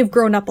 Good to see you've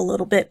grown up a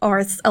little bit,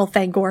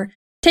 Elfangor.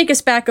 Take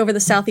us back over the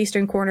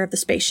southeastern corner of the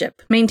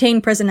spaceship.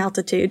 Maintain present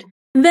altitude.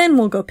 Then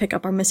we'll go pick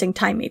up our missing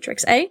time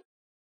matrix, eh?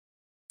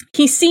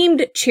 He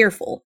seemed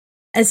cheerful,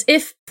 as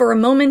if, for a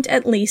moment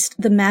at least,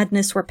 the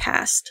madness were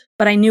past,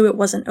 but I knew it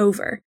wasn't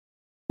over.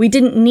 We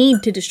didn't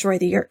need to destroy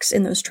the Yerks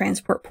in those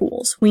transport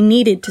pools. We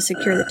needed to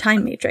secure the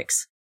time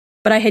matrix.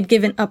 But I had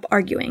given up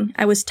arguing.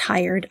 I was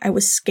tired. I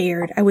was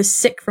scared. I was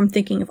sick from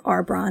thinking of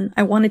Arbron.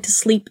 I wanted to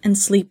sleep and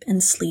sleep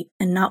and sleep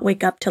and not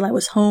wake up till I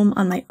was home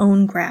on my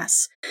own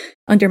grass,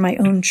 under my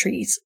own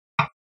trees.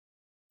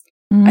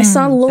 I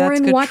saw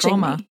Lauren watching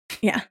me.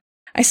 Yeah.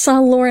 I saw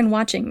Lauren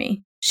watching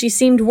me. She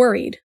seemed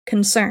worried,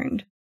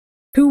 concerned.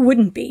 Who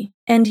wouldn't be?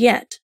 And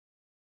yet.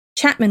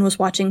 Chapman was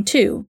watching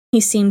too.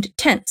 He seemed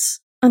tense.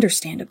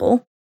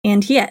 Understandable.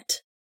 And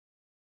yet.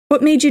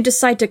 What made you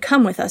decide to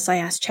come with us? I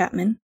asked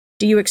Chapman.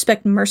 Do you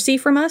expect mercy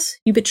from us?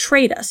 You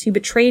betrayed us. You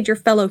betrayed your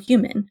fellow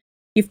human.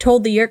 You've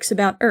told the Yerks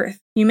about Earth.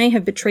 You may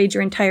have betrayed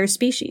your entire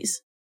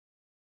species.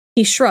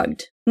 He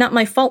shrugged. Not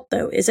my fault,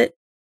 though, is it?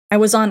 I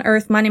was on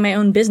Earth minding my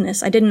own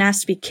business. I didn't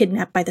ask to be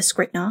kidnapped by the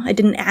Skritna. I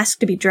didn't ask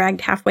to be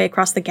dragged halfway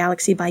across the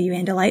galaxy by you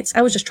Andalites.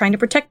 I was just trying to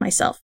protect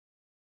myself.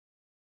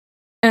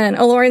 And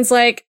Alloran's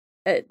like,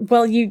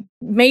 well, you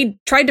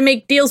tried to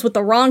make deals with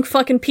the wrong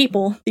fucking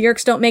people. The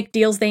Yerks don't make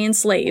deals, they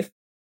enslave.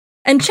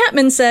 And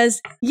Chapman says,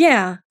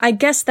 yeah, I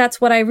guess that's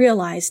what I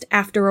realized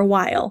after a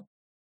while.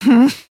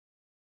 Someone's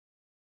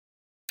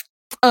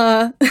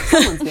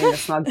being a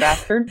smug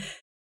bastard.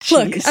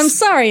 Look, I'm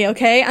sorry,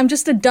 okay? I'm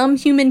just a dumb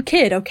human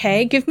kid,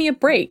 okay? Give me a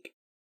break.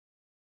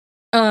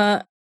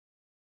 Alloran,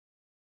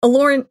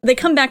 they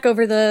come back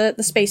over the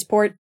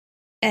spaceport,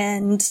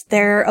 and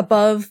they're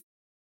above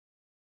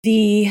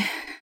the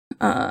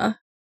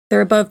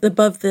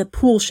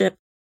pool ship,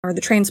 or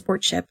the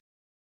transport ship.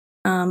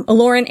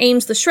 Alloran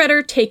aims the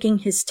shredder, taking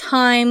his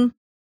time,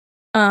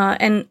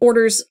 and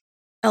orders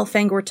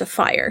Elfangor to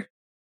fire.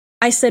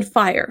 I said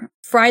fire.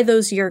 Fry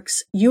those Yerks.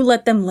 You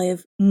let them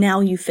live.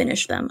 Now you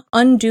finish them.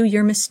 Undo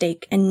your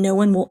mistake, and no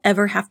one will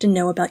ever have to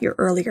know about your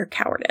earlier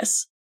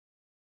cowardice.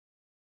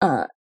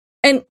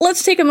 And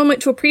let's take a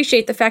moment to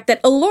appreciate the fact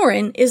that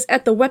Alloran is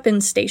at the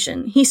weapons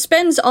station. He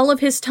spends all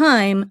of his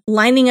time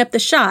lining up the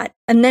shot,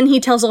 and then he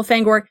tells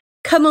Elfangor,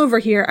 come over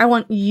here. I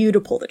want you to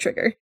pull the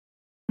trigger.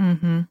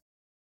 Mm-hmm.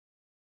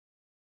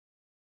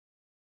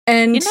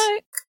 And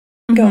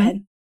go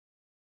ahead.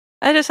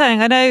 I'm just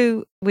saying, I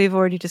know we've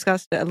already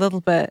discussed it a little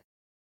bit.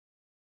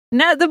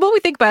 Now, the more we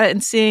think about it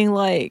and seeing,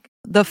 like,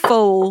 the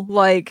full,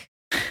 like,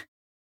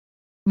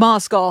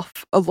 mask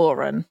off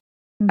Alloran,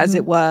 as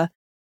it were,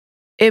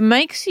 it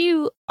makes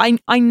you...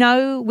 I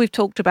know we've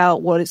talked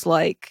about what it's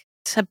like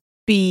to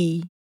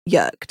be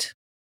yerked.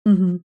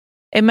 Mm-hmm.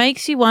 It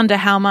makes you wonder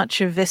how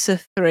much of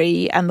Visser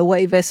 3 and the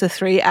way Visser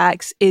 3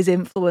 acts is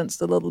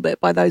influenced a little bit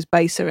by those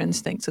baser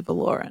instincts of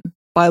Alloran,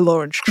 by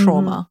Alloran's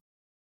trauma.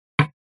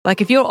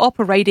 Like, if you're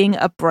operating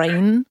a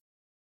brain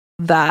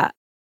that...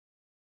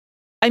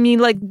 I mean,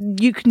 like,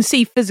 you can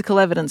see physical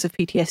evidence of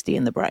PTSD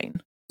in the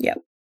brain. Yeah.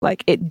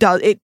 Like,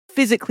 it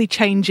physically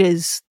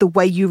changes the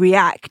way you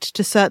react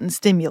to certain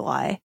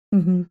stimuli.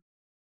 Mm-hmm.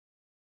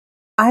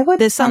 I would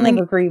kind of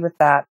agree with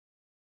that.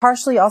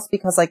 Partially also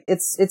because, like,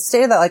 it's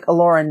stated that, like,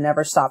 Alloran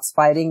never stops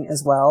fighting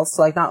as well.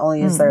 So, like, not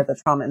only is there the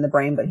trauma in the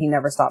brain, but he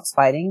never stops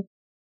fighting.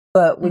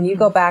 But when you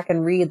go back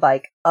and read,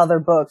 like, other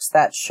books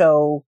that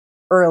show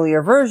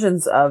earlier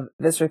versions of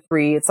Visser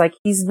 3, it's like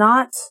he's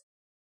not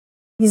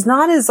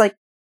as, like,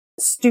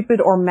 stupid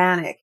or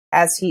manic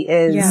as he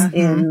is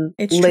in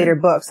later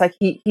books. Like,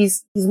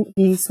 he's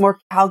more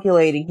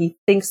calculating. He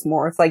thinks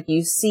more. It's like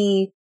you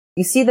see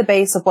the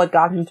base of what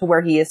got him to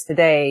where he is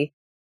today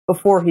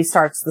before he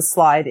starts the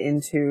slide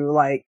into,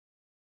 like,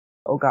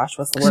 oh gosh,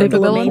 what's the word?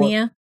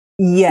 Supermania.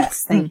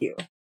 Yes, thank you.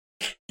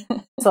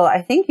 So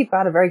I think you've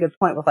got a very good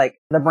point with like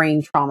the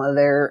brain trauma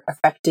there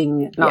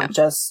affecting not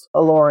just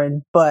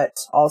Alloran, but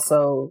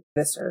also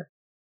Visser.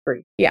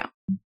 Yeah.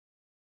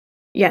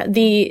 Yeah,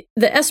 the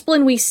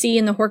Esplin we see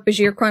in the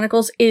Hork-Bajir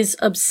Chronicles is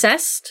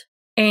obsessed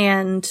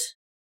and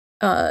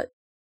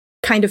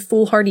kind of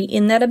foolhardy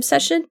in that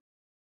obsession.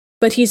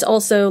 But he's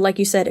also, like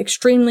you said,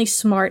 extremely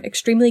smart,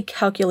 extremely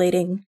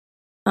calculating,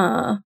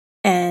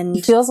 and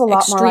he feels a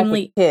lot more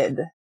like a kid.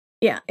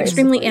 Yeah, basically.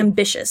 Extremely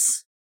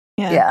ambitious.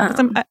 Yeah.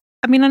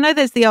 I mean, I know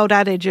there's the old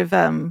adage of,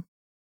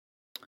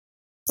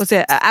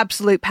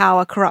 absolute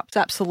power corrupts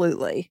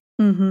absolutely.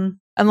 Mm-hmm.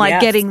 And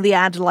like getting the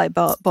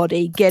Andalite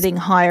body, getting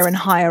higher and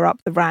higher up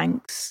the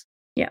ranks.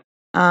 Yeah.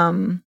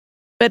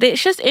 But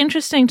it's just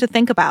interesting to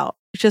think about.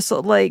 It's just sort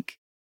of like,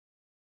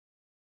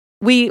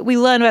 we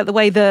learn about the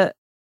way that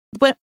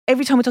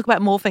every time we talk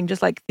about morphing,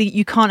 just like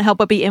you can't help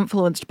but be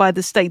influenced by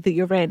the state that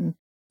you're in.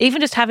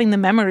 Even just having the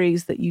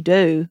memories that you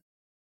do.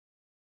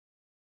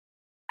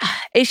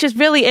 It's just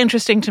really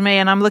interesting to me,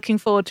 and I'm looking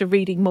forward to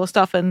reading more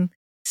stuff and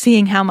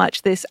seeing how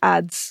much this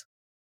adds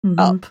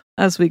up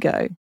as we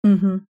go.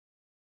 Mm-hmm.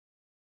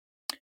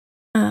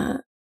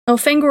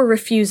 Elfangor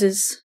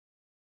refuses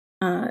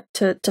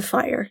to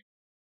fire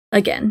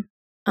again.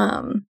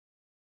 And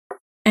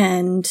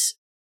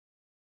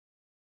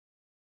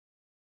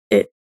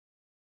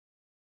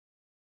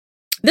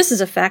this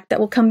is a fact that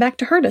will come back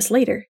to hurt us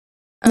later.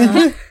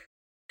 But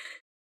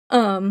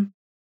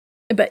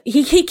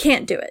he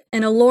can't do it.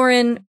 And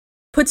Alloran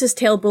puts his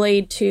tail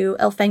blade to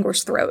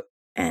Elfangor's throat,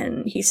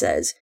 and he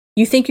says,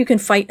 "You think you can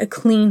fight a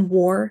clean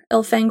war,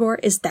 Elfangor?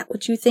 Is that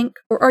what you think?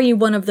 Or are you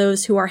one of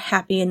those who are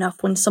happy enough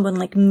when someone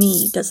like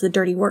me does the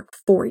dirty work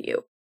for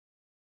you?"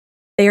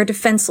 "They are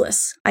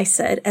defenseless," I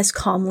said, as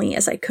calmly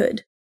as I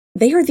could.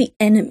 "They are the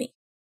enemy.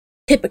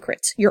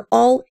 Hypocrites. You're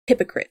all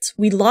hypocrites.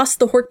 We lost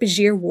the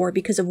Hork-Bajir war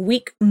because of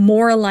weak,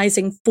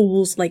 moralizing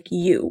fools like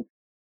you.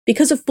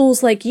 Because of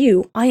fools like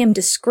you, I am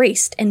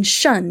disgraced and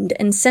shunned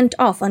and sent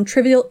off on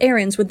trivial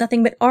errands with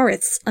nothing but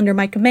Ariths under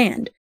my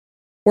command.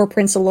 War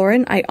Prince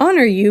Alloran, I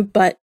honor you,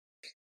 but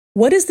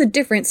what is the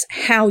difference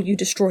how you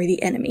destroy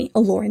the enemy?"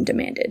 Alloran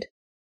demanded.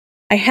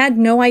 I had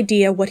no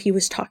idea what he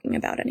was talking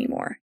about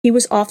anymore. He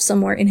was off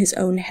somewhere in his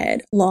own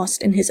head,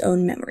 lost in his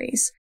own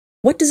memories.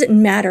 What does it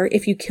matter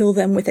if you kill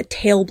them with a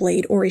tail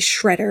blade or a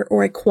shredder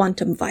or a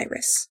quantum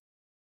virus?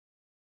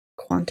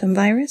 Quantum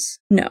virus?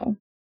 No.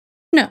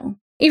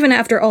 Even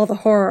after all the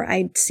horror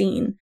I'd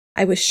seen,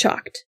 I was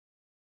shocked.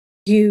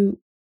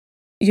 You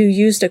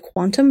used a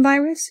quantum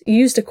virus? You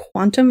used a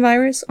quantum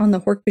virus on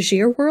the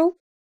Hork-Bajir world?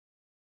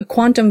 A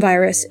quantum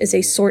virus is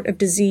a sort of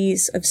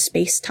disease of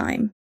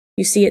space-time.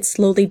 You see, it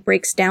slowly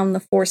breaks down the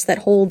force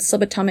that holds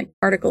subatomic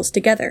particles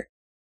together.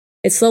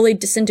 It slowly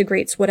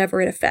disintegrates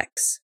whatever it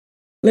affects.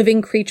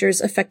 Living creatures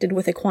affected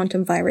with a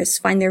quantum virus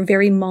find their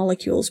very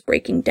molecules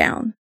breaking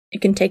down.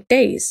 It can take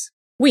days,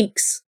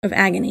 weeks of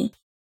agony.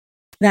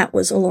 That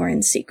was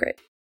Alloran's secret.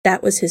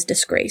 That was his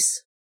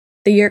disgrace.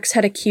 The Yeerks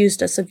had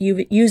accused us of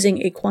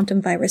using a quantum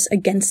virus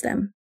against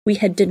them. We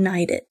had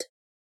denied it.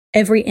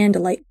 Every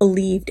Andalite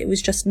believed it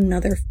was just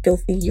another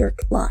filthy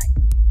Yeerk lie.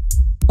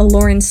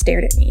 Alloran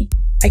stared at me.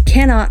 I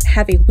cannot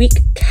have a weak,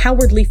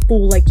 cowardly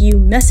fool like you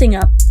messing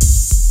up.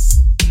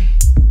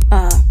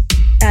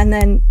 And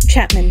then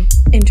Chapman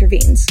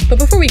intervenes. But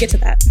before we get to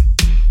that,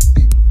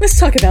 let's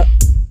talk about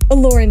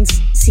Alloran's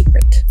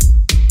secret.